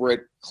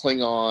favorite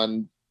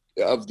Klingon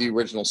of the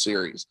original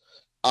series.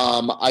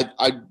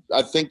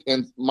 I think,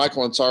 and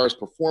Michael Ansara's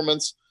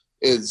performance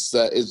is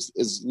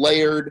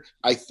layered.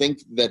 I think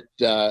that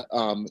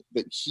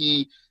that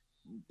he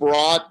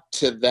brought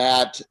to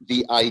that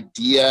the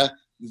idea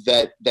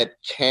that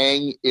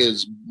Kang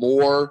is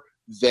more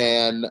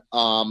than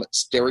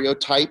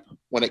stereotype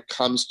when it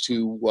comes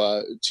to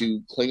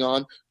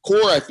Klingon.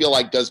 Kor, I feel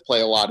like, does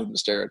play a lot in the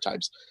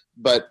stereotypes.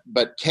 But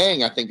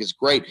Kang, I think, is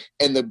great.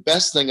 And the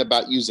best thing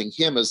about using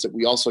him is that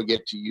we also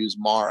get to use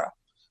Mara,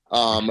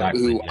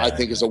 who I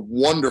think is a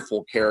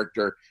wonderful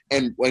character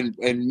and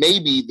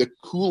maybe the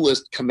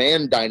coolest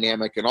command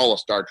dynamic in all of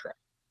Star Trek.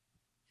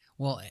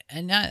 Well,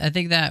 and I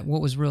think that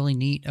what was really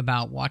neat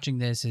about watching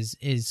this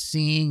is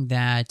seeing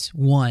that,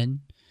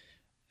 one,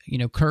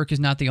 Kirk is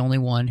not the only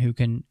one who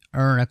can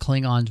earn a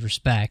Klingon's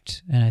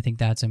respect, and I think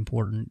that's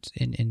important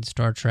in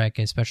Star Trek,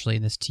 especially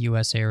in this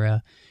TOS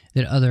era,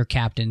 that other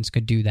captains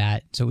could do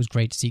that. So it was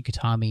great to see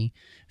Katami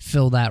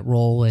fill that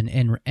role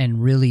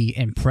and really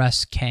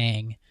impress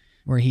Kang,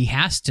 where he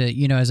has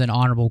to, as an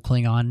honorable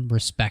Klingon,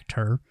 respect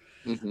her.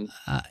 Mm-hmm.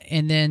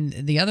 And then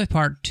the other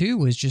part, too,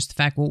 was just the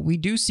fact, we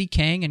do see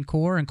Kang and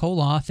Kor and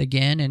Koloth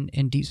again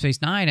in Deep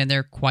Space Nine, and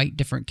they're quite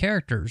different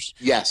characters.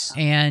 Yes.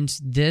 And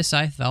this,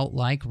 I felt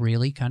like,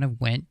 really kind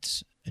of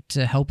went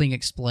to helping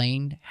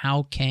explain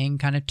how Kang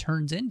kind of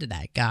turns into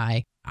that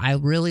guy. I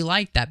really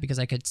liked that because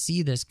I could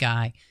see this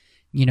guy,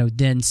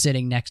 then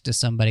sitting next to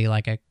somebody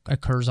like a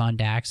Curzon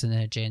Dax and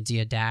a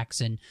Jadzia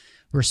Dax and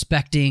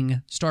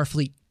respecting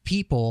Starfleet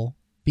people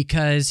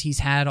because he's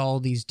had all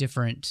these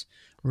different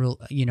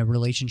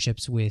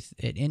relationships with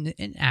it in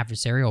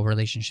adversarial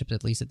relationships,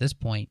 at least at this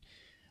point,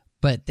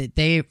 but that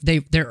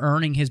they're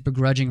earning his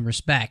begrudging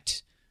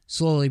respect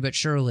slowly but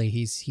surely.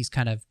 He's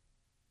kind of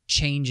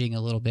changing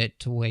a little bit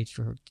to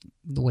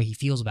the way he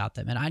feels about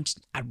them, and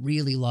I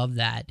really love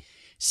that,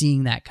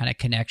 seeing that kind of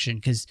connection,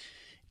 because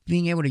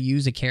being able to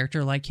use a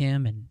character like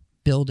him and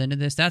build into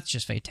this, that's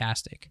just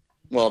fantastic.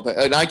 Well,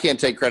 and I can't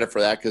take credit for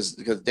that because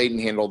Dayton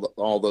handled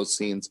all those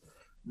scenes.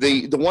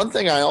 The one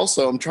thing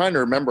I'm trying to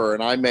remember,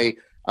 and I may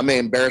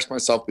embarrass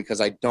myself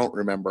because I don't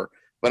remember,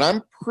 but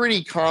I'm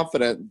pretty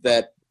confident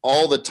that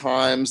all the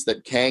times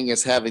that Kang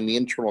is having the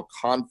internal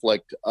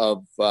conflict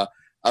of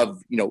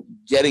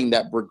getting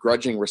that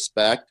begrudging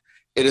respect,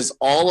 it is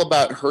all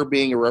about her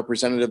being a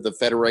representative of the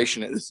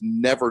Federation. It is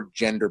never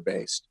gender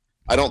based.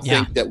 I don't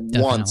think that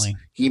definitely. Once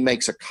he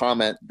makes a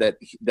comment that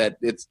he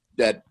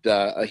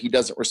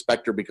doesn't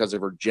respect her because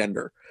of her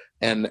gender,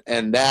 and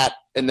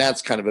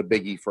that's kind of a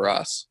biggie for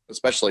us,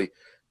 especially.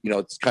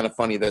 It's kind of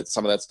funny that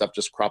some of that stuff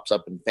just crops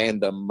up in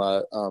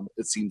fandom.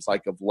 It seems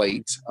like of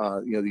late,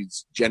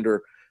 these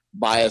gender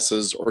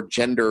biases or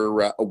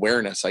gender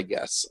awareness, I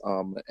guess,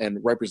 and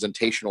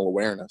representational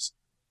awareness.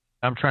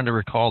 I'm trying to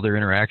recall their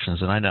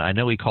interactions, and I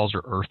know he calls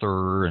her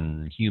Earther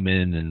and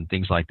human and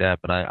things like that,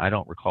 but I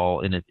don't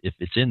recall. And if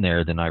it's in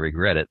there, then I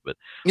regret it. But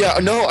yeah,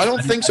 no, I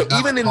don't think so.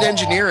 Even in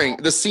engineering,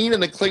 the scene in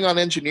the Klingon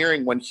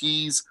engineering when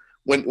he's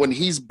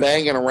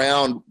banging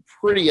around,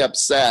 pretty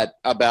upset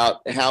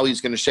about how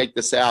he's going to shake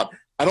this out.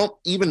 I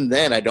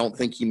don't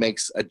think he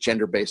makes a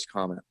gender-based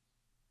comment.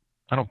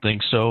 I don't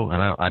think so,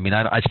 and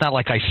it's not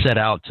like I set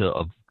out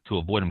to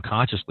avoid him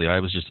consciously. I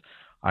was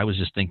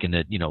just thinking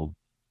that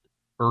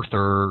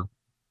Earther,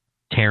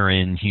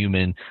 Terran,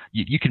 human,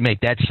 you can make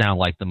that sound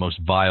like the most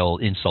vile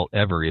insult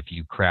ever if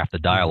you craft the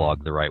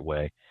dialogue the right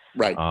way.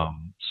 Right.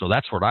 So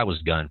that's what I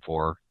was gunning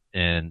for,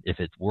 and if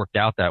it worked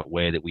out that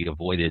way that we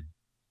avoided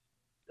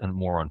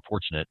more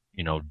unfortunate,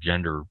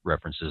 gender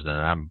references, then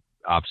I'm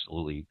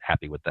absolutely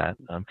happy with that.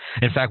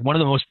 In fact, one of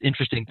the most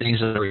interesting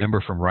things that I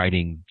remember from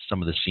writing some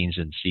of the scenes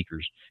in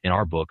Seekers in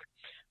our book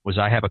was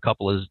I have a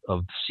couple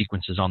of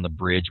sequences on the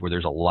bridge where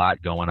there's a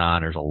lot going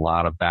on. There's a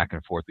lot of back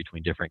and forth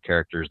between different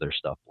characters. There's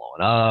stuff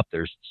blowing up.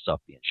 There's stuff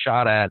being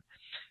shot at.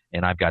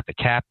 And I've got the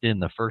captain,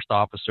 the first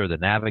officer, the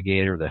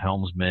navigator, the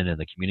helmsman, and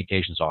the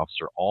communications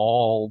officer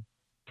all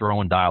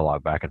throwing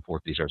dialogue back and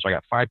forth. So I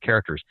got 5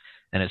 characters.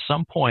 And at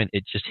some point,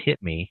 it just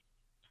hit me,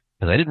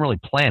 because I didn't really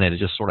plan it. It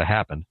just sort of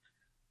happened.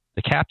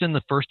 The captain,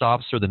 the first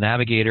officer, the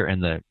navigator,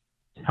 and the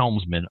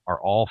helmsman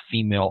are all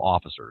female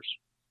officers.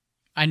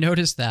 I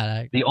noticed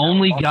that. The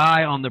only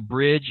guy on the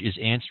bridge is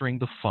answering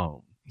the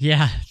phone.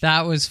 Yeah,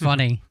 that was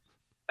funny.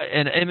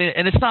 And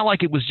it's not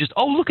like it was just,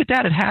 oh, look at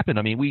that, it happened.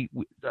 I mean, we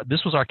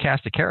this was our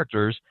cast of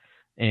characters,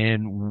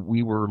 and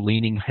we were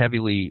leaning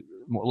heavily,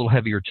 a little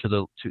heavier to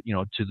the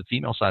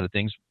female side of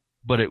things.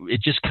 But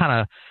it just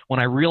kind of, when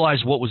I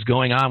realized what was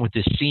going on with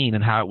this scene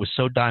and how it was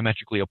so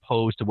diametrically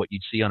opposed to what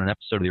you'd see on an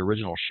episode of the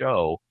original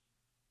show,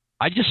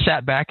 I just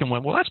sat back and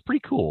went, well, that's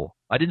pretty cool.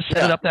 I didn't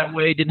set it up that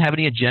way. Didn't have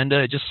any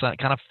agenda. It just kind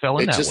of fell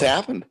in that way. It just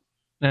happened.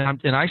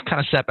 And I kind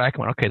of sat back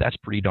and went, okay, that's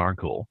pretty darn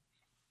cool.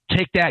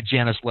 Take that,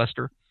 Janice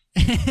Lester.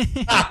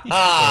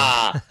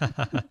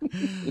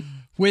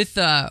 With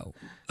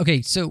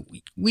okay, so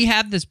we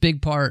have this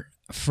big part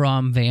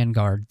from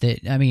Vanguard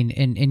that, I mean,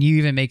 and you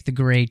even make the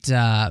great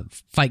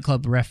Fight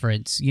Club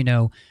reference.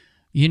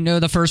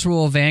 The first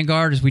rule of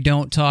Vanguard is we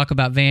don't talk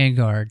about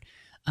Vanguard.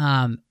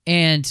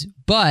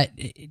 But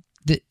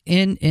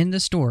in the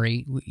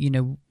story,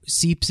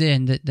 seeps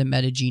in the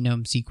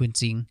metagenome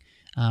sequencing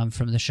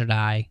from the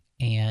Shaddai,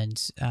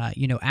 and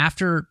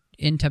after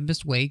in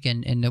Tempest Wake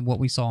and what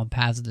we saw in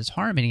Paths of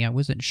Disharmony, I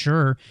wasn't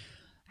sure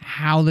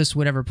how this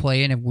would ever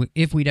play in,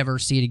 if we'd ever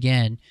see it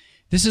again.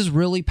 This is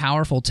really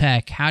powerful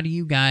tech. How do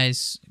you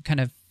guys kind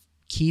of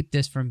keep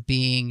this from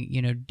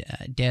being,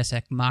 Deus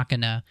Ex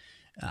Machina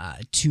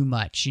too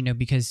much?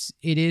 Because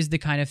it is the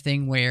kind of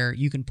thing where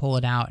you can pull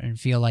it out and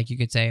feel like you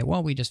could say,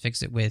 well, we just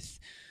fix it with,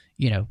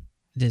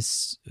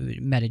 this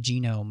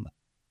metagenome.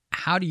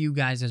 How do you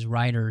guys as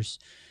writers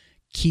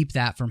keep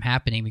that from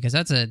happening? Because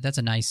that's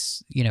a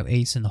nice,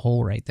 ace in the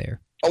hole right there.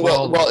 Oh,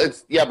 well,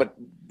 it's, yeah, but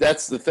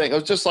that's the thing. It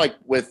was just like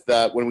with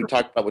when we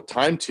talked about with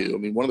Time 2. I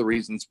mean, one of the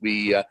reasons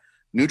we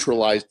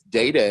neutralized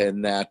Data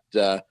in that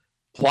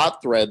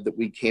plot thread that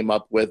we came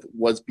up with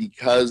was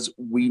because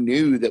we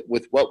knew that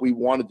with what we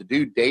wanted to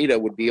do, Data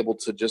would be able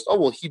to just,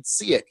 he'd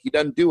see it. He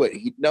doesn't do it.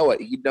 He'd know it.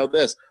 He'd know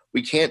this.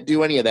 We can't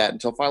do any of that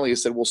until finally he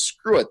said, well,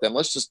 screw it. Then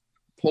let's just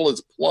pull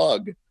his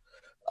plug.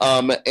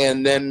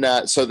 And then,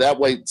 so that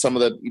way some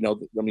of the,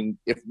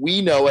 if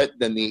we know it,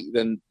 then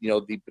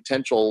the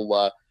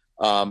potential,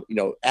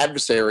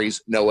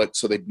 adversaries know it,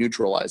 so they'd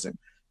neutralize him.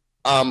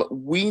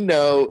 We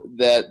know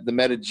that the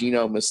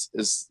metagenome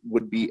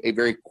would be a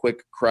very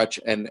quick crutch,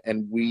 and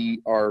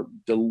we are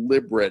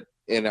deliberate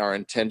in our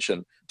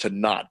intention to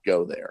not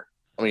go there.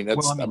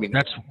 That's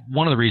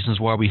one of the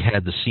reasons why we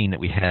had the scene that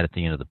we had at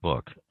the end of the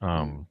book,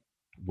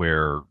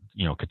 where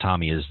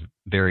Katami is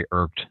very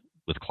irked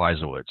with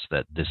Kleizowitz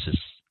that this has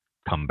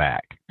come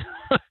back,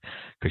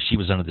 because she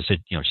was under the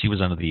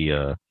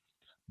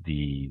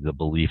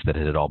belief that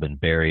it had all been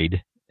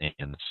buried,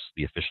 and it's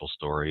the official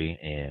story.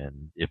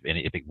 And if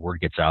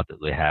word gets out that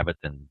they have it,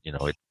 then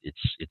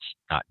it's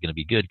not going to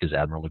be good, because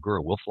Admiral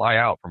Nagura will fly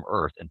out from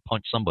Earth and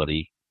punch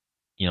somebody,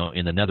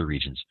 in the nether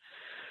regions.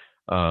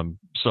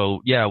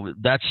 So yeah,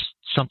 that's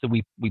something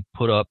we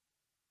put up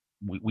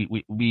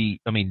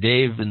I mean,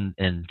 Dave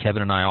and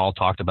Kevin and I all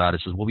talked about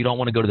it. Says, well, we don't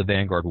want to go to the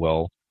Vanguard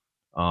well.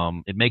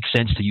 It makes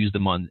sense to use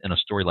them in a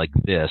story like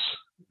this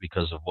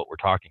because of what we're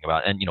talking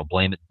about, and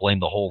blame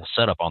the whole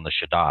setup on the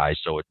Shaddai.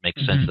 So it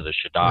makes sense that a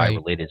Shaddai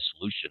related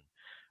solution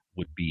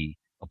would be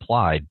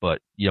applied. But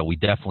we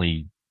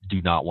definitely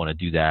do not want to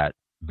do that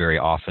very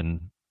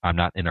often. I'm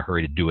not in a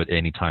hurry to do it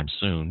anytime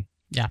soon.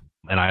 Yeah.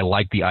 And I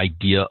like the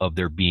idea of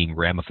there being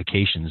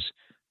ramifications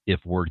if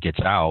word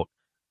gets out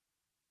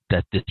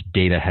that this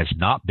data has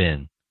not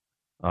been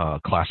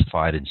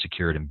classified and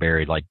secured and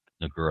buried like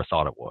Nagura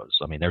thought it was.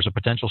 I mean, there's a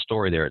potential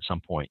story there at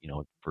some point,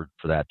 for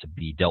that to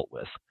be dealt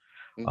with.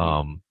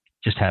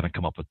 Just haven't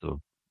come up with the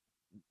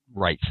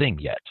right thing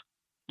yet.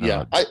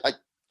 Yeah,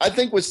 I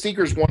think with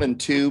Seekers 1 and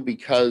 2,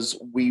 because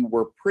we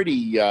were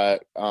pretty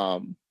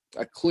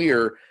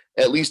clear,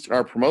 at least in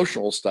our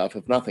promotional stuff,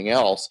 if nothing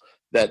else,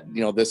 that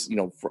this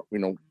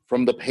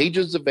from the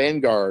pages of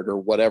Vanguard or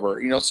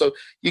whatever, so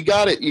you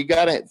got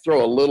to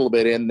throw a little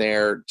bit in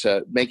there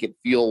to make it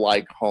feel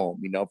like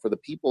home, for the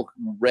people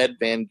who read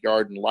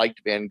Vanguard and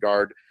liked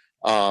Vanguard.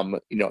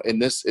 In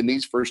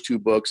these first 2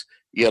 books,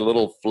 you get a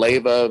little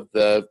flavor of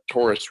the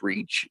Taurus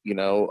Reach,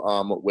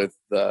 with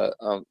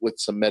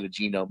some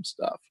metagenome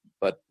stuff.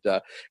 But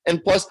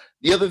and plus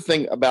the other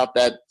thing about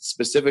that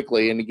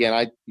specifically, and again,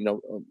 I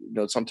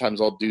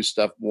sometimes I'll do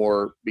stuff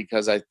more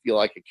because I feel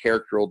like a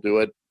character will do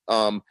it.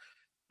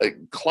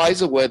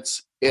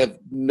 Kleisowitz, if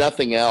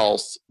nothing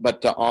else,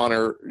 but to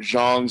honor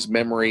Zhang's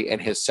memory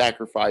and his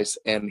sacrifice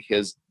and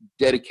his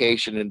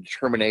dedication and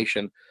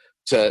determination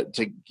to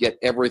get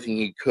everything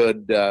he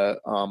could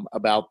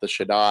about the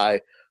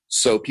Shaddai,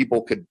 so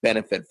people could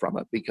benefit from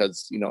it,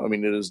 because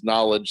it is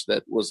knowledge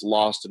that was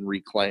lost and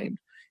reclaimed.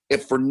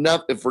 If for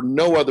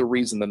no other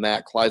reason than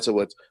that,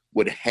 Kleisowitz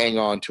would hang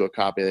on to a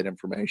copy of that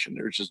information.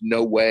 There's just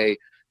no way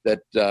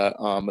that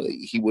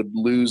he would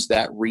lose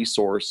that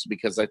resource,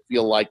 because I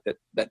feel like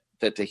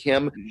that to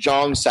him,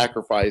 Zhang's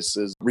sacrifice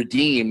is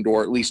redeemed,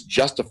 or at least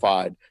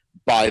justified,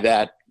 by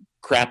that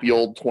crappy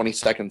old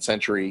 22nd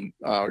century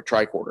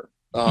tricorder.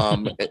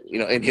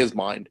 In his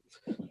mind.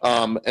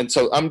 And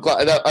so I'm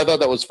glad. I thought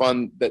that was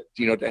fun that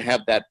to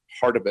have that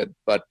part of it.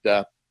 But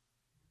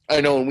I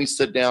know when we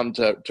sit down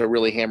to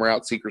really hammer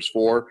out Seekers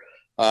 4,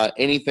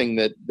 anything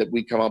that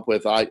we come up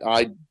with,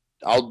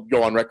 I'll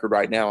go on record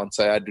right now and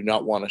say I do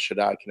not want a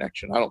Shaddai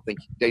connection. I don't think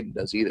Dayton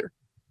does either.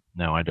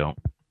 No, I don't.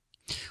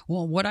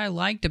 Well, what I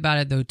liked about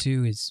it though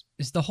too is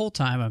the whole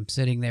time I'm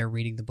sitting there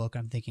reading the book,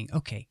 I'm thinking,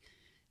 okay,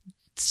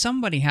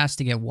 somebody has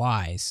to get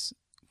wise.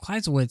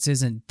 Kleisowitz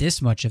isn't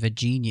this much of a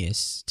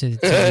genius to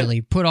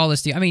really put all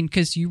this. I mean,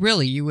 because you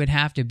would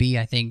have to be,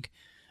 I think,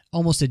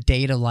 almost a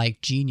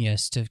data-like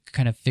genius to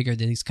kind of figure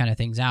these kind of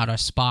things out. A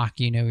Spock,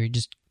 you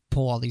just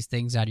pull all these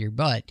things out of your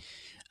butt.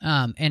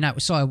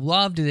 So I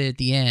loved that at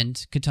the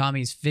end,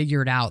 Katami's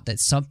figured out that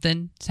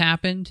something's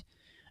happened.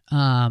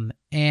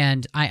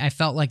 And I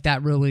felt like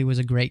that really was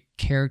a great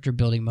character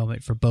building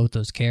moment for both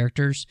those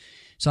characters.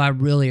 So I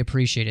really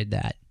appreciated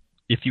that.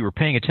 If you were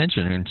paying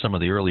attention in some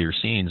of the earlier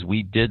scenes,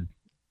 we did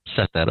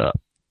set that up.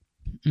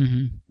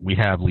 We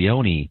have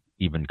Leone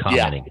even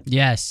commenting.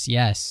 Yeah.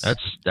 Yes.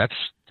 That's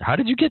how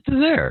did you get to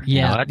there?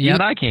 Yeah. Even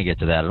I can't get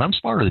to that, and I'm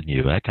smarter than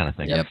you. That kind of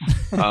thing. Yep.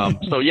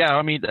 So yeah,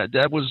 I mean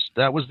that was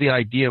the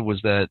idea,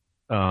 was that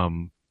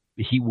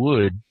he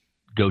would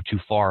go too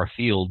far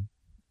afield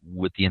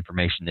with the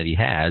information that he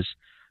has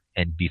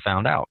and be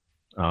found out.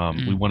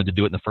 We wanted to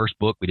do it in the first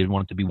book. We didn't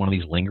want it to be one of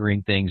these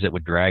lingering things that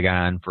would drag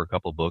on for a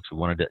couple of books. We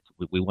wanted to,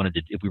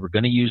 if we were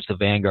going to use the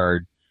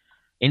Vanguard,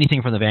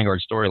 anything from the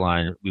Vanguard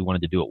storyline, we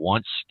wanted to do it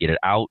once, get it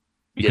out.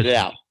 Get it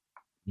out.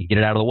 You get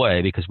it out of the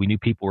way, because we knew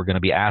people were going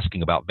to be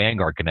asking about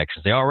Vanguard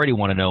connections. They already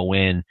want to know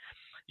when,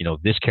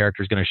 this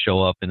character is going to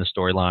show up in the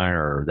storyline,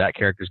 or that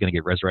character is going to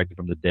get resurrected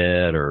from the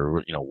dead,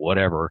 or,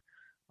 whatever.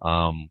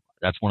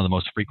 That's one of the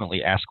most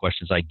frequently asked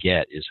questions I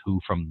get, is who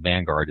from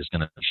Vanguard is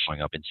going to be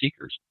showing up in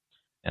Seekers.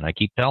 And I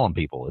keep telling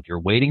people, if you're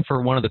waiting for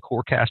one of the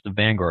core cast of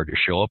Vanguard to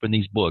show up in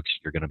these books,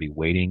 you're going to be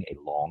waiting a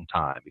long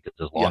time, because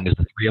as long as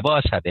the three of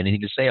us have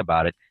anything to say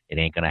about it, it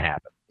ain't going to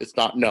happen. It's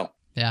not, no.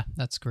 Yeah,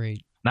 that's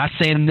great. Not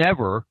saying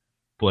never,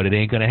 but it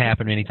ain't going to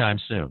happen anytime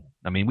soon.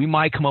 I mean, we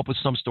might come up with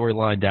some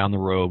storyline down the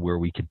road where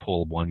we could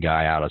pull one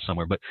guy out of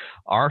somewhere, but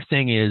our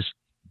thing is,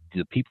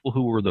 the people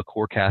who were the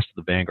core cast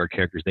of the Vanguard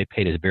characters, they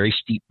paid a very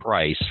steep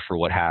price for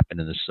what happened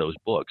in those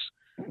books,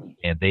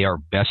 and they are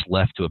best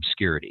left to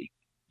obscurity.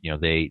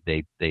 They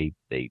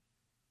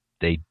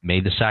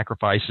made the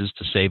sacrifices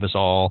to save us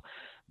all.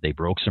 They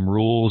broke some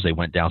rules. They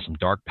went down some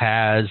dark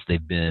paths.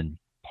 They've been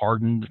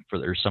pardoned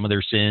for some of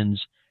their sins,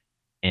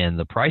 and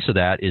the price of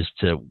that is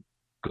to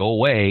go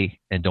away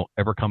and don't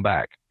ever come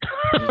back.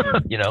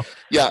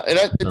 Yeah, and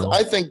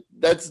I think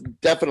that's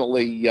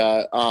definitely.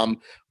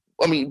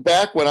 I mean,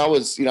 back when I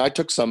was, I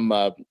took some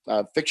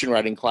fiction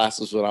writing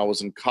classes when I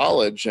was in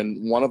college,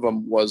 and one of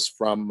them was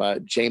from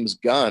James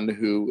Gunn,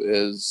 who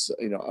is,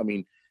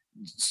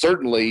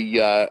 certainly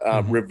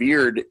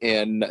revered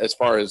in, as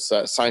far as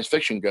science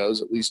fiction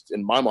goes, at least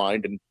in my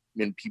mind and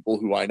in people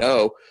who I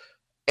know.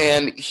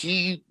 And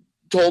he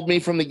told me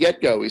from the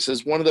get-go, he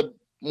says, one of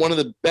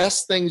the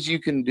best things you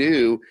can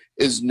do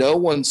is know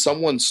when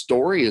someone's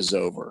story is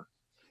over.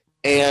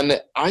 And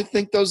I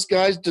think those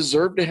guys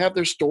deserve to have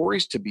their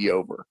stories to be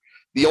over.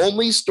 The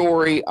only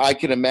story I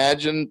can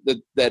imagine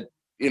that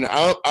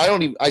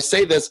I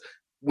say this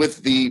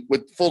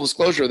with full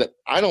disclosure that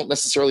I don't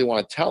necessarily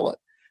want to tell it.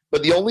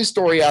 But the only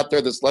story out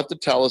there that's left to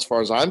tell, as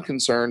far as I'm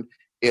concerned,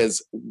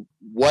 is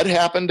what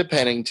happened to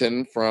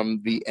Pennington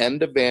from the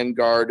end of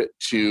Vanguard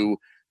to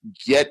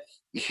get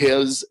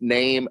his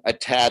name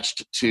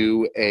attached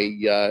to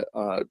a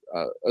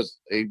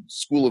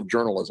school of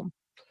journalism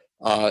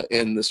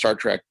in the Star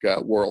Trek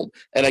world.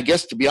 And I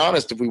guess, to be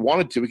honest, if we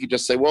wanted to, we could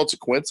just say, well, it's a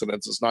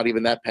coincidence. It's not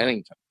even that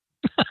Pennington.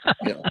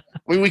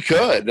 We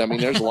could. I mean,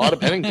 there's a lot of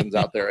Penningtons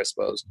out there, I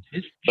suppose.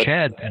 It's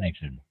Chad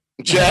Pennington.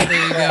 Chad.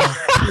 There you go.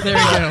 There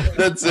you go.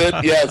 That's it.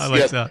 Yes. I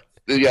like that.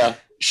 Yeah.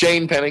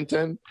 Shane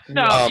Pennington.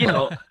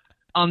 No,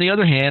 on the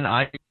other hand,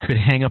 I could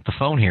hang up the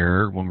phone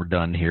here when we're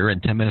done here,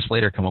 and 10 minutes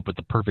later come up with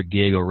the perfect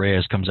Diego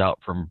Reyes comes out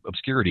from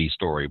obscurity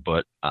story,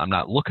 but I'm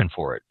not looking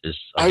for it.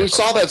 I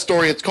saw that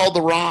story. It's called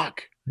The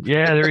Rock.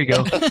 Yeah, there you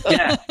go.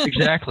 Yeah,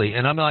 exactly.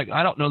 And I'm like,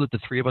 I don't know that the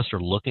three of us are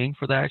looking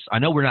for that. I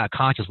know we're not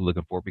consciously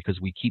looking for it because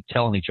we keep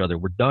telling each other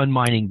we're done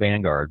mining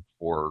Vanguard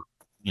for,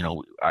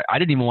 I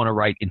didn't even want to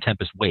write In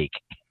Tempest Wake.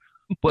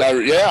 But,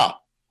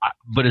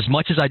 but as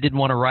much as I didn't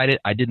want to write it,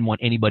 I didn't want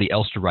anybody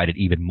else to write it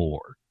even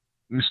more.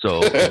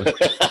 So, it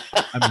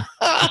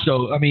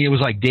was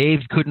like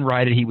Dave couldn't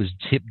write it. He was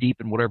hip deep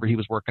in whatever he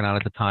was working on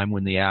at the time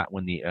when the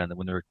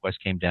request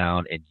came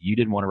down, and you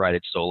didn't want to write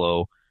it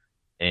solo,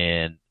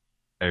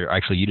 or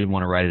actually you didn't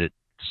want to write it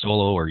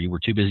solo, or you were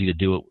too busy to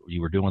do it. You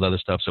were doing with other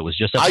stuff, so it was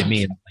just up to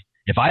me. And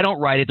if I don't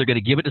write it, they're going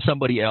to give it to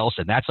somebody else,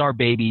 and that's our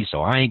baby.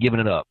 So I ain't giving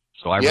it up.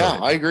 So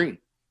I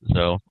agree.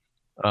 So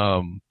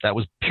that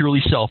was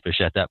purely selfish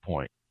at that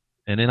point.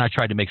 And then I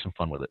tried to make some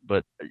fun with it,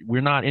 but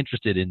we're not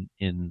interested in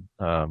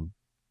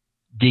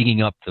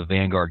digging up the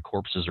Vanguard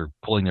corpses or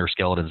pulling their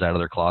skeletons out of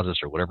their closets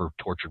or whatever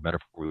tortured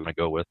metaphor we want to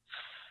go with.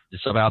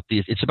 It's about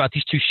these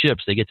two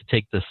ships. They get to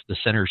take the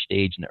center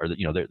stage, or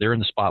they're in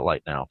the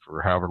spotlight now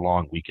for however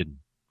long we can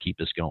keep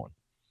this going.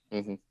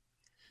 Mm-hmm.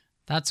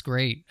 That's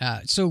great.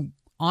 So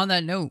on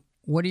that note,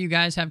 what do you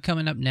guys have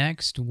coming up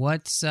next?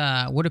 What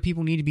do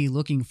people need to be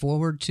looking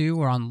forward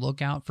to or on the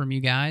lookout from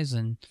you guys?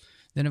 And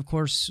then, of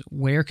course,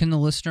 where can the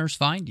listeners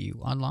find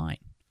you online?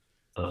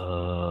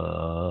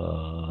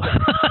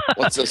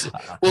 What's this?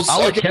 I was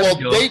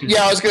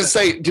going to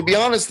say, to be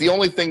honest, the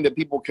only thing that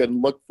people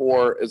can look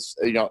for is,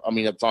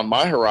 it's on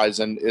my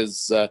horizon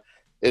is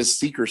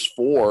Seekers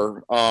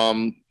 4.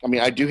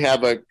 I do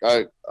have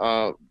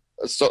the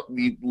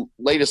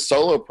latest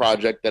solo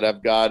project that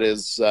I've got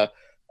is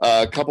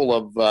a couple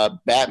of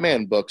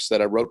Batman books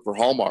that I wrote for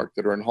Hallmark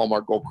that are in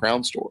Hallmark Gold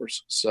Crown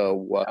stores.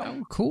 So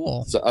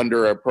cool. It's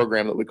under a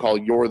program that we call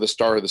You're the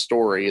Star of the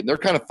Story, and they're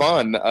kind of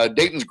fun.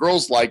 Dayton's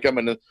girls like them,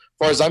 and as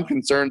far as I'm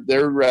concerned,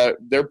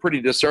 they're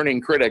pretty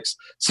discerning critics.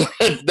 So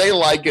if they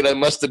like it, I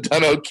must have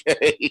done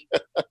okay.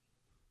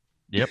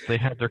 Yep, they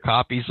have their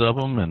copies of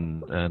them,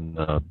 and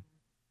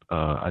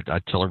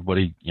I tell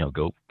everybody,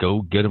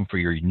 go get them for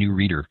your new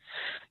reader,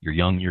 your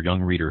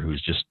young reader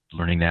who's just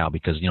learning now,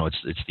 because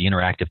it's the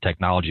interactive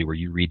technology where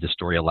you read the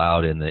story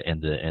aloud and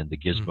the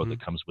gizmo that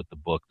comes with the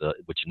book,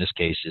 which in this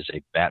case is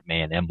a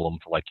Batman emblem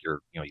for like your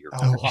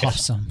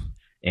awesome.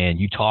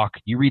 And you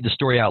read the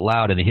story out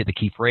loud, and they hit the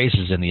key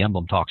phrases, and the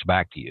emblem talks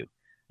back to you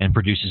and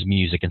produces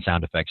music and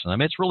sound effects.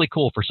 And it's really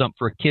cool for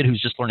a kid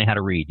who's just learning how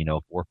to read,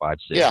 4, 5,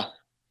 6. Yeah.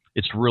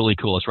 It's really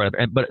cool. It's right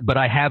up. But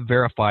I have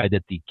verified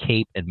that the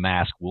cape and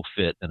mask will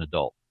fit an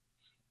adult.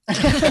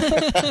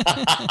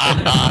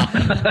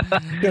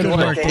 Good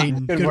work,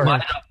 Dayton. Good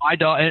work. My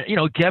dog,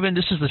 Kevin,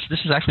 this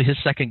is actually his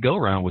second go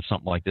around with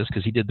something like this,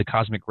 because he did the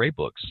Cosmic Ray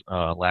books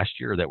last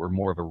year that were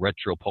more of a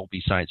retro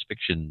pulpy science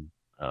fiction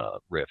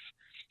riff.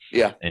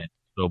 Yeah. And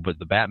so, but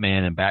the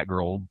Batman and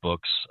Batgirl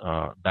books,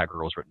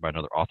 Batgirl is written by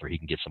another author. He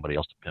can get somebody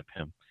else to pimp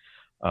him.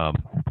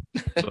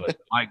 But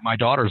my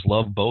daughters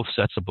love both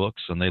sets of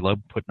books, and they love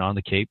putting on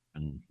the cape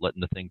and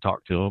letting the thing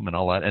talk to them and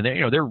all that. And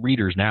they're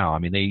readers now. I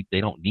mean,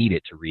 they don't need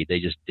it to read; they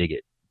just dig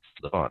it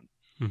for the fun.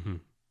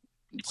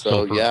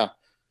 Mm-hmm. Yeah.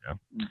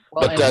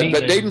 But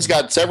Dayton's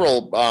got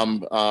several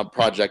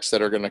projects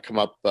that are going to come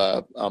up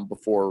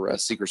before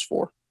Seekers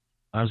 4.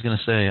 I was going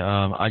to say,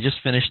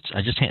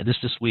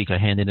 this week I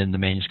handed in the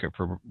manuscript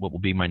for what will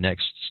be my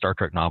next Star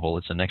Trek novel.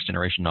 It's a next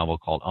generation novel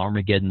called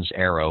Armageddon's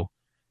Arrow,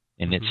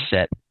 and it's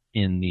set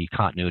in the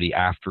continuity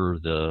after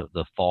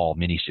the Fall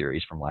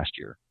miniseries from last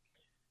year.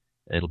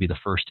 It'll be the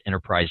first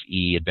Enterprise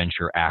E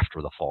adventure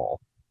after the Fall.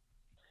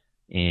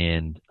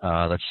 And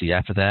let's see,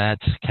 after that,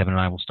 Kevin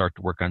and I will start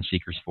to work on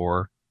Seekers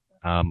 4.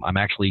 I'm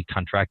actually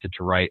contracted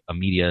to write a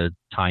media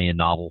tie-in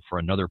novel for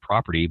another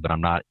property, but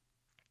I'm not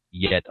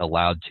yet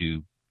allowed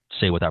to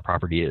say what that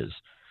property is.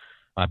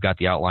 I've got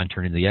the outline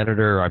turned into the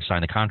editor. I've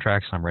signed the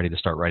contracts. I'm ready to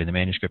start writing the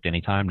manuscript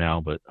anytime now,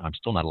 but I'm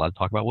still not allowed to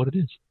talk about what it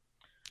is.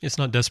 It's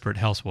not Desperate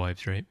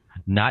Housewives, right?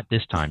 Not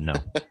this time, no.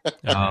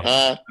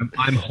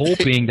 I'm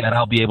hoping that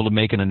I'll be able to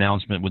make an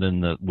announcement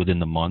within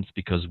the month,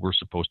 because we're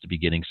supposed to be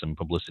getting some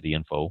publicity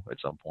info at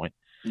some point.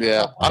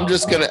 Yeah, I'm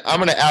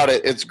gonna out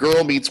it. It's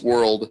Girl Meets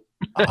World.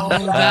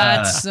 Oh,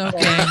 that's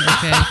okay.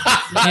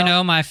 You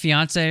know, my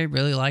fiance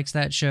really likes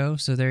that show,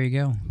 so there you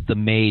go. The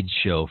Maid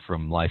show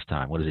from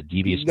Lifetime. What is it?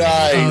 Devious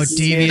Nice. Maids? Oh,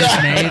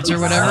 Devious Maids or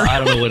whatever. I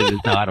don't know what it is.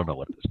 No, I don't know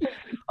what it is.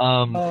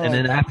 And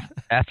then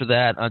after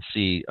that, let's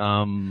see.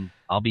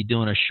 I'll be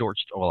doing a short.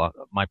 Well,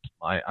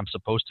 I'm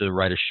supposed to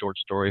write a short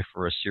story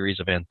for a series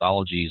of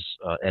anthologies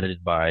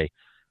edited by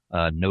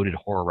noted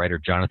horror writer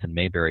Jonathan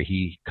Mayberry.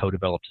 He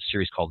co-developed a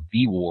series called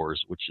V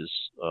Wars, which is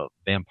a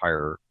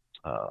vampire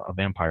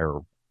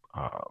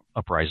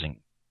uprising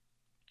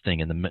thing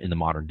in the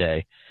modern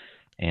day,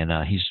 and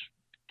he's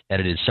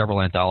edited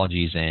several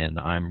anthologies, and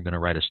I'm going to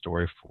write a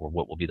story for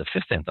what will be the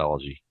 5th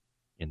anthology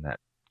in that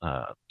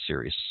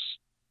series,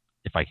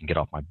 if I can get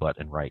off my butt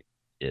and write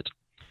it.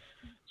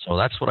 So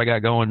that's what I got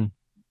going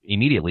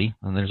immediately,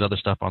 and there's other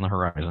stuff on the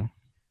horizon.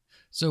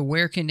 So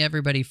where can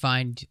everybody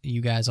find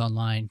you guys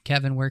online?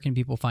 Kevin, where can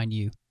people find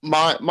you?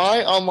 My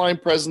online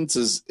presence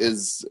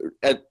is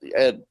at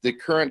the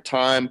current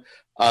time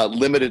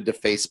limited to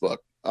Facebook.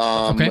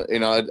 Okay. You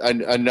know,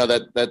 I know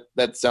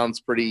that sounds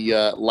pretty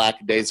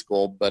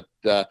lackadaisical, but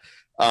I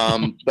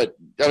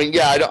mean,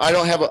 yeah, I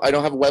don't have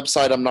a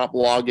website. I'm not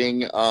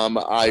blogging.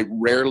 I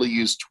rarely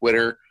use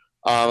Twitter.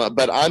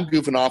 But I'm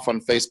goofing off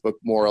on Facebook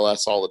more or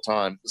less all the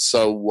time.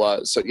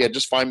 So yeah,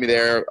 just find me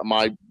there.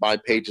 My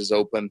page is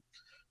open.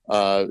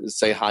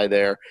 Say hi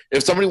there.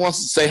 If somebody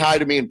wants to say hi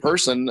to me in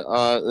person,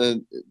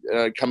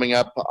 coming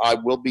up, I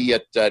will be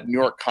at New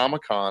York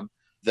Comic Con.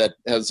 That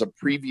has a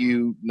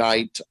preview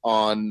night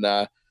on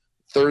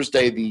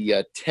Thursday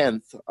the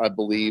 10th, I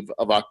believe,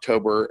 of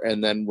October,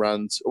 and then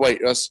runs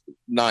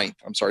 9th.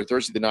 I'm sorry,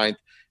 Thursday the 9th.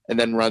 And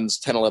then runs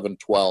 10, 11,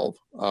 12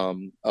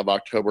 of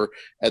October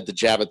at the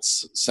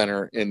Javits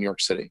Center in New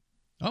York City.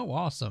 Oh,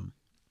 awesome!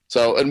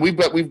 So, and we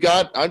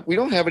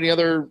don't have any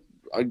other,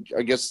 I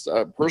guess,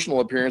 personal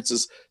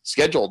appearances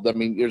scheduled. I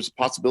mean, there's a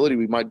possibility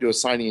we might do a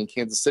signing in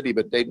Kansas City,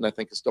 but Dayton, I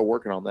think, is still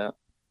working on that.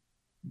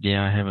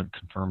 Yeah, I haven't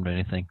confirmed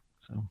anything.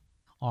 So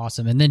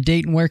awesome. And then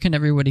Dayton, where can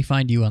everybody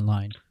find you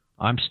online?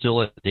 I'm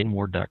still at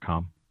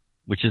DaytonWard.com,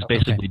 which is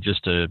basically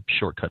just a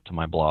shortcut to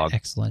my blog.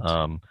 Excellent.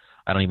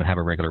 I don't even have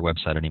a regular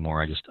website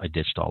anymore. I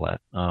ditched all that.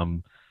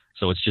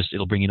 So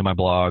it'll bring you to my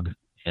blog,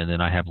 and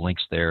then I have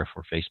links there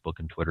for Facebook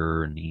and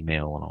Twitter and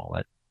email and all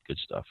that good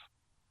stuff.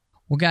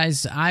 Well,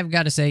 guys, I've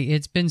got to say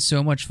it's been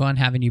so much fun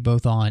having you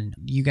both on.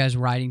 You guys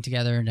writing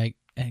together, and I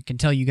can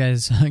tell you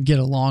guys get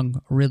along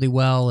really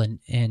well.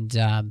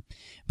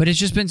 But it's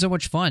just been so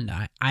much fun.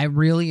 I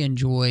really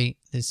enjoy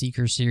the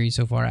Seeker series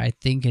so far. I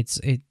think it's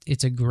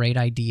a great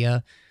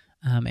idea,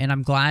 and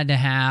I'm glad to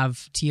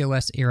have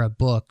TOS era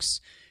books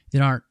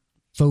that aren't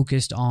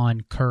focused on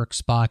Kirk,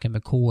 Spock, and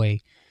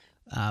McCoy,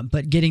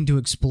 but getting to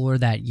explore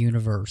that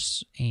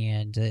universe.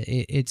 And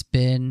it's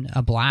been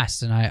a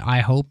blast. And I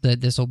hope that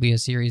this will be a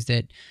series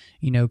that,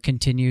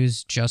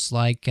 continues just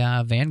like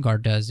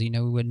Vanguard does.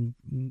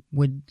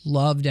 Would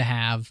love to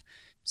have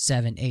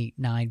 7, 8,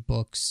 9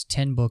 books,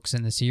 10 books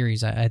in the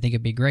series. I think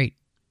it'd be great.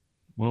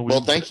 Well,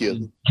 thank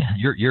you.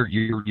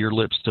 Your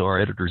lips to our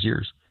editor's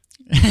ears.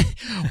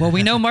 Well,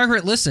 we know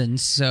Margaret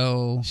listens,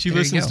 so she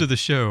listens to the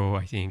show,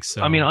 I think.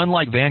 So I mean,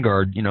 unlike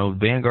Vanguard,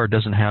 Vanguard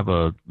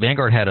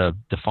had a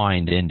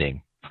defined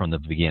ending from the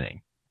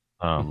beginning.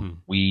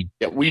 We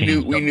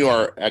knew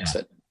our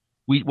exit.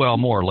 Well,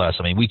 more or less.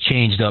 I mean, we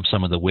changed up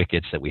some of the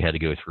wickets that we had to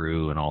go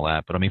through and all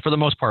that, but I mean, for the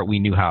most part, we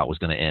knew how it was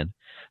going to end.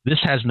 This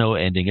has no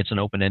ending. It's an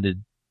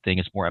open-ended thing.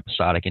 It's more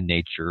episodic in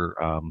nature.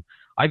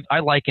 I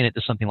liken it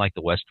to something like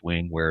The West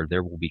Wing, where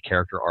there will be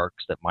character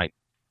arcs that might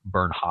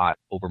burn hot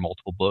over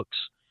multiple books,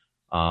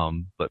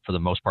 but for the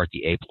most part,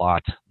 the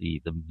A-plot,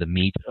 the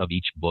meat of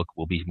each book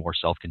will be more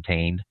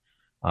self-contained.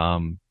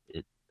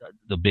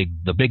 The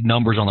big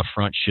numbers on the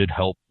front should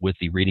help with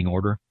the reading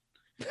order.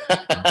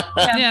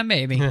 Yeah,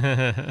 maybe.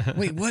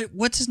 Wait,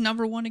 what's his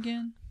number one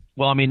again?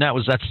 Well, I mean,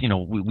 that's I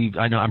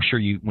know, I'm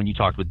sure when you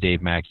talked with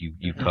Dave Mack,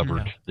 you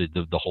covered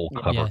the whole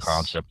cover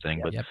concept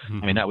thing, but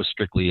I mean, that was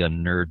strictly a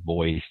nerd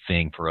boy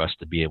thing for us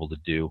to be able to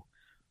do.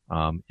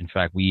 In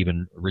fact, we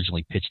even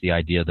originally pitched the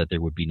idea that there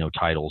would be no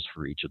titles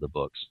for each of the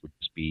books. It would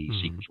just be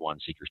Seekers 1,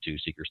 Seekers 2,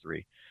 Seekers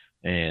 3.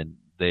 And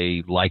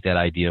they liked that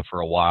idea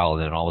for a while,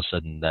 and then all of a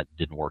sudden that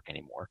didn't work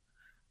anymore.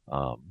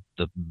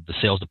 The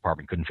sales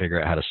department couldn't figure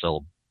out how to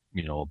sell,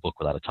 a book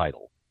without a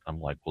title. I'm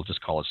like, we'll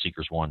just call it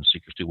Seekers 1,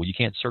 Seekers 2. Well, you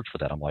can't search for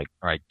that. I'm like,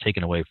 all right,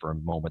 taken away for a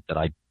moment that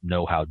I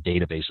know how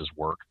databases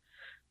work.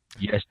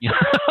 Yes,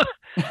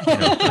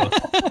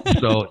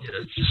 so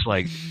it's just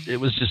like, it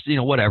was just,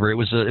 whatever. It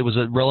was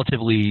well,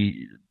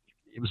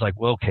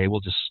 okay, we'll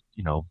just,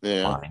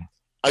 fine.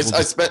 I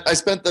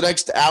spent the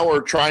next hour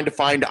trying to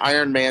find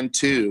Iron Man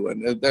 2,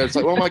 and it's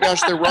like, oh my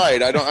gosh, they're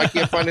right. I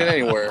can't find it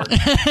anywhere.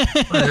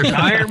 There's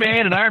Iron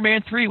Man and Iron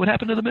Man 3. What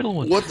happened to the middle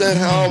one? What the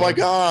hell? Oh my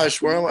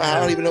gosh, I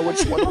don't even know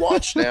which one to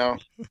watch now.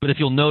 But if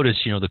you'll notice,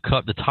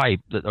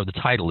 the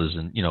title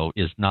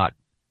is not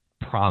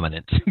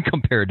prominent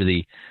compared to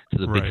the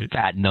big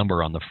fat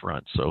number on the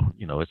front. So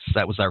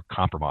that was our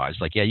compromise.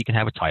 Like, yeah, you can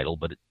have a title,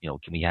 but can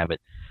we have it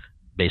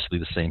basically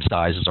the same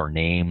size as our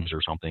names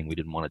or something? We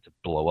didn't want it to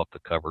blow up the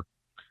cover.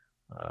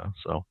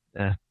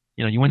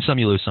 You win some,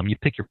 you lose some. You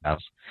pick your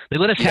battles. They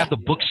let us have the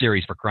book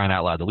series, for crying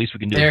out loud. The least we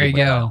can do. There you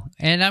go.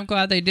 And I'm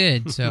glad they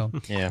did. So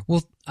yeah.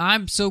 Well,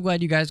 I'm so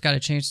glad you guys got a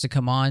chance to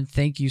come on.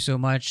 Thank you so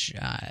much.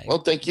 Well,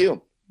 thank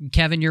you.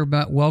 Kevin, you're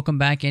welcome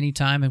back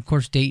anytime. Of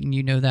course, Dayton,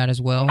 you know that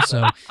as well.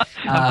 So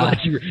I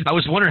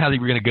was wondering how they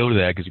were going to go to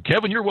that, because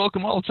Kevin, you're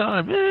welcome all the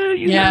time. No.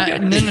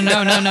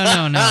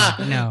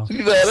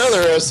 That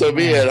other SOB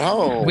at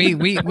home. We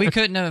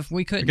couldn't have.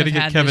 We couldn't. Got to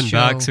have get Kevin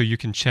back so you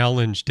can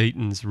challenge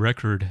Dayton's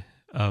record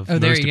of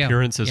most go.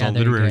 appearances on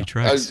Literary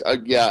Treks.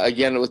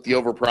 Again with the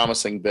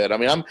overpromising bit. I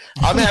mean, I'm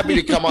happy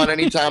to come on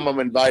anytime I'm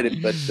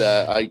invited, but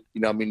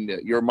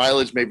your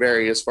mileage may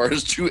vary as far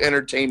as true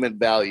entertainment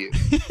value.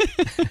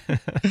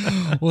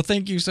 Well,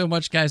 thank you so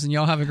much, guys, and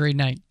y'all have a great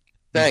night.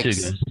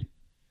 Thanks.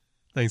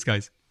 Thanks,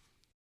 guys.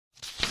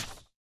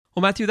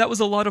 Well, Matthew, that was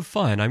a lot of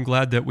fun. I'm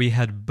glad that we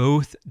had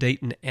both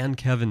Dayton and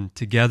Kevin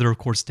together. Of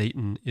course,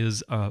 Dayton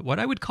is what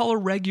I would call a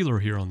regular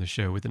here on the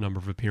show with the number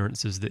of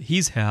appearances that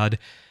he's had.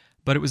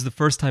 But it was the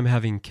first time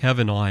having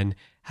Kevin on.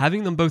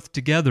 Having them both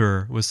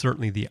together was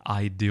certainly the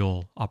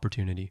ideal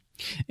opportunity.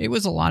 It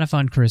was a lot of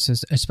fun, Chris,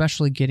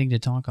 especially getting to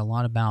talk a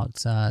lot about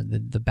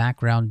the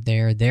background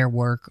there, their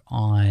work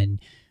on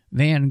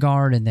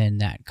Vanguard, and then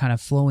that kind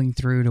of flowing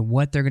through to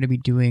what they're going to be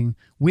doing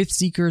with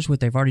Seekers, what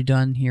they've already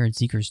done here in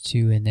Seekers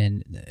 2, and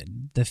then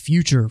the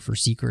future for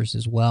Seekers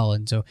as well.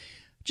 And so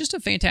just a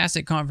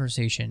fantastic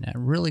conversation.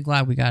 I'm really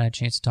glad we got a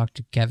chance to talk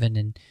to Kevin,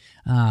 and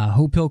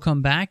hope he'll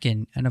come back.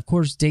 And of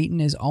course,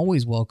 Dayton is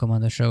always welcome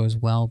on the show as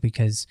well,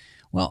 because,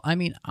 well, I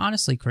mean,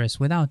 honestly, Chris,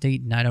 without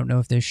Dayton, I don't know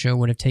if this show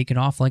would have taken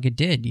off like it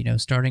did.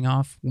 Starting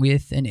off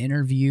with an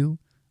interview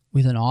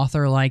with an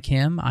author like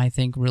him, I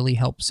think really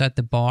helped set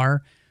the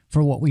bar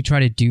for what we try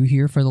to do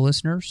here for the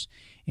listeners.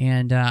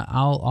 And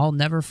I'll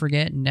never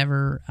forget,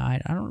 I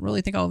don't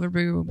really think I'll ever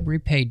be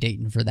repaid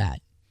Dayton for that.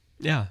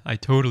 Yeah, I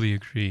totally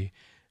agree.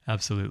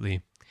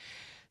 Absolutely.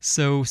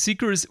 So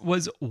Seekers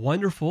was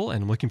wonderful,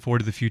 and I'm looking forward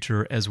to the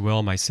future as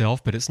well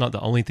myself, but it's not the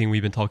only thing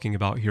we've been talking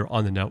about here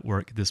on the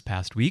network this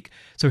past week.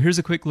 So here's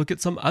a quick look at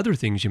some other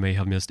things you may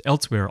have missed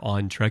elsewhere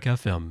on Trek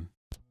FM.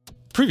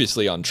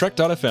 Previously on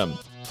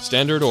Trek.fm,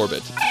 Standard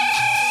Orbit.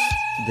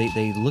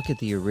 They look at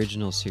the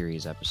original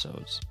series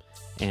episodes,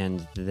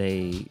 and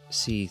they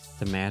see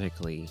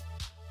thematically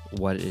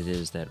what it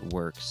is that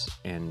works,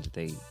 and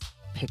they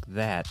pick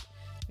that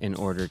in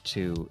order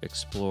to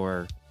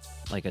explore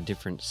like a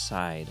different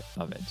side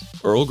of it.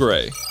 Earl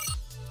Grey.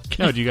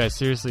 No, do you guys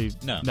seriously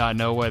not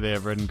know why they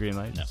have red and green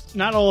lights? No.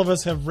 Not all of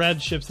us have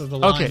read Ships of the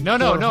Line. Okay, no.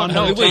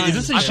 Wait, is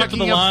this a Ship of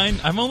the Line?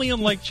 I'm only on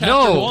like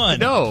chapter 1.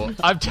 No,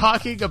 I'm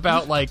talking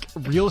about like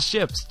real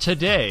ships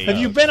today. Have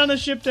you been on a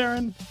ship,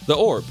 Darren? The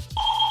Orb.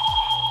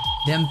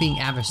 Them being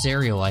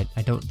adversarial,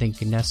 I don't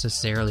think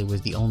necessarily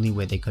was the only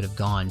way they could have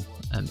gone.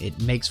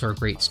 It makes for a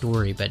great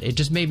story, but it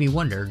just made me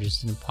wonder,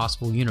 just in a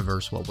possible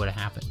universe, what would have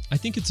happened. I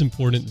think it's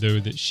important,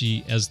 though, that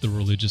she, as the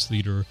religious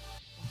leader,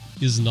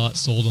 is not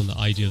sold on the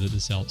idea that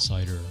this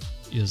outsider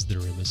is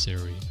their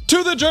emissary.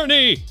 To the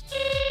journey!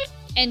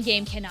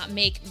 Endgame cannot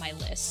make my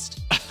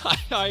list.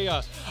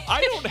 I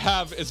don't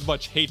have as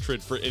much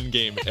hatred for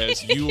Endgame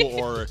as you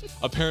or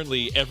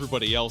apparently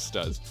everybody else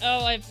does.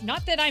 Oh,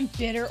 not that I'm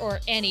bitter or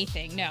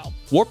anything, no.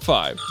 Warp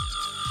 5.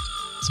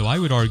 So I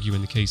would argue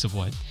in the case of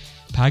what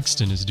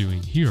Paxton is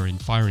doing here in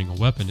firing a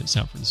weapon at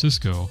San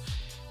Francisco,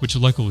 which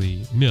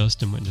luckily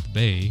missed and went into the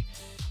bay.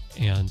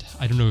 And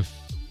I don't know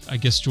I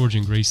guess George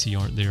and Gracie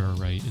aren't there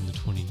right in the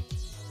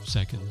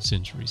 22nd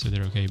century, so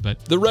they're okay.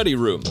 But the Ready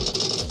Room.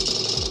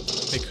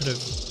 They could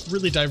have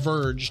really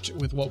diverged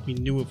with what we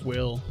knew of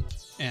Will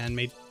and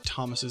made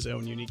Thomas's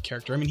own unique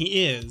character. I mean,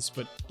 he is,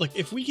 but like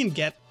if we can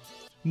get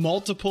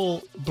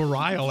multiple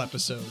Burial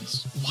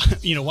episodes,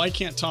 why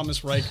can't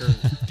Thomas Riker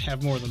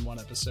have more than one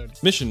episode?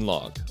 Mission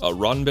Log, a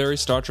Roddenberry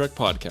Star Trek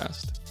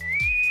podcast.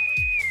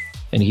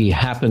 And he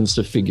happens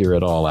to figure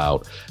it all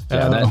out.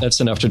 Yeah, that's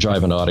enough to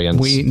drive an audience.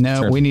 We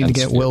need to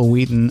get Will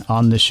Wheaton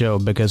on the show,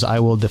 because I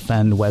will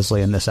defend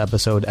Wesley in this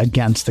episode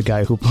against the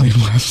guy who played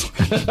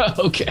Wesley.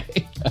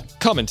 Okay.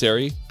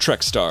 Commentary,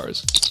 Trek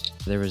Stars.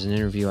 There was an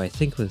interview, I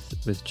think, with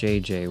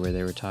JJ, where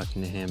they were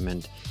talking to him,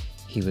 and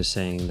he was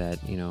saying that,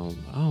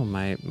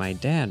 my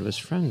dad was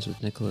friends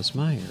with Nicholas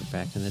Meyer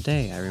back in the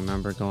day. I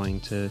remember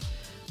going to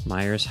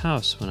Meyer's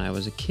house when I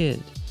was a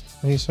kid.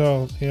 And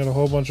he had a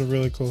whole bunch of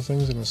really cool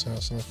things in his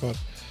house, and I thought,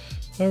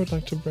 I would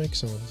like to break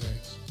some of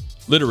these.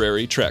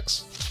 Literary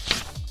Treks.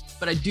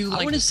 But I do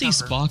like I want to see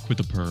Spock with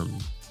a perm.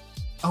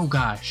 Oh,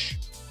 gosh.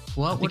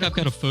 Well, I think I've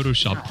got a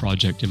Photoshop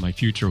project in my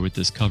future with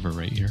this cover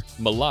right here.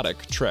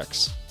 Melodic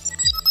Treks.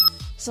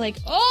 It's like,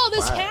 oh,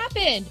 this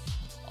happened.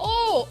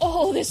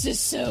 Oh, this is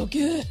so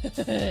good.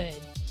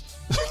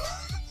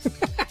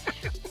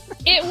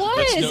 It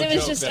was. It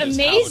was just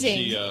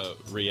amazing. How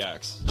she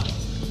reacts.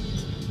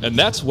 And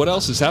that's what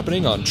else is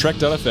happening on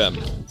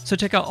Trek.fm. So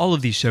check out all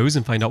of these shows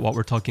and find out what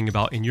we're talking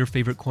about in your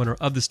favorite corner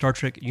of the Star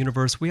Trek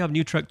universe. We have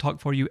new Trek talk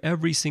for you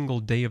every single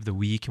day of the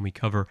week, and we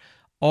cover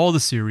all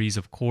the series,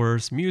 of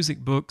course, music,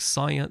 books,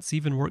 science,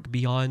 even work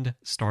beyond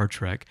Star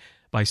Trek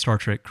by Star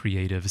Trek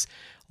creatives.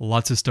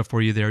 Lots of stuff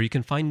for you there. You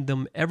can find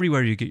them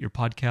everywhere you get your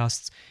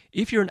podcasts.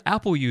 If you're an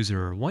Apple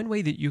user, one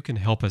way that you can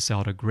help us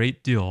out a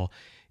great deal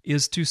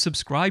is to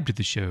subscribe to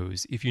the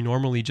shows. If you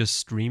normally just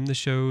stream the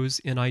shows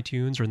in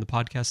iTunes or in the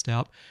podcast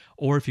app,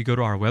 or if you go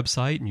to our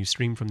website and you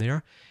stream from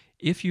there,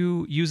 if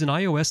you use an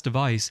iOS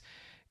device,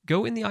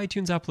 go in the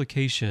iTunes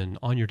application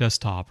on your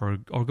desktop or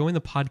go in the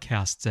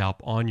podcasts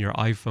app on your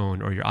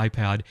iPhone or your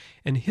iPad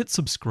and hit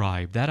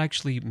subscribe. That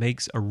actually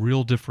makes a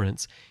real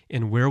difference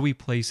in where we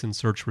place in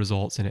search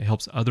results, and it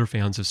helps other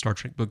fans of Star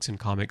Trek books and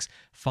comics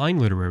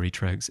find literary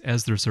treks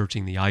as they're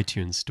searching the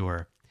iTunes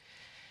store.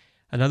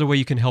 Another way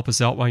you can help us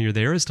out while you're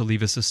there is to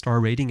leave us a star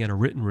rating and a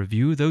written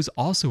review. Those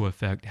also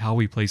affect how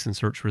we place in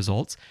search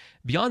results,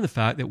 beyond the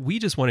fact that we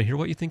just want to hear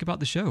what you think about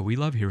the show. We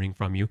love hearing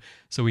from you,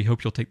 so we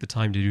hope you'll take the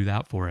time to do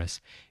that for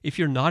us. If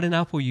you're not an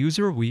Apple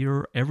user, we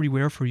are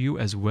everywhere for you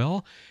as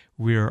well.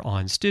 We're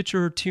on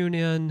Stitcher,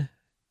 TuneIn,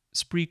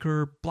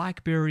 Spreaker,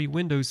 BlackBerry,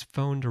 Windows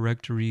Phone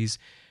directories.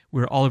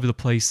 We're all over the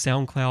place.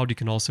 SoundCloud, you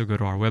can also go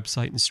to our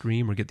website and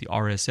stream or get the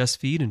RSS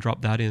feed and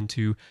drop that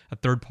into a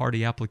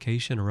third-party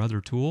application or other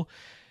tool.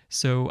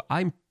 So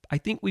I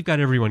think we've got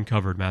everyone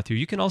covered, Matthew.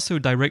 You can also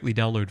directly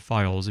download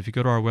files. If you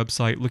go to our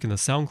website, look in the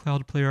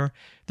SoundCloud player,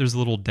 there's a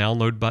little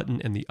download button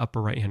in the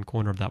upper right-hand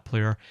corner of that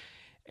player.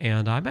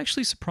 And I'm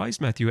actually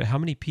surprised, Matthew, at how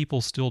many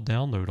people still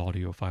download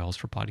audio files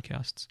for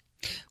podcasts.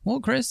 Well,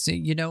 Chris,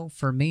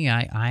 for me,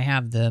 I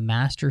have the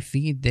master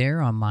feed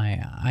there on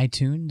my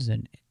iTunes,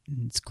 and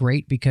it's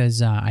great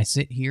because I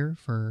sit here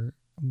for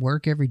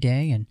work every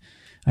day, and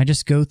I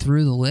just go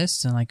through the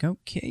list and like,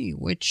 okay,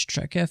 which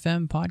Trek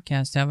FM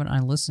podcast haven't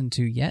I listened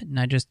to yet? And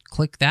I just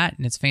click that,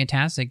 and it's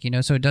fantastic,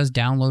 so it does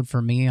download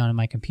for me on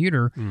my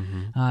computer.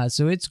 Mm-hmm.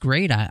 So it's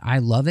great. I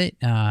love it.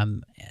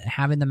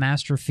 Having the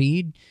master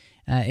feed,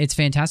 it's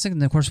fantastic.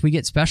 And of course, we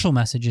get special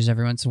messages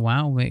every once in a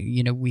while.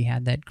 We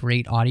had that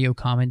great audio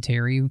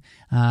commentary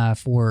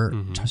for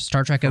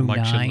Star Trek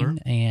 09,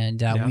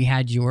 and we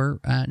had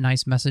your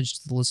nice message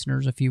to the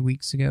listeners a few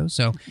weeks ago.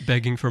 So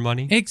begging for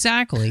money,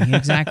 exactly.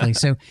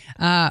 So,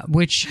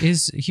 which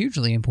is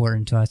hugely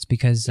important to us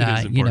because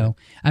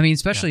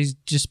especially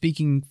just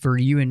speaking for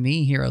you and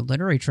me here at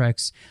Literary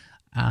Treks.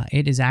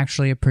 It is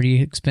actually a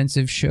pretty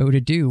expensive show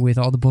to do with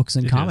all the books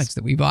and comics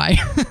that we buy.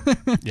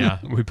 Yeah,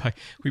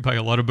 we buy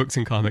a lot of books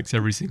and comics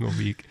every single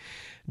week,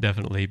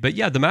 definitely. But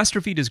yeah, the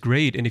master feed is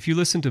great. And if you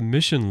listen to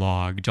Mission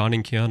Log, John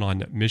and Ken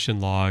on Mission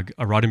Log,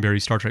 a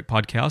Roddenberry Star Trek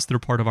podcast, they're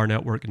part of our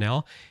network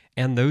now.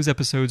 And those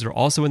episodes are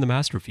also in the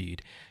master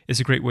feed. It's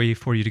a great way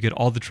for you to get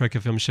all the Trek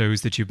FM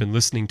shows that you've been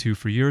listening to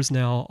for years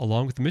now,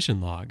 along with the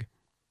Mission Log.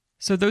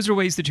 So those are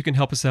ways that you can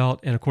help us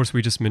out. And of course,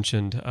 we just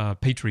mentioned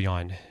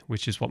Patreon,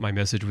 which is what my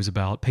message was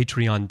about.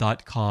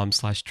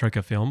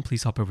 Patreon.com/TrekFM.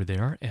 Please hop over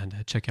there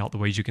and check out the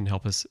ways you can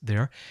help us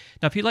there.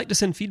 Now, if you'd like to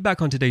send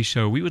feedback on today's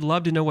show, we would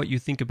love to know what you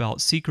think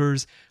about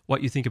Seekers,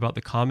 what you think about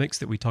the comics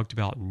that we talked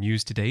about in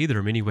news today. There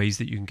are many ways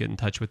that you can get in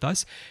touch with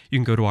us. You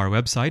can go to our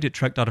website at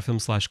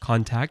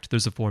trek.fm/contact.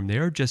 There's a form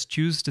there. Just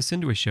choose to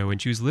send to a show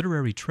and choose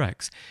Literary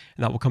Treks.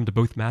 And that will come to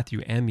both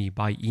Matthew and me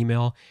by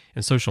email.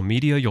 And social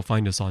media, you'll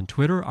find us on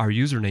Twitter. Our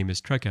username is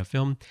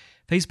TrekFM.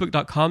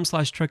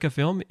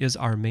 Facebook.com/TrekFM is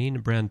our main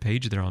brand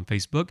page there on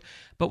Facebook.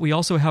 But we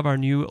also have our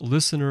new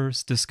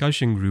listeners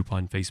discussion group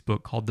on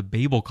Facebook called the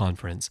Babel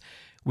Conference,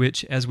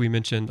 which, as we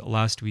mentioned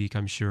last week,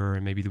 I'm sure,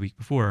 and maybe the week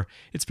before,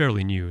 it's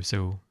fairly new,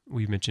 so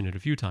we've mentioned it a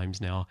few times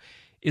now,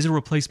 is a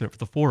replacement for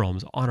the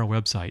forums on our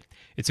website.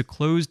 It's a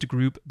closed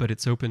group, but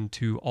it's open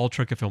to all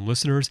Trek FM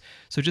listeners.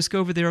 So just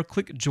go over there,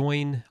 click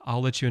join.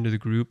 I'll let you into the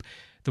group.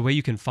 The way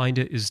you can find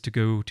it is to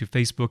go to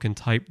Facebook and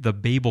type the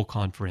Babel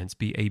Conference,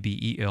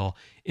 Babel,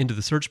 into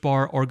the search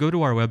bar, or go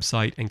to our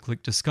website and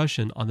click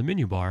discussion on the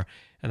menu bar,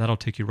 and that'll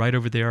take you right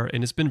over there.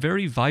 And it's been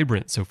very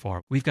vibrant so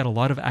far. We've got a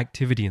lot of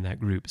activity in that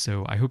group,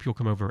 so I hope you'll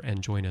come over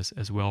and join us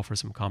as well for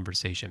some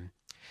conversation.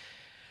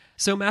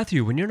 So,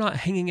 Matthew, when you're not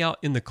hanging out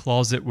in the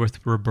closet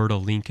with Roberta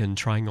Lincoln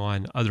trying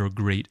on other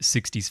great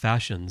 60s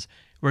fashions,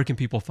 where can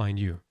people find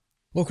you?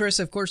 Well, Chris,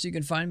 of course, you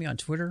can find me on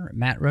Twitter,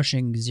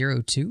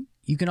 MattRushing02.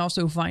 You can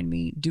also find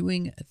me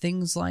doing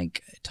things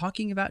like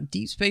talking about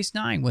Deep Space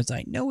Nine, which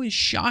I know is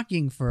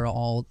shocking for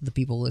all the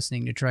people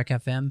listening to Trek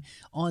FM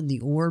on the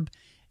Orb.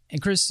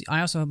 And Chris,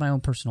 I also have my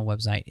own personal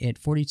website at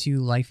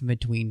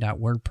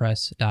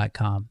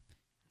 42lifeinbetween.wordpress.com.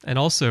 And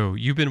also,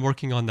 you've been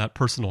working on that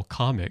personal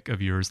comic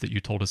of yours that you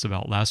told us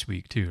about last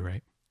week too,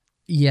 right?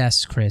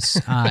 Yes, Chris.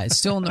 It's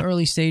still in the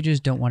early stages.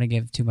 Don't want to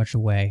give too much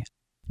away.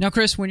 Now,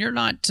 Chris, when you're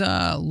not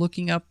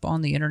looking up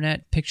on the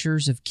internet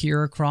pictures of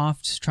Kira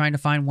Croft, trying to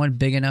find one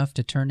big enough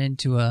to turn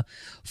into a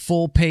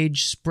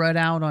full-page spread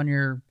out on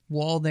your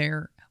wall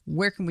there,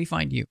 where can we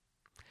find you?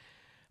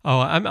 Oh,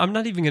 I'm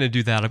not even going to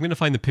do that. I'm going to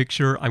find the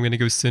picture. I'm going to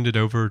go send it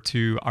over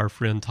to our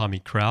friend Tommy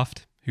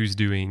Kraft, who's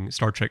doing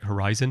Star Trek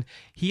Horizon.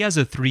 He has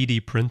a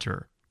 3D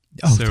printer.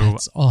 Oh, so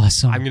that's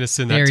awesome. I'm going to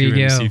send that to him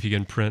and see if he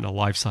can print a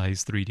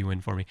life-size 3D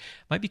one for me.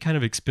 Might be kind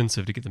of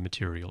expensive to get the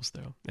materials,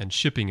 though. And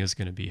shipping is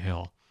going to be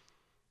hell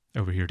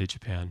over here to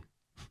Japan.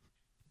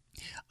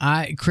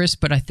 Chris,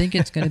 but I think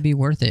it's going to be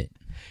worth it.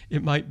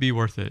 It might be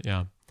worth it,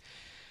 yeah.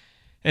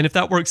 And if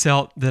that works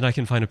out, then I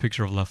can find a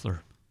picture of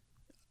Leffler.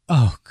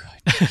 Oh,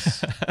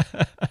 goodness.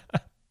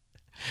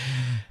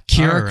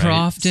 Kira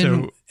Croft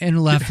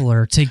and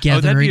Leffler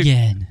together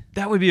again.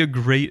 That would be a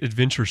great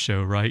adventure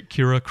show, right?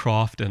 Kira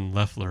Croft and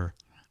Leffler.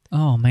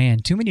 Oh, man.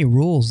 Too many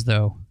rules,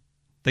 though.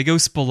 They go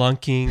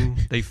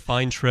spelunking, they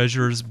find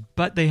treasures,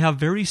 but they have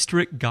very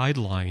strict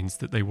guidelines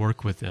that they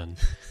work within.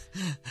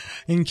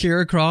 In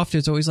Kira Croft,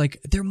 it's always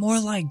like, they're more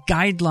like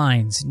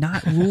guidelines,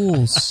 not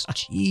rules.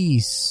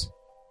 Jeez.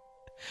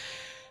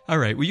 All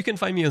right. Well, you can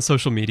find me on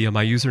social media.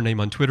 My username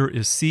on Twitter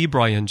is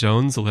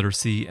CBrianJones, the letter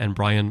C, and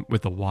Brian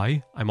with a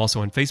Y. I'm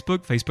also on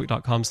Facebook,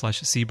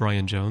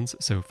 facebook.com/CBrianJones.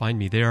 So find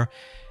me there.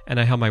 And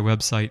I have my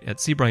website at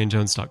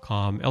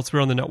cbrianjones.com.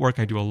 Elsewhere on the network,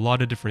 I do a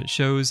lot of different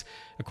shows.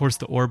 Of course,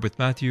 The Orb with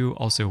Matthew,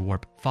 also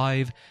Warp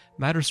 5,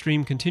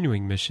 Matterstream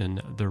Continuing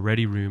Mission, The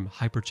Ready Room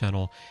Hyper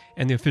Channel,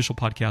 and the official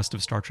podcast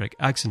of Star Trek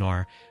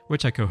Axanar,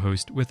 which I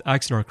co-host with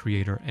Axanar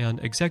creator and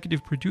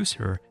executive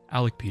producer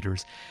Alec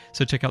Peters.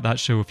 So check out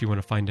that show if you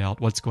want to find out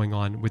what's going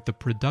on with the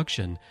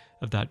production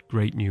of that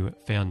great new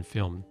fan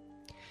film.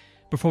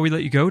 Before we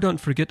let you go, don't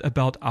forget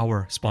about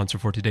our sponsor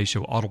for today's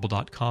show,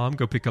 Audible.com.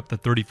 Go pick up The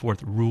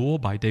 34th Rule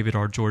by David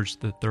R. George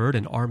III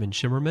and Armin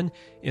Shimmerman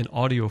in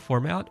audio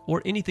format,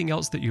 or anything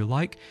else that you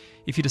like.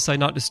 If you decide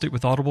not to stick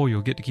with Audible,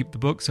 you'll get to keep the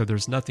book, so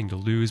there's nothing to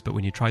lose. But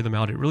when you try them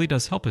out, it really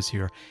does help us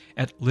here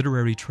at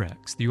Literary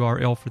Treks. The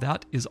URL for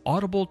that is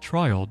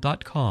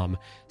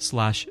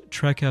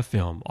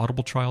audibletrial.com/TrekFM.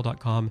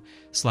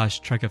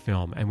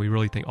 audibletrial.com/TrekFM. And we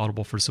really thank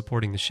Audible for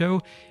supporting the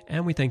show,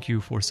 and we thank you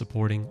for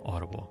supporting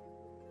Audible.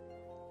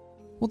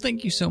 Well,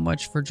 thank you so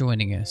much for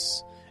joining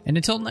us. And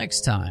until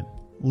next time,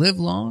 live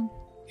long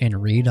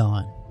and read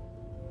on.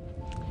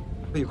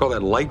 What do you call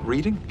that, light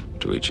reading?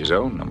 To each his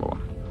own, number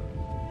one.